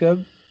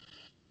Jacob,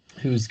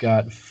 who's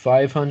got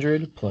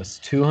 500 plus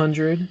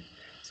 200,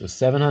 so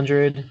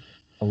 700,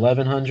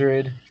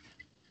 1100,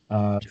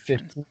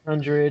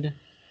 1500,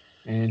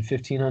 and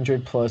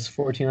 1500 plus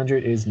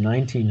 1400 is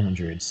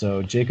 1900.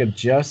 So Jacob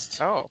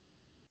just Oh,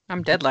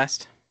 I'm dead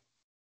last.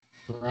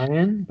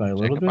 Ryan by a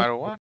little Jacob might bit. have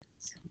won.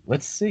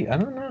 Let's see. I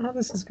don't know how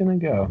this is gonna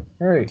go.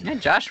 All right. Yeah,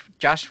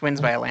 Josh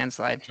wins by a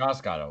landslide.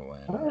 Josh got to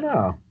win. I don't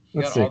know.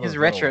 You Let's got all see. those His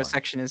little retro ones.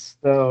 section is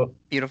So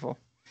beautiful.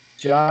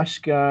 Josh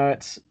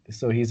got,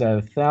 so he's at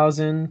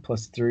 1,000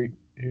 plus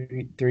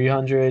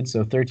 300, so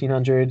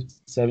 1,300,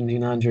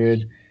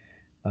 1,700,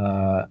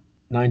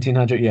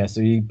 1,900. Yeah,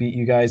 so he beat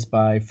you guys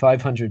by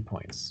 500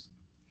 points.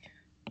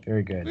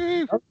 Very good.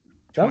 Woo.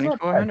 That was not bad.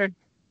 2,400.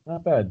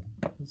 Not bad.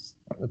 It's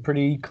a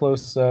pretty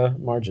close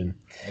margin.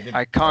 did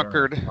I better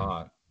conquered. than I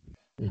thought.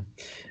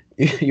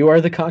 You are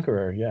the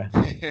conqueror. Yeah.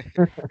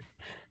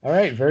 All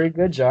right. Very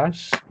good,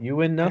 Josh. You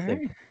win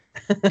nothing.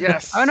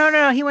 Yes. Oh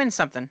no, he wins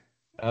something.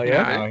 Oh No,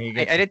 yeah. Oh, he I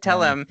gets did the tell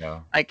money, him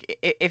so. like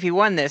if he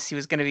won this, he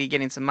was going to be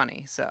getting some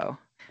money. So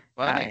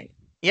Money.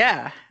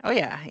 yeah, oh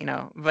yeah,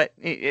 but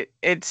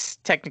it's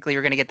technically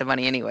you're going to get the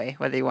money anyway,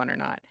 whether you won or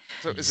not.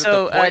 So is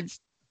So, it the points?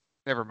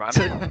 Never mind.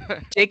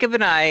 Jacob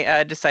and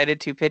I decided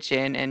to pitch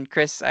in, and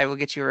Chris, I will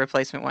get you a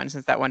replacement one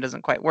since that one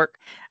doesn't quite work.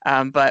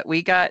 But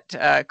we got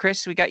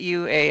Chris, we got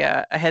you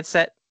a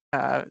headset.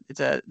 It's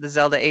the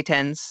Zelda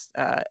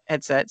A10s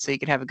headset, so you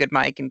can have a good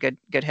mic and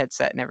good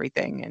headset and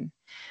everything. And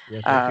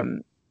Yeah, thank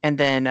you. and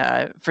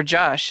then for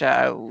Josh,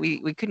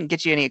 we couldn't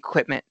get you any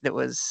equipment that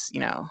was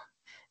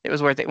it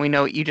was worth it. We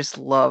know you just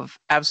love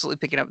absolutely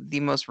picking up the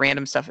most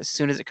random stuff as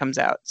soon as it comes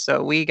out.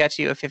 So we got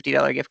you a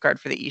 $50 gift card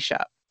for the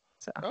eShop.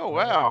 So Oh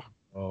wow.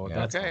 Oh, Yeah.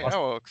 that's Okay, awesome.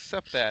 I will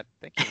accept that.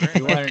 Thank you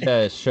very We much. wanted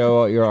to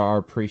show our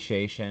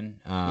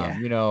appreciation.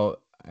 Yeah.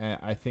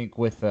 I think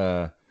with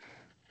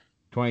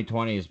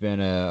 2020 has been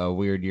a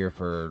weird year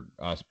for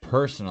us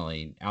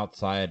personally,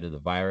 outside of the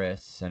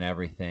virus and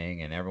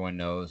everything, and everyone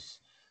knows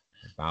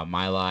about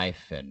my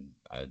life and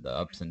the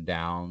ups and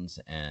downs.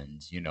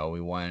 And we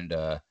wanted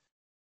to.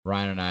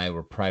 Ryan and I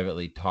were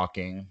privately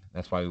talking.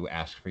 That's why we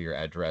asked for your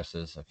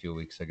addresses a few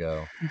weeks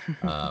ago.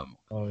 Oh,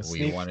 We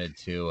sneak. wanted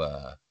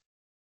to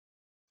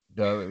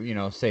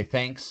say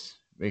thanks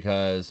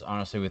because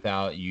honestly,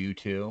 without you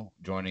two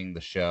joining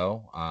the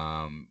show,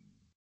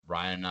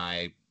 Ryan and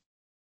I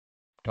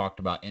talked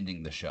about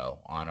ending the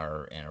show on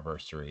our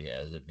anniversary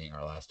as it being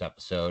our last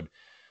episode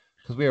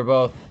because we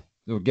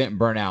were getting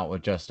burnt out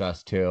with just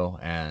us two,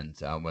 and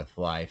with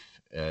life,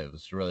 it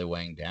was really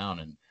weighing down,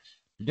 and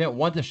we didn't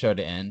want the show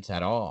to end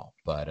at all,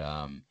 but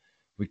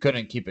we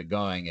couldn't keep it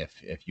going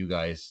if you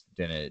guys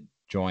didn't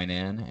join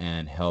in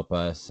and help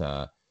us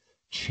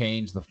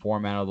change the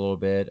format a little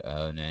bit,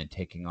 and then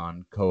taking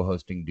on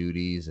co-hosting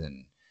duties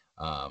and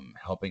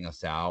helping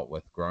us out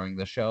with growing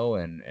the show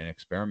and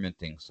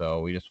experimenting. So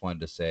we just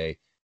wanted to say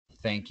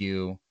thank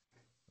you.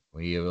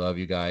 We love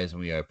you guys and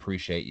we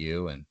appreciate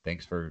you, and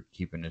thanks for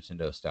keeping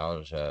Nintendo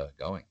Nostalgia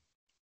going.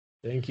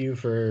 Thank you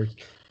for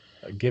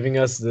giving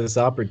us this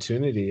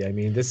opportunity. I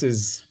mean, this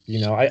is,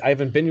 I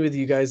haven't been with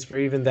you guys for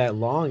even that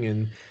long.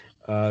 And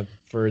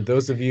for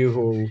those of you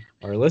who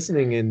are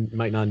listening and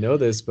might not know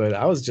this, but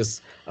I was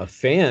just a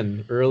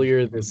fan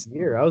earlier this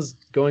year. I was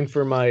going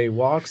for my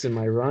walks and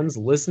my runs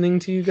listening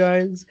to you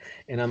guys.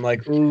 And I'm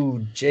like, ooh,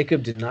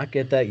 Jacob did not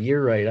get that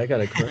year right. I got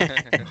to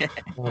correct.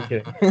 No, I'm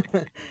kidding.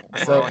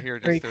 We're So all here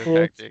very just to cool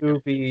attack to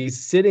Jacob. be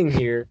sitting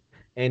here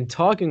and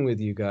talking with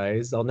you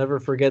guys. I'll never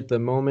forget the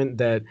moment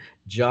that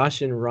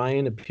Josh and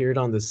Ryan appeared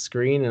on the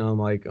screen, and I'm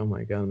like, oh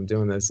my god, I'm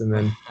doing this. And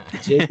then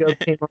Jacob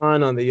came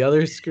on the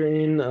other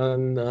screen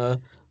on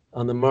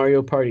the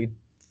Mario Party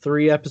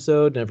 3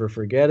 episode. Never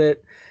forget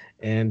it.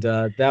 And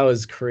that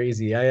was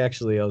crazy. I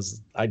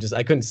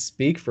couldn't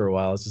speak for a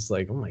while. I was just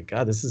like, oh my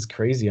god, this is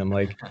crazy. I'm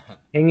like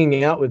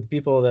hanging out with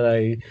people that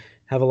I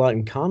have a lot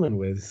in common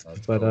with.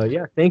 That's But cool.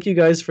 yeah, thank you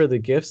guys for the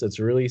gifts. It's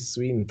really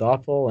sweet and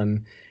thoughtful,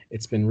 and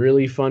it's been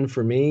really fun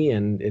for me,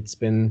 and it's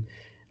been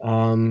I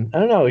don't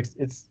know,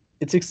 it's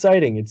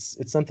exciting. It's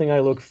something I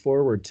look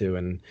forward to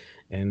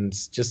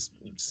and just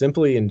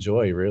simply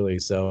enjoy, really.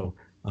 So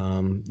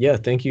yeah,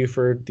 thank you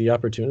for the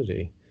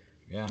opportunity.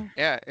 Yeah.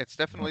 Yeah, it's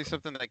definitely Welcome.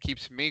 something that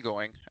keeps me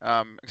going,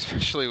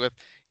 especially with,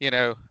 and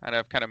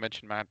I've kind of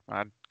mentioned my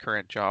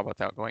current job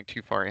without going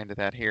too far into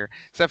that here.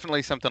 It's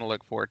definitely something to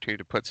look forward to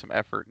put some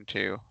effort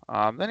into.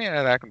 Then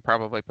I can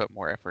probably put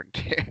more effort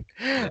into.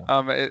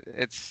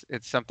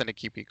 It's something to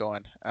keep you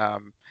going.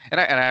 And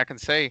I can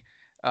say,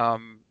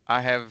 I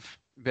have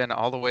been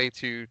all the way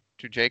to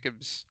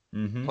Jacob's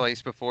Mm-hmm.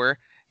 place before,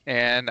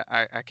 and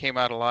I came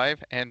out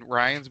alive. And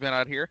Ryan's been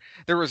out here.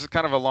 There was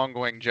kind of a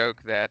long-going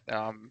joke that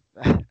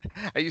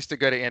I used to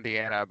go to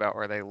Indiana about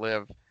where they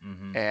live,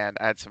 Mm-hmm. and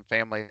I had some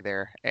family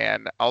there.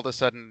 And all of a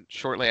sudden,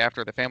 shortly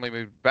after the family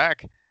moved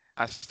back,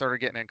 I started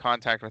getting in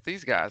contact with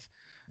these guys.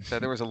 So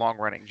there was a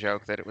long-running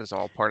joke that it was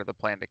all part of the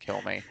plan to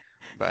kill me.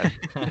 But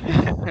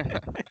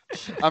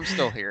I'm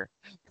still here.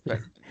 But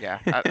yeah,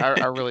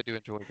 I really do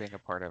enjoy being a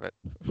part of it.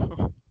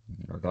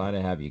 We're glad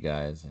to have you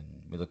guys, and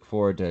we look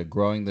forward to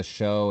growing the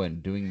show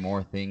and doing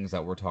more things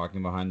that we're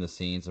talking behind the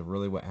scenes of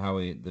really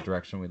the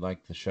direction we'd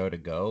like the show to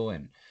go,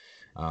 and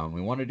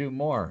we want to do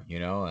more,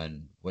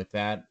 and with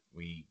that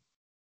we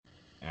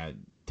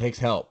takes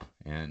help,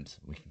 and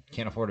we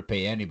can't afford to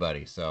pay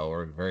anybody, so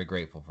we're very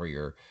grateful for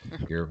your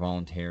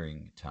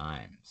volunteering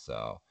time.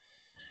 So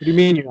What do you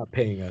mean you're not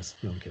paying us?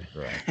 No, I'm kidding.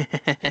 right.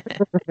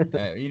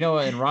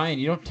 And Ryan,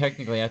 you don't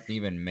technically have to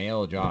even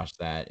mail Josh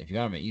that. If you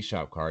got him an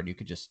eShop card, you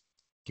could just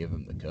give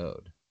him the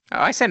code. Oh,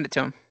 I send it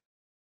to him.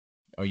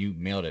 Oh, you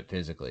mailed it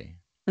physically.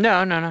 No.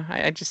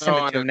 I just send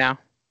No, it to him now.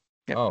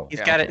 Yep. Oh, He's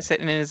yeah, got okay. it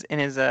sitting in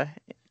his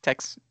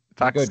text Here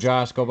you box. go,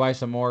 Josh. Go buy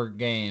some more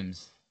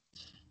games.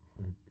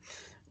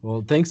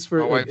 Well, thanks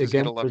My wife is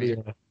again gonna for love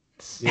you.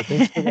 Yeah,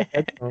 thanks for the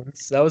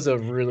headphones. That was a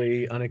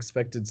really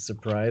unexpected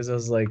surprise. I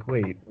was like,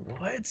 wait,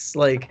 what?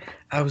 Like,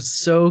 I was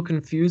so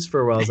confused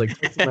for a while. I was like,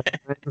 texting my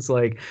friends,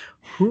 like,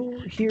 who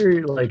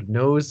here like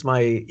knows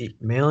my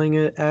mailing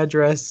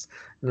address?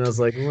 And I was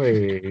like,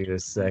 wait a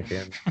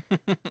second.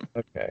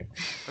 Okay,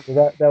 so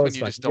that When was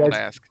you fun. just You don't guys-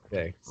 ask.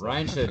 Okay, so-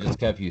 Ryan should have just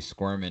kept you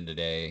squirming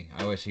today.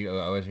 I wish he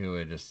would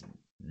have just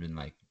been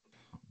like,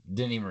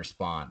 didn't even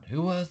respond.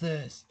 Who was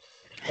this?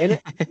 And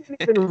I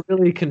didn't even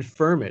really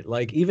confirm it.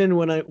 Like even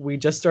when we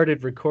just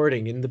started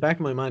recording, in the back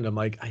of my mind, I'm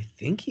like, I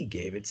think he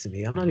gave it to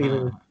me. I'm not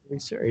even really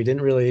sure. He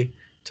didn't really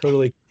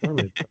totally confirm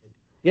it. But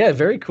yeah,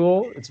 very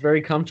cool. It's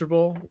very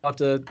comfortable. I'll have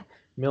to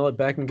mail it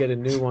back and get a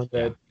new one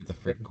Yeah, that it's a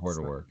freaking cord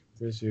to work.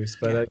 issues.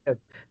 But yeah,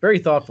 very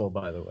thoughtful,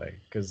 by the way,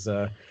 because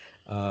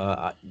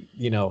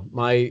you know,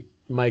 my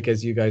mic,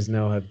 as you guys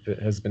know,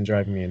 has been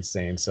driving me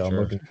insane. So I'm Sure.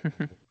 looking.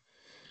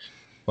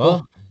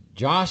 Well,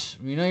 Josh,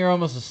 we know you're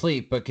almost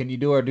asleep, but can you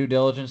do our due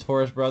diligence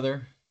for us,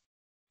 brother?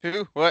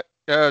 Who? What?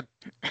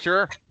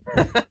 Sure.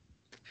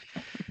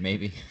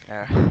 Maybe.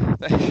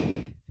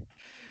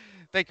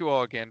 Thank you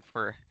all again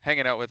for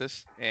hanging out with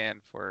us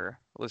and for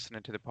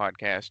listening to the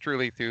podcast.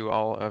 Truly, through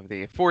all of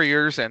the 4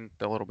 years and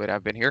the little bit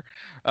I've been here.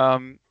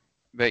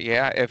 But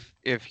yeah,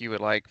 if you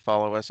would like,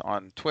 follow us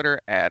on Twitter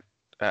at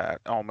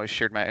almost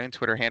shared my own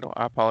Twitter handle.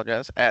 I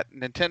apologize, at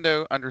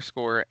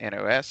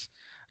Nintendo_NOS.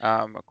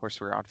 Of course,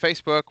 we're on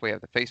Facebook. We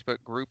have the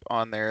Facebook group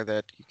on there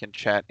that you can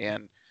chat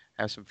in,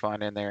 have some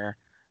fun in there.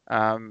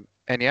 And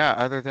yeah,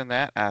 other than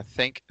that, I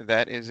think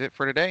that is it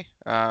for today.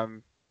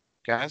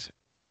 Guys,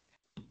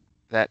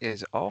 that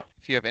is all.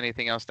 If you have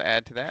anything else to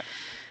add to that.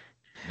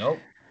 Nope.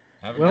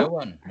 Have a Well, good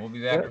one. We'll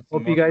be back Yeah, with some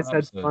hope you more guys fun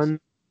had episodes. fun.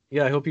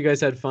 Yeah, I hope you guys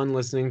had fun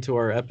listening to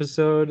our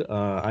episode.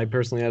 I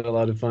personally had a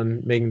lot of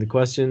fun making the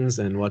questions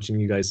and watching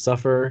you guys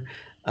suffer.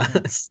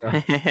 So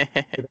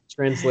it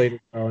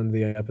translated well in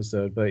the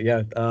episode. But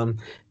yeah,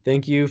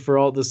 thank you for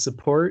all the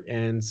support,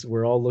 and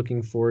we're all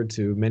looking forward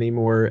to many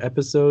more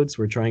episodes.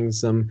 We're trying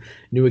some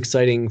new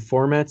exciting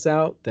formats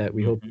out that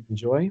we hope you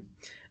enjoy.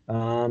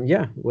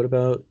 Yeah, what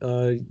about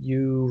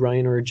you,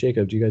 Ryan or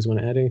Jacob? Do you guys want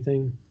to add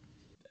anything?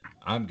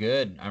 I'm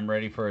good. I'm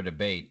ready for a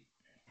debate.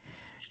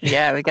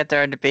 Yeah, we got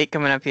our debate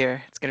coming up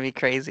here. It's gonna be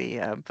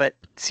crazy. But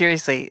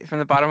seriously, from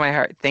the bottom of my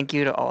heart, thank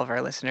you to all of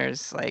our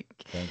listeners. Like,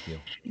 Thank you.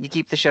 you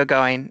keep the show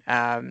going,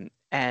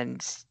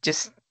 and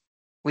just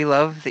we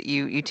love that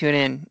you tune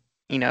in.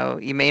 You know,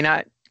 you may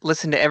not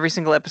listen to every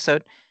single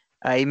episode.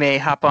 You may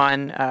hop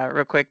on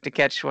real quick to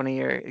catch one of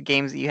your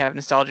games that you have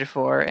nostalgia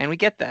for, and we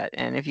get that.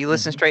 And if you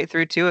listen straight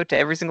through to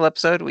every single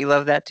episode, we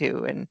love that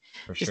too. And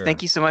For just sure.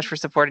 thank you so much for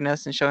supporting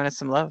us and showing us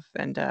some love.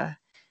 And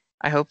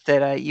I hope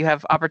that you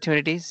have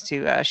opportunities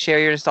to share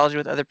your nostalgia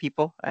with other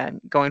people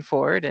and going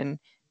forward, and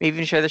maybe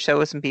even share the show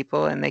with some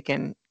people, and they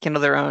can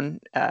rekindle their own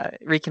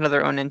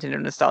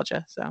Nintendo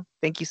nostalgia. So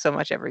thank you so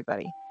much,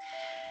 everybody.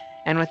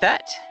 And with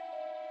that,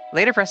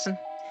 later, Preston.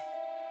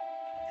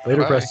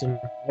 Later, Bye. Preston.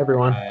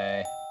 Everyone. Bye.